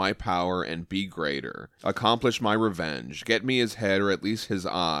breath, my power, and be greater. Accomplish my revenge. Get me his head, or at least his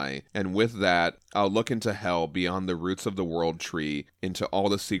eye, and with that, I'll look into hell beyond the roots of the world tree, into all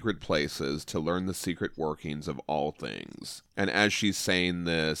the secret places, to learn the secret workings of all things. And as she's saying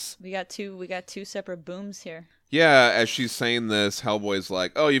this, We got two separate booms here. yeah, as she's saying this, Hellboy's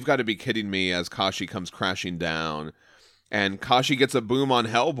like, oh, you've got to be kidding me, as Kashi comes crashing down. And Kashi gets a boom on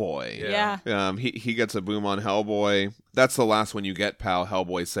Hellboy. Yeah. He gets a boom on Hellboy. That's the last one you get, pal,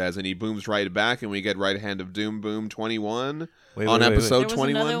 Hellboy says. And he booms right back, and we get Right Hand of Doom boom 21 on episode There was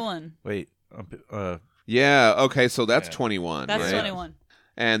 21. another one. Wait. Yeah, okay, so that's Yeah. 21, That's right? 21.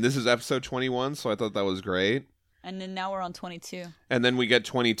 And this is episode 21, so I thought that was great. And then now we're on 22. And then we get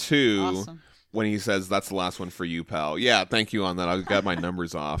 22 Awesome. when he says, that's the last one for you, pal. Yeah, thank you on that. I got my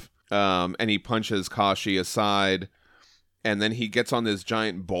numbers off. And he punches Kashi aside. And then he gets on this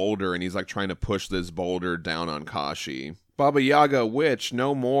giant boulder, and he's like trying to push this boulder down on Kashi. Baba Yaga, witch,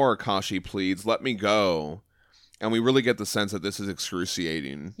 no more, Kashi pleads. Let me go. And we really get the sense that this is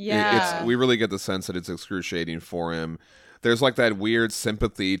excruciating. Yeah. We really get the sense that it's excruciating for him. There's like that weird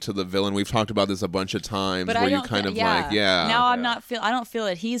sympathy to the villain. We've talked about this a bunch of times But where I you don't kind of yeah. like, yeah. Now I don't feel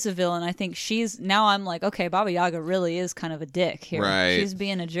that he's a villain. I think I'm like, okay, Baba Yaga really is kind of a dick here. Right. She's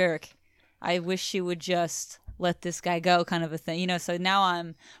being a jerk. I wish she would just let this guy go, kind of a thing, so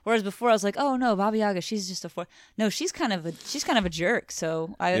now whereas before I was like, oh no, Baba Yaga, she's just no, she's kind of a jerk.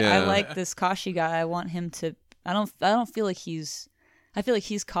 So I like this Kashi guy. I want him to, I don't feel like I feel like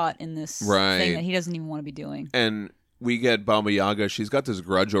he's caught in this Right. thing that he doesn't even want to be doing. And we get Baba Yaga, she's got this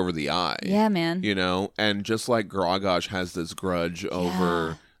grudge over the eye. Yeah, man. And just like Grogosh has this grudge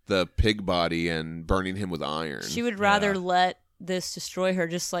over the pig body and burning him with iron. She would rather let this destroy her,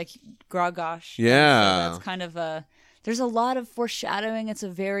 just like Grogosh. Yeah. So that's kind of there's a lot of foreshadowing. It's a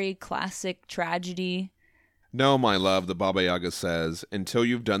very classic tragedy. No, my love, the Baba Yaga says, until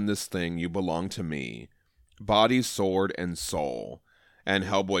you've done this thing, you belong to me. Body, sword, and soul. And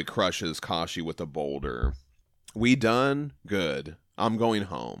Hellboy crushes Kashi with a boulder. We done? Good. I'm going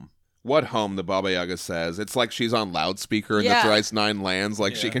home. What home, the Baba Yaga says. It's like she's on loudspeaker in Yeah. the Thrice Nine Lands,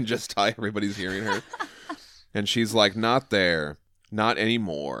 like she can just tie everybody's hearing her. And she's like, not there. Not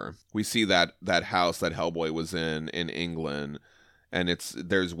anymore. We see that house that Hellboy was in England, and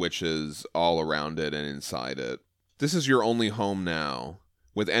there's witches all around it and inside it. This is your only home now,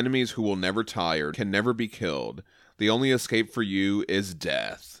 with enemies who will never tire, can never be killed. The only escape for you is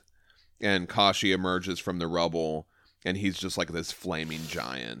death. And Kashi emerges from the rubble, and he's just like this flaming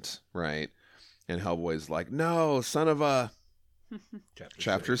giant, right? And Hellboy's like, no, son of a...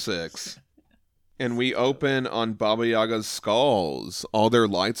 Chapter 6. And we open on Baba Yaga's skulls. All their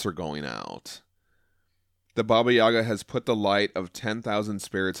lights are going out. The Baba Yaga has put the light of 10,000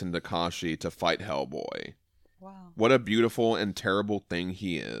 spirits into Kashi to fight Hellboy. Wow. What a beautiful and terrible thing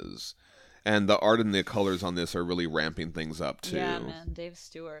he is. And the art and the colors on this are really ramping things up too. Yeah, man. Dave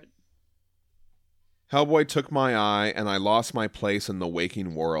Stewart. Hellboy took my eye, and I lost my place in the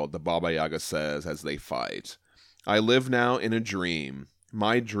waking world, the Baba Yaga says as they fight. I live now in a dream.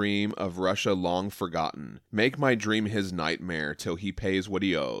 My dream of Russia long forgotten. Make my dream his nightmare till he pays what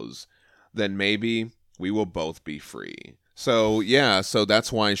he owes. Then maybe we will both be free. So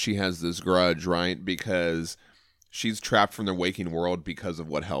that's why she has this grudge, right? Because she's trapped from the waking world because of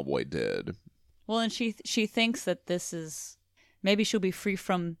what Hellboy did. Well, and she thinks that this is, maybe she'll be free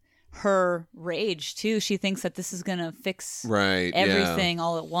from her rage too. She thinks that this is gonna fix Right. everything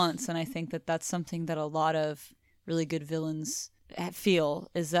all at once, and I think that that's something that a lot of really good villains feel,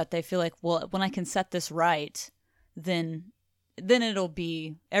 is that they feel like, well, when I can set this right, then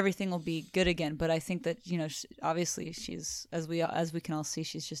everything will be good again. But I think that, obviously she's, as we can all see,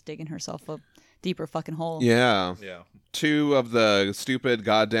 she's just digging herself a deeper fucking hole. Yeah. Yeah. Two of the stupid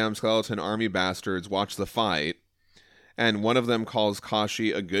goddamn skeleton army bastards watch the fight, and one of them calls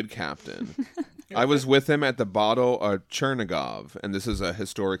Kashi a good captain. I was with him at the Battle of Chernigov, and this is a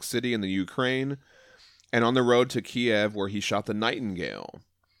historic city in the Ukraine, and on the road to Kiev where he shot the Nightingale.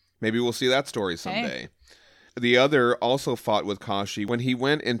 Maybe we'll see that story someday. Hey. The other also fought with Kashi when he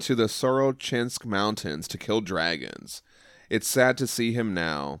went into the Sorochinsk mountains to kill dragons. It's sad to see him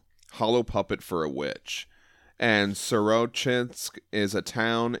now, hollow puppet for a witch. And Sorochinsk is a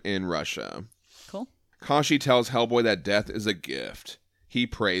town in Russia. Cool. Kashi tells Hellboy that death is a gift. He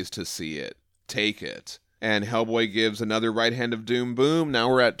prays to see it. Take it. And Hellboy gives another right hand of doom. Boom. Now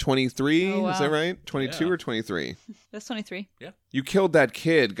we're at 23. Oh, wow. Is that right? 22 Yeah. or 23? That's 23. You killed that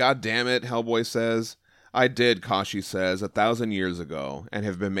kid. God damn it, Hellboy says. I did, Kashi says, 1,000 years ago, and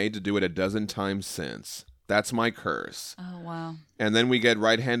have been made to do it a dozen times since. That's my curse. Oh, wow. And then we get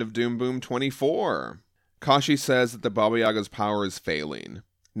right hand of doom boom 24. Kashi says that the Baba Yaga's power is failing.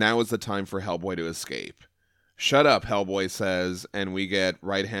 Now is the time for Hellboy to escape. Shut up, Hellboy says, and we get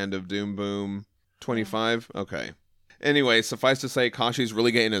right hand of doom boom 25. Okay. Anyway, suffice to say, Kashi's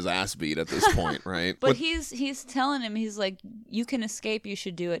really getting his ass beat at this point, right? But he's telling him, he's like, you can escape, you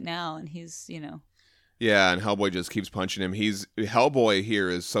should do it now. And he's, Yeah, and Hellboy just keeps punching him. Hellboy here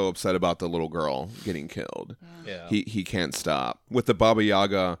is so upset about the little girl getting killed. Yeah. He can't stop. With the Baba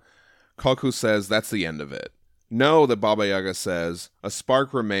Yaga, Koku says that's the end of it. No, the Baba Yaga says, a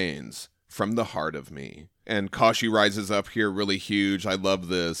spark remains from the heart of me. And Kashi rises up here really huge. I love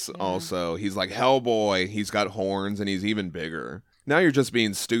this also. He's like Hellboy. He's got horns and he's even bigger. Now you're just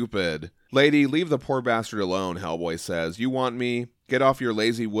being stupid. Lady, leave the poor bastard alone, Hellboy says. You want me? Get off your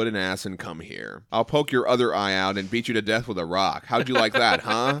lazy wooden ass and come here. I'll poke your other eye out and beat you to death with a rock. How'd you like that,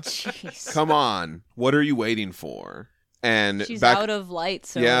 huh? Jeez. Come on. What are you waiting for? And She's out of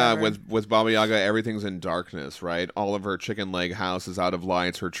lights. Or yeah, whatever. with Baba Yaga, everything's in darkness, right? All of her chicken leg house is out of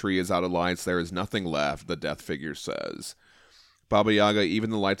lights. Her tree is out of lights. There is nothing left, the death figure says. Baba Yaga,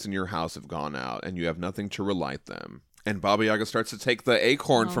 even the lights in your house have gone out, and you have nothing to relight them. And Baba Yaga starts to take the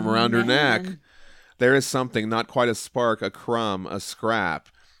acorn from around her neck. There is something, not quite a spark, a crumb, a scrap.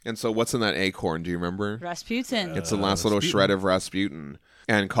 And so what's in that acorn? Do you remember? Rasputin. It's the last little shred of Rasputin.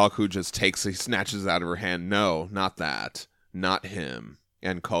 And Kalku just he snatches it out of her hand. No, not that. Not him.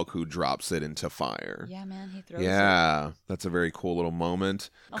 And Kalku drops it into fire. Yeah, man, he throws it. Yeah, that's a very cool little moment.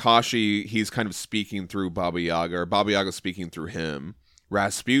 Kashi, he's kind of speaking through Baba Yaga, or Baba Yaga speaking through him.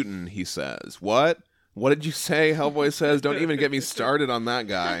 Rasputin, he says. What? What did you say? Hellboy says. Don't even get me started on that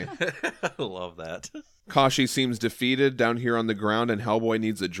guy. I love that. Kashi seems defeated down here on the ground, and Hellboy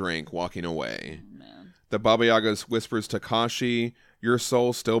needs a drink, walking away. Man. The Baba Yaga whispers to Kashi, your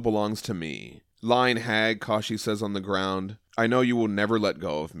soul still belongs to me. Lying hag, Kashi says on the ground, I know you will never let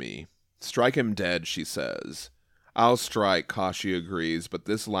go of me. Strike him dead, she says. I'll strike, Kashi agrees, but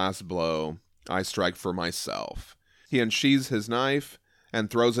this last blow, I strike for myself. He unsheathes his knife and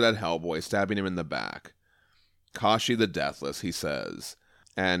throws it at Hellboy, stabbing him in the back. Kashi the Deathless, he says.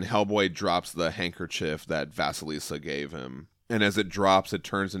 And Hellboy drops the handkerchief that Vasilisa gave him. And as it drops, it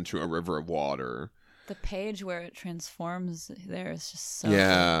turns into a river of water. The page where it transforms there is just so...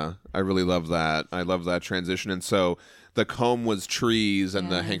 Yeah, I really love that. I love that transition. And so the comb was trees and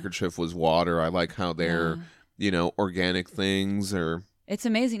the handkerchief was water. I like how they're, organic things or... It's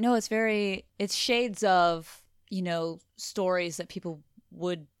amazing. No, it's shades of, stories that people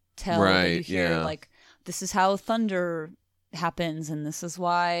would tell. Right, that you hear, yeah. like, this is how thunder happens and this is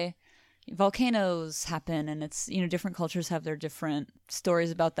why volcanoes happen, and it's different cultures have their different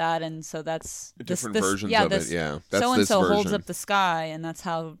stories about that, and so that's different versions of it. Yeah, that's so and this so holds version. up the sky, and that's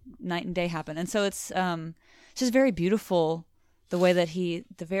how night and day happen, and so it's just very beautiful the way that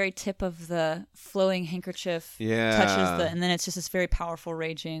the very tip of the flowing handkerchief touches and then it's just this very powerful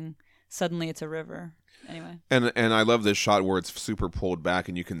raging. Suddenly, it's a river. Anyway, and I love this shot where it's super pulled back,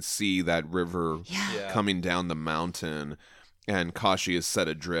 and you can see that river coming down the mountain. And Kashi is set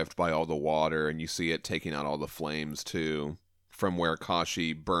adrift by all the water, and you see it taking out all the flames, too, from where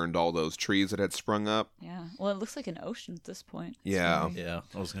Kashi burned all those trees that had sprung up. Yeah. Well, it looks like an ocean at this point. Yeah. Yeah,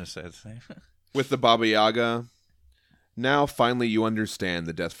 I was going to say the same. With the Baba Yaga, now finally you understand,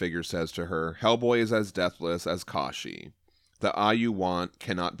 the death figure says to her. Hellboy is as deathless as Kashi. The eye you want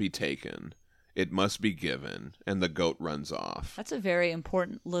cannot be taken. It must be given. And the goat runs off. That's a very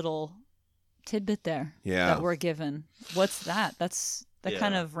important little tidbit there that we're given. What's that? That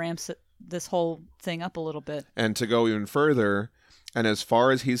kind of ramps this whole thing up a little bit. And to go even further, and as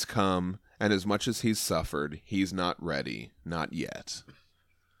far as he's come, and as much as he's suffered, he's not ready. Not yet.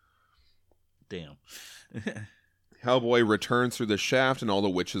 Damn. Hellboy returns through the shaft, and all the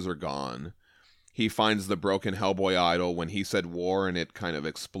witches are gone. He finds the broken Hellboy idol when he said war and it kind of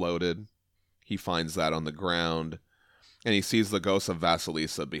exploded. He finds that on the ground, and he sees the ghost of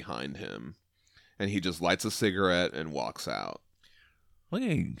Vasilisa behind him. And he just lights a cigarette and walks out. Well,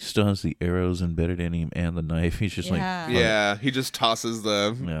 yeah, he still has the arrows embedded in him and the knife. He's just Yeah, he just tosses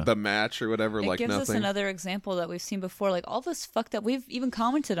the match or whatever it like gives nothing. us another example that we've seen before. Like all this fucked up, we've even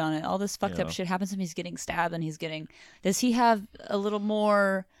commented on it. All this fucked up shit happens to him. He's getting stabbed and does he have a little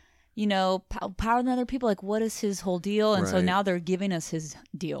more, power than other people? Like what is his whole deal? And so Right. now they're giving us his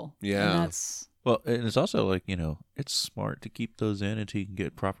deal. Yeah. And that's... Well, and it's also like, it's smart to keep those in until you can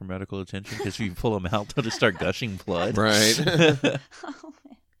get proper medical attention, because if you pull them out, they'll just start gushing blood. Right. Oh, man.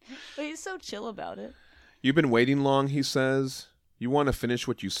 But he's so chill about it. You've been waiting long, he says. You want to finish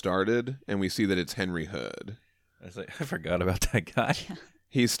what you started, and we see that it's Henry Hood. I was like, I forgot about that guy.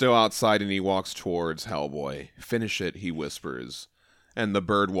 He's still outside, and he walks towards Hellboy. Finish it, he whispers. And the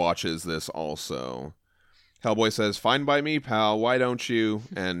bird watches this also. Hellboy says, fine by me, pal, why don't you?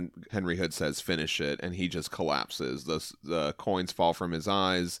 And Henry Hood says, finish it, and he just collapses. The coins fall from his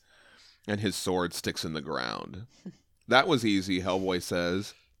eyes, and his sword sticks in the ground. That was easy, Hellboy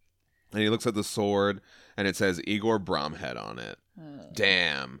says. And he looks at the sword, and it says Igor Bromhead on it.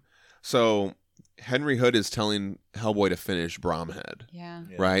 Damn. So Henry Hood is telling Hellboy to finish Bromhead, Yeah.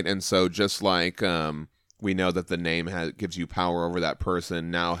 right? And so just like we know that the name gives you power over that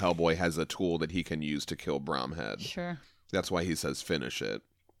person, now Hellboy has a tool that he can use to kill Bromhead. Sure. That's why he says finish it.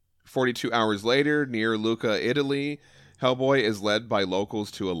 42 hours later, near Lucca, Italy, Hellboy is led by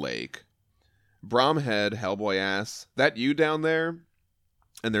locals to a lake. Bromhead, Hellboy asks, that you down there?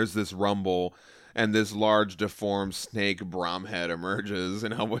 And there's this rumble, and this large deformed snake Bromhead emerges,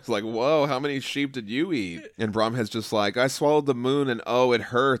 and Hellboy's like, whoa, how many sheep did you eat? And Bromhead's just like, I swallowed the moon, and oh, it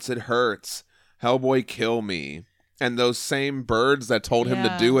hurts. Hellboy, kill me. And those same birds that told him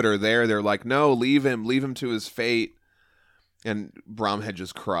to do it are there. They're like, no, leave him to his fate. And Bromhead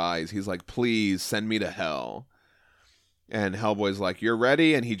just cries. He's like, please, send me to hell. And Hellboy's like, you're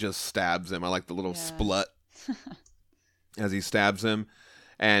ready? And he just stabs him. I like the little splut as he stabs him.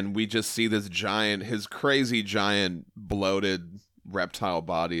 And we just see this giant, his crazy giant bloated reptile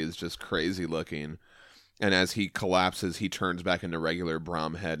body is just crazy looking. And as he collapses, he turns back into regular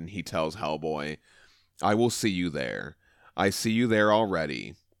Bromhead, and he tells Hellboy, I will see you there. I see you there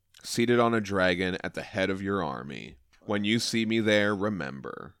already, seated on a dragon at the head of your army. When you see me there,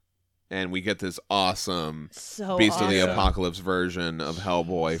 remember. And we get this awesome Beast of the Apocalypse version of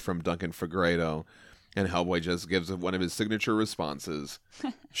Hellboy from Duncan Fegredo. And Hellboy just gives one of his signature responses.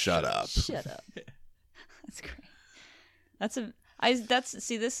 Shut up. Shut up. That's great.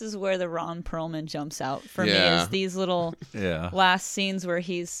 See, this is where the Ron Perlman jumps out for me, is these little last scenes where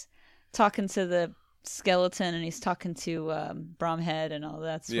he's talking to the skeleton and he's talking to Bromhead and all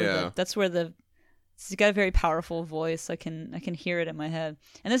that. That's where he's got a very powerful voice. I can hear it in my head.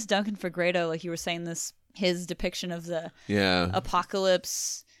 And this Duncan Fegredo, like you were saying, his depiction of the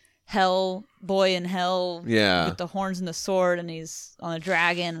apocalypse, hell boy in hell with the horns and the sword, and he's on a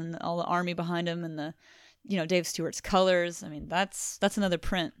dragon and all the army behind him, and the Dave Stewart's colors. I mean, that's another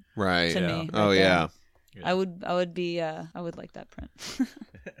print, right? To me. Oh yeah. I would like that print.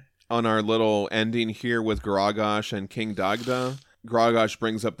 On our little ending here with Gragosh and King Dagda, Gragosh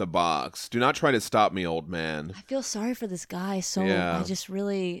brings up the box. Do not try to stop me, old man. I feel sorry for this guy, so I just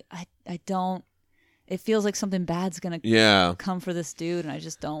really I don't. It feels like something bad's gonna come for this dude, and I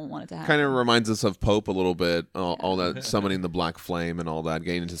just don't want it to happen. Kind of reminds us of Pope a little bit, all that summoning the black flame and all that,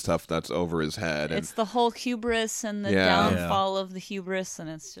 getting into stuff that's over his head. It's the whole hubris and the downfall of the hubris, and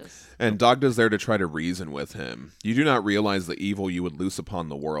it's just... And Dagda's there to try to reason with him. You do not realize the evil you would loose upon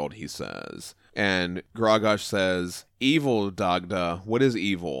the world, he says. And Gragosh says, evil, Dagda, what is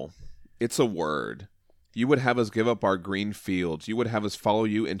evil? It's a word. You would have us give up our green fields. You would have us follow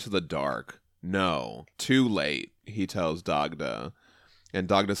you into the dark. No, too late, he tells Dagda. And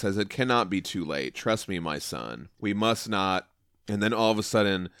Dagda says, it cannot be too late. Trust me, my son. We must not. And then all of a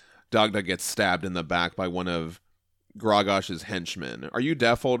sudden, Dagda gets stabbed in the back by one of Gragosh's henchmen. Are you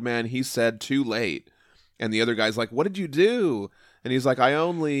deaf, old man? He said, too late. And the other guy's like, what did you do? And he's like, I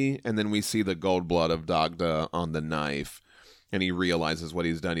only... And then we see the gold blood of Dagda on the knife. And he realizes what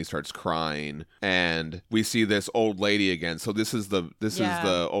he's done. He starts crying, and we see this old lady again. So this is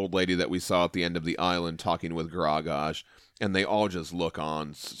the old lady that we saw at the end of the island talking with Gragosh, and they all just look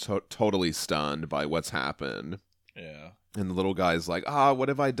on, totally stunned by what's happened. Yeah, And the little guy's like, what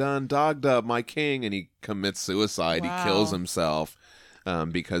have I done? Dagda, my king. And he commits suicide. Wow. He kills himself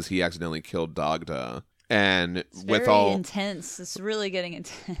because he accidentally killed Dagda. And It's with very all intense. It's really getting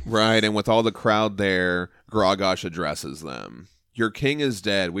intense. right, and with all the crowd there, Gragosh addresses them. Your king is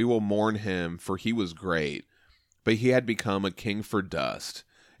dead. We will mourn him, for he was great. But he had become a king for dust,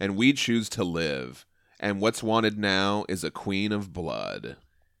 and we choose to live. And what's wanted now is a queen of blood.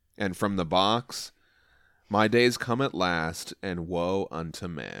 And from the box, my days come at last, and woe unto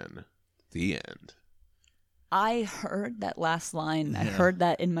man. The end. I heard that last line. I heard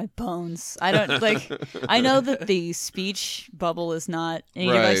that in my bones. I don't like. I know that the speech bubble is not. And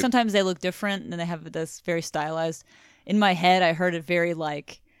you're Right. like, sometimes they look different and they have this very stylized. In my head, I heard it very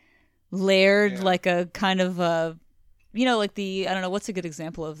like layered, like a kind of like the I don't know what's a good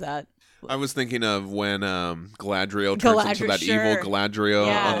example of that. I was thinking of when Galadriel turns into that sure. evil Galadriel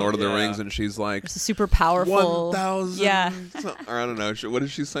Yeah. on Lord of the Yeah. Rings, and she's like, It's a super powerful. 1,000. Yeah. Or I don't know. What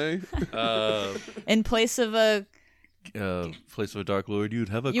did she say? In place of a, Place of a Dark Lord, you'd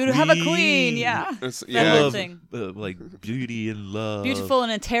have a queen. Yeah. It's- That yeah. whole Love, thing. like beauty and love. Beautiful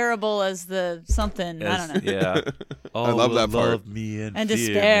and terrible as the something. I don't know. Yeah. All love will that part. Love me and And fear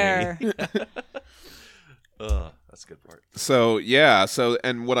despair. me. That's a good part. So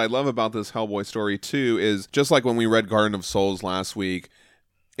and what I love about this Hellboy story too is just like when we read Garden of Souls last week,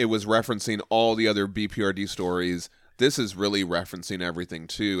 it was referencing all the other BPRD stories. This is really referencing everything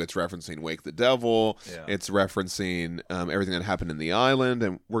too. It's referencing Wake the Devil. Yeah. It's referencing everything that happened in the island,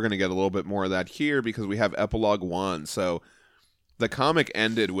 and we're going to get a little bit more of that here because we have Epilogue 1. So the comic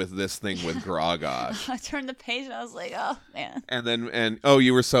ended with this thing with Gragosh. I turned the page and I was like, oh man. And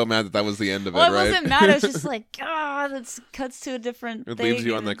you were so mad that was the end of Well, it, I right? wasn't mad. I was just like, God, it cuts to a different It thing. leaves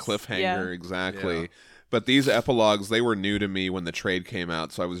you on and the it's- cliffhanger, yeah. exactly. Yeah. But these epilogues, they were new to me when the trade came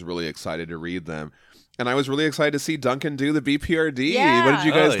out, so I was really excited to read them. And I was really excited to see Duncan do the BPRD. Yeah. What did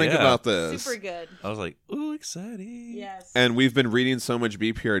you guys Oh, think yeah. about this? Super good. I was like, ooh, exciting. Yes. And we've been reading so much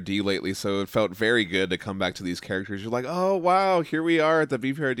BPRD lately, so it felt very good to come back to these characters. You're like, oh, wow, here we are at the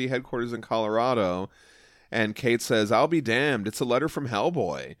BPRD headquarters in Colorado. And Kate says, I'll be damned. It's a letter from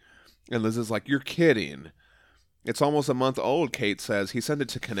Hellboy. And Liz is like, you're kidding. It's almost a month old, Kate says. He sent it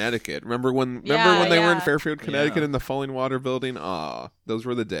to Connecticut. Remember when they were in Fairfield, Connecticut Yeah. in the Falling Water building? Those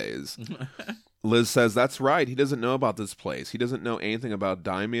were the days. Liz says, that's right. He doesn't know about this place. He doesn't know anything about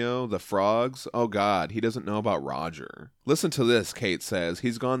Daimyo, the frogs. Oh, God, he doesn't know about Roger. Listen to this, Kate says.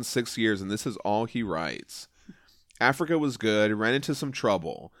 He's gone 6 years, and this is all he writes. Africa was good, ran into some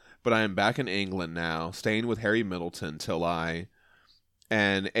trouble, but I am back in England now, staying with Harry Middleton till I...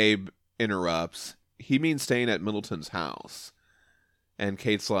 And Abe interrupts. He means staying at Middleton's house. And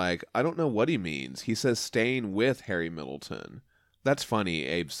Kate's like, I don't know what he means. He says staying with Harry Middleton. That's funny,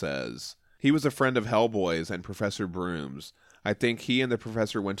 Abe says. He was a friend of Hellboy's and Professor Broom's. I think he and the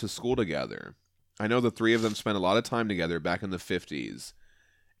professor went to school together. I know the three of them spent a lot of time together back in the 50s.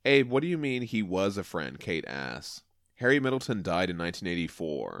 Abe, what do you mean he was a friend? Kate asks. Harry Middleton died in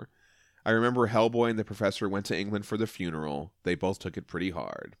 1984. I remember Hellboy and the professor went to England for the funeral. They both took it pretty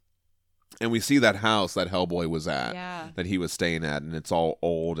hard. And we see that house that Hellboy was at, Yeah. that he was staying at, and it's all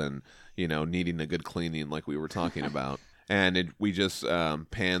old and, needing a good cleaning like we were talking about. And we just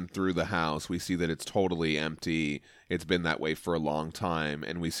pan through the house. We see that it's totally empty. It's been that way for a long time.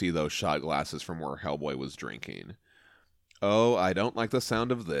 And we see those shot glasses from where Hellboy was drinking. Oh, I don't like the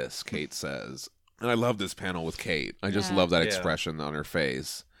sound of this, Kate says. And I love this panel with Kate. I just Yeah. love that Yeah. expression on her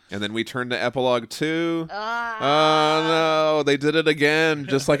face. And then we turn to Epilogue 2. Ah. Oh, no. They did it again.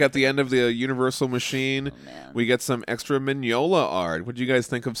 Just like at the end of the Universal Machine. Oh, man. We get some extra Mignola art. What do you guys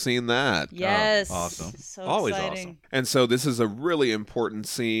think of seeing that? Yes. awesome. So Always exciting. awesome. And so this is a really important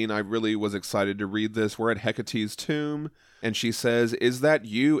scene. I really was excited to read this. We're at Hecate's tomb, and she says, Is that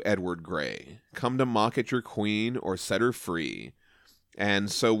you, Edward Grey? Come to mock at your queen or set her free. And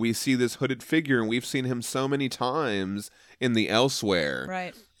so we see this hooded figure, and we've seen him so many times in the Elsewhere.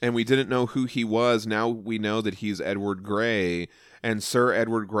 Right. And we didn't know who he was. Now we know that he's Edward Grey. And Sir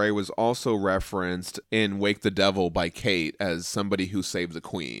Edward Grey was also referenced in Wake the Devil by Kate as somebody who saved the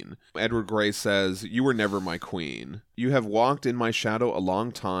queen. Edward Grey says, You were never my queen. You have walked in my shadow a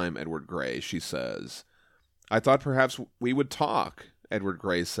long time, Edward Grey, she says. I thought perhaps we would talk, Edward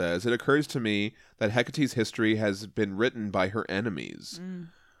Grey says. It occurs to me that Hecate's history has been written by her enemies.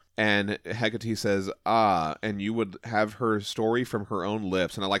 And Hecate says, and you would have her story from her own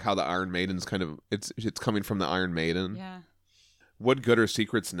lips. And I like how the Iron Maiden's it's coming from the Iron Maiden. Yeah. What good are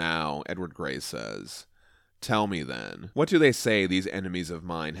secrets now, Edward Grey says. Tell me then, what do they say, these enemies of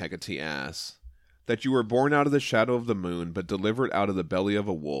mine, Hecate asks. That you were born out of the shadow of the moon, but delivered out of the belly of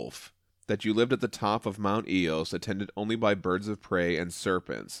a wolf. that you lived at the top of Mount Eos, attended only by birds of prey and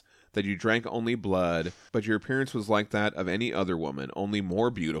serpents, that you drank only blood, but your appearance was like that of any other woman, only more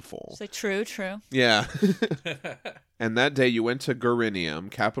beautiful. It's like, true. Yeah. And that day you went to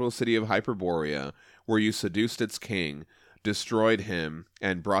Gurinium, capital city of Hyperborea, where you seduced its king, destroyed him,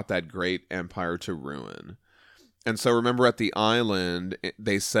 and brought that great empire to ruin. And so remember at the island,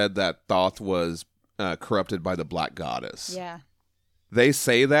 they said that Thoth was corrupted by the Black Goddess. Yeah. They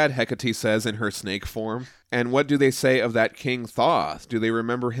say that, Hecate says in her snake form. And what do they say of that King Thoth? Do they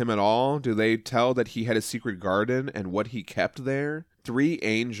remember him at all? Do they tell that he had a secret garden and what he kept there? 3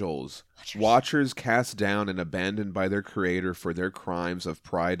 angels, watchers cast down and abandoned by their creator for their crimes of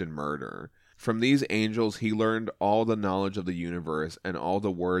pride and murder. From these angels he learned all the knowledge of the universe and all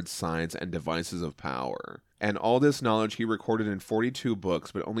the words, signs, and devices of power. And all this knowledge he recorded in 42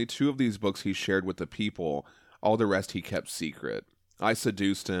 books, but only 2 of these books he shared with the people. All the rest he kept secret. I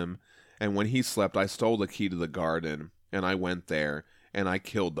seduced him, and when he slept, I stole the key to the garden, and I went there, and I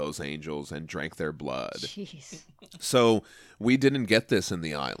killed those angels and drank their blood. Jeez. So we didn't get this in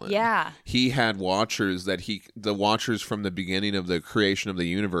the island. Yeah. He had watchers the watchers from the beginning of the creation of the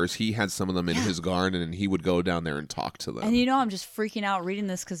universe, he had some of them in his garden, and he would go down there and talk to them. And I'm just freaking out reading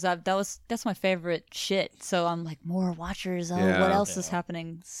this because that's my favorite shit. So I'm like, more watchers. Oh, Yeah. what else is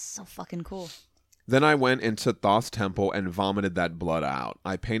happening? So fucking cool. Then I went into Thoth's temple and vomited that blood out.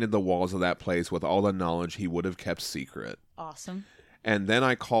 I painted the walls of that place with all the knowledge he would have kept secret. Awesome. And then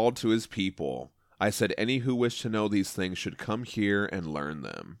I called to his people. I said, any who wish to know these things should come here and learn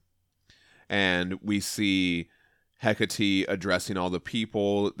them. And we see Hecate addressing all the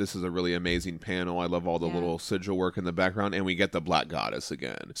people. This is a really amazing panel. I love all the little sigil work in the background. And we get the Black Goddess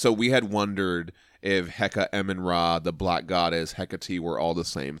again. So we had wondered if Heka, Emin-Ra, the Black Goddess, Hecate were all the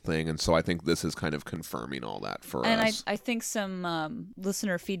same thing. And so I think this is kind of confirming all that for and us. I think some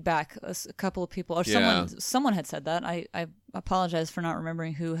listener feedback, a couple of people, or Yeah. someone had said that. I apologize for not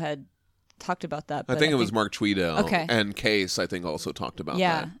remembering who had talked about that. I But think it was Mark Tweedo. Okay. And Case, I think, also talked about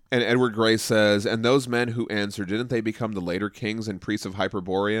Yeah. that. And Edward Gray says, and those men who answered, didn't they become the later kings and priests of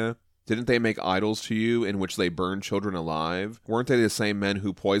Hyperborea? Didn't they make idols to you in which they burned children alive? Weren't they the same men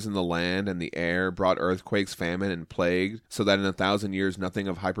who poisoned the land and the air, brought earthquakes, famine, and plague, so that in 1,000 years nothing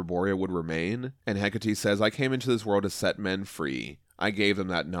of Hyperborea would remain? And Hecate says, I came into this world to set men free. I gave them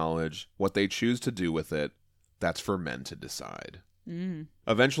that knowledge. What they choose to do with it, that's for men to decide.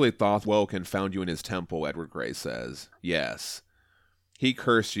 Eventually Thoth woke and found you in his temple, Edward Gray says. Yes. He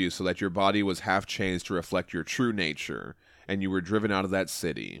cursed you so that your body was half changed to reflect your true nature, and you were driven out of that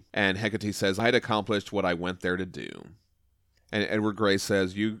city. And Hecate says, I had accomplished what I went there to do. And Edward Gray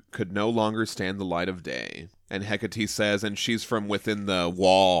says, you could no longer stand the light of day. And Hecate says, and she's from within the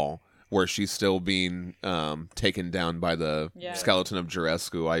wall where she's still being taken down by the skeleton of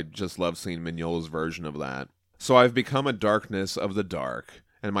Jurescu. I just love seeing Mignola's version of that. So I've become a darkness of the dark,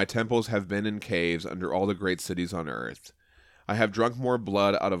 and my temples have been in caves under all the great cities on earth. I have drunk more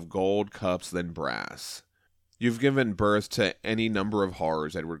blood out of gold cups than brass. You've given birth to any number of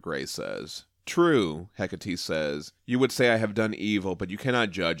horrors, Edward Gray says. True, Hecate says. You would say I have done evil, but you cannot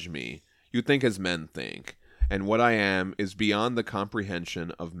judge me. You think as men think, and what I am is beyond the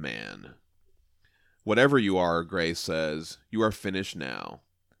comprehension of man. Whatever you are, Gray says, you are finished now.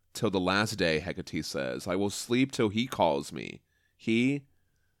 Till the last day, Hecate says, I will sleep till he calls me. He,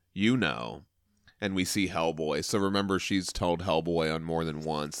 you know. And we see Hellboy. So remember, she's told Hellboy on more than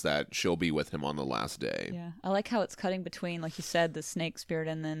once that she'll be with him on the last day. Yeah, I like how it's cutting between, like you said, the snake spirit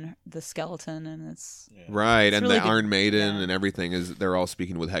and then the skeleton, and it's Right, It's and really the good. Iron Maiden Yeah. and everything they're all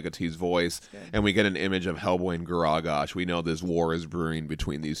speaking with Hecate's voice. And we get an image of Hellboy and Garagosh. We know this war is brewing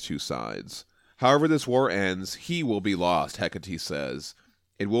between these two sides. However this war ends, he will be lost, Hecate says.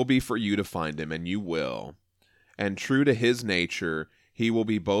 It will be for you to find him, and you will. And true to his nature, he will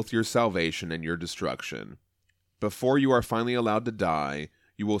be both your salvation and your destruction. Before you are finally allowed to die,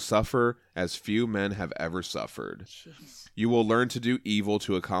 you will suffer as few men have ever suffered. You will learn to do evil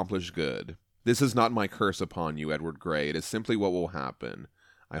to accomplish good. This is not my curse upon you, Edward Gray. It is simply what will happen.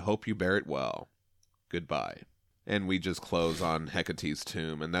 I hope you bear it well. Goodbye. And we just close on Hecate's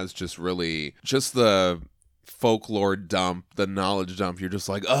tomb, and that's just really just the folklore dump, the knowledge dump. You're just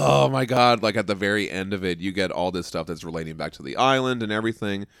like, oh my god, like at the very end of it you get all this stuff that's relating back to the island and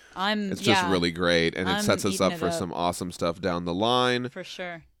everything. It's just really great, and it I'm sets us eating up it for up. some awesome stuff down the line. for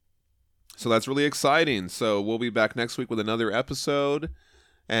sure. So that's really exciting. So we'll be back next week with another episode,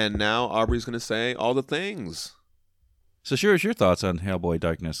 and now Aubrey's going to say all the things. So share us your thoughts on Hellboy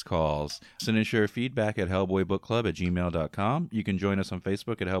Darkness Calls. Send us your feedback at hellboybookclub@gmail.com. You can join us on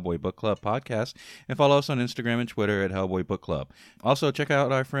Facebook at Hellboy Book Club Podcast and follow us on Instagram and Twitter at Hellboy Book Club. Also, check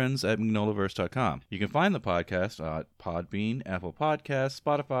out our friends at Magnolaverse.com. You can find the podcast at Podbean, Apple Podcasts,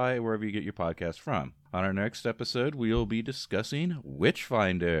 Spotify, wherever you get your podcasts from. On our next episode, we'll be discussing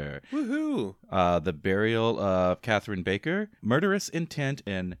Witchfinder. Woohoo! The burial of Catherine Baker, murderous intent,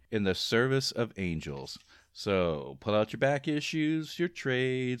 and in the service of angels. So pull out your back issues, your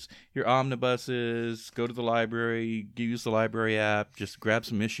trades, your omnibuses, go to the library, use the library app, just grab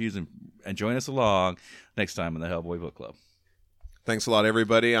some issues and join us along next time on the Hellboy Book Club. Thanks a lot,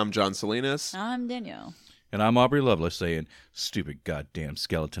 everybody. I'm John Salinas. I'm Danielle. And I'm Aubrey Lovelace saying, stupid goddamn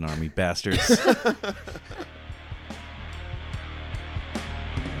skeleton army bastards.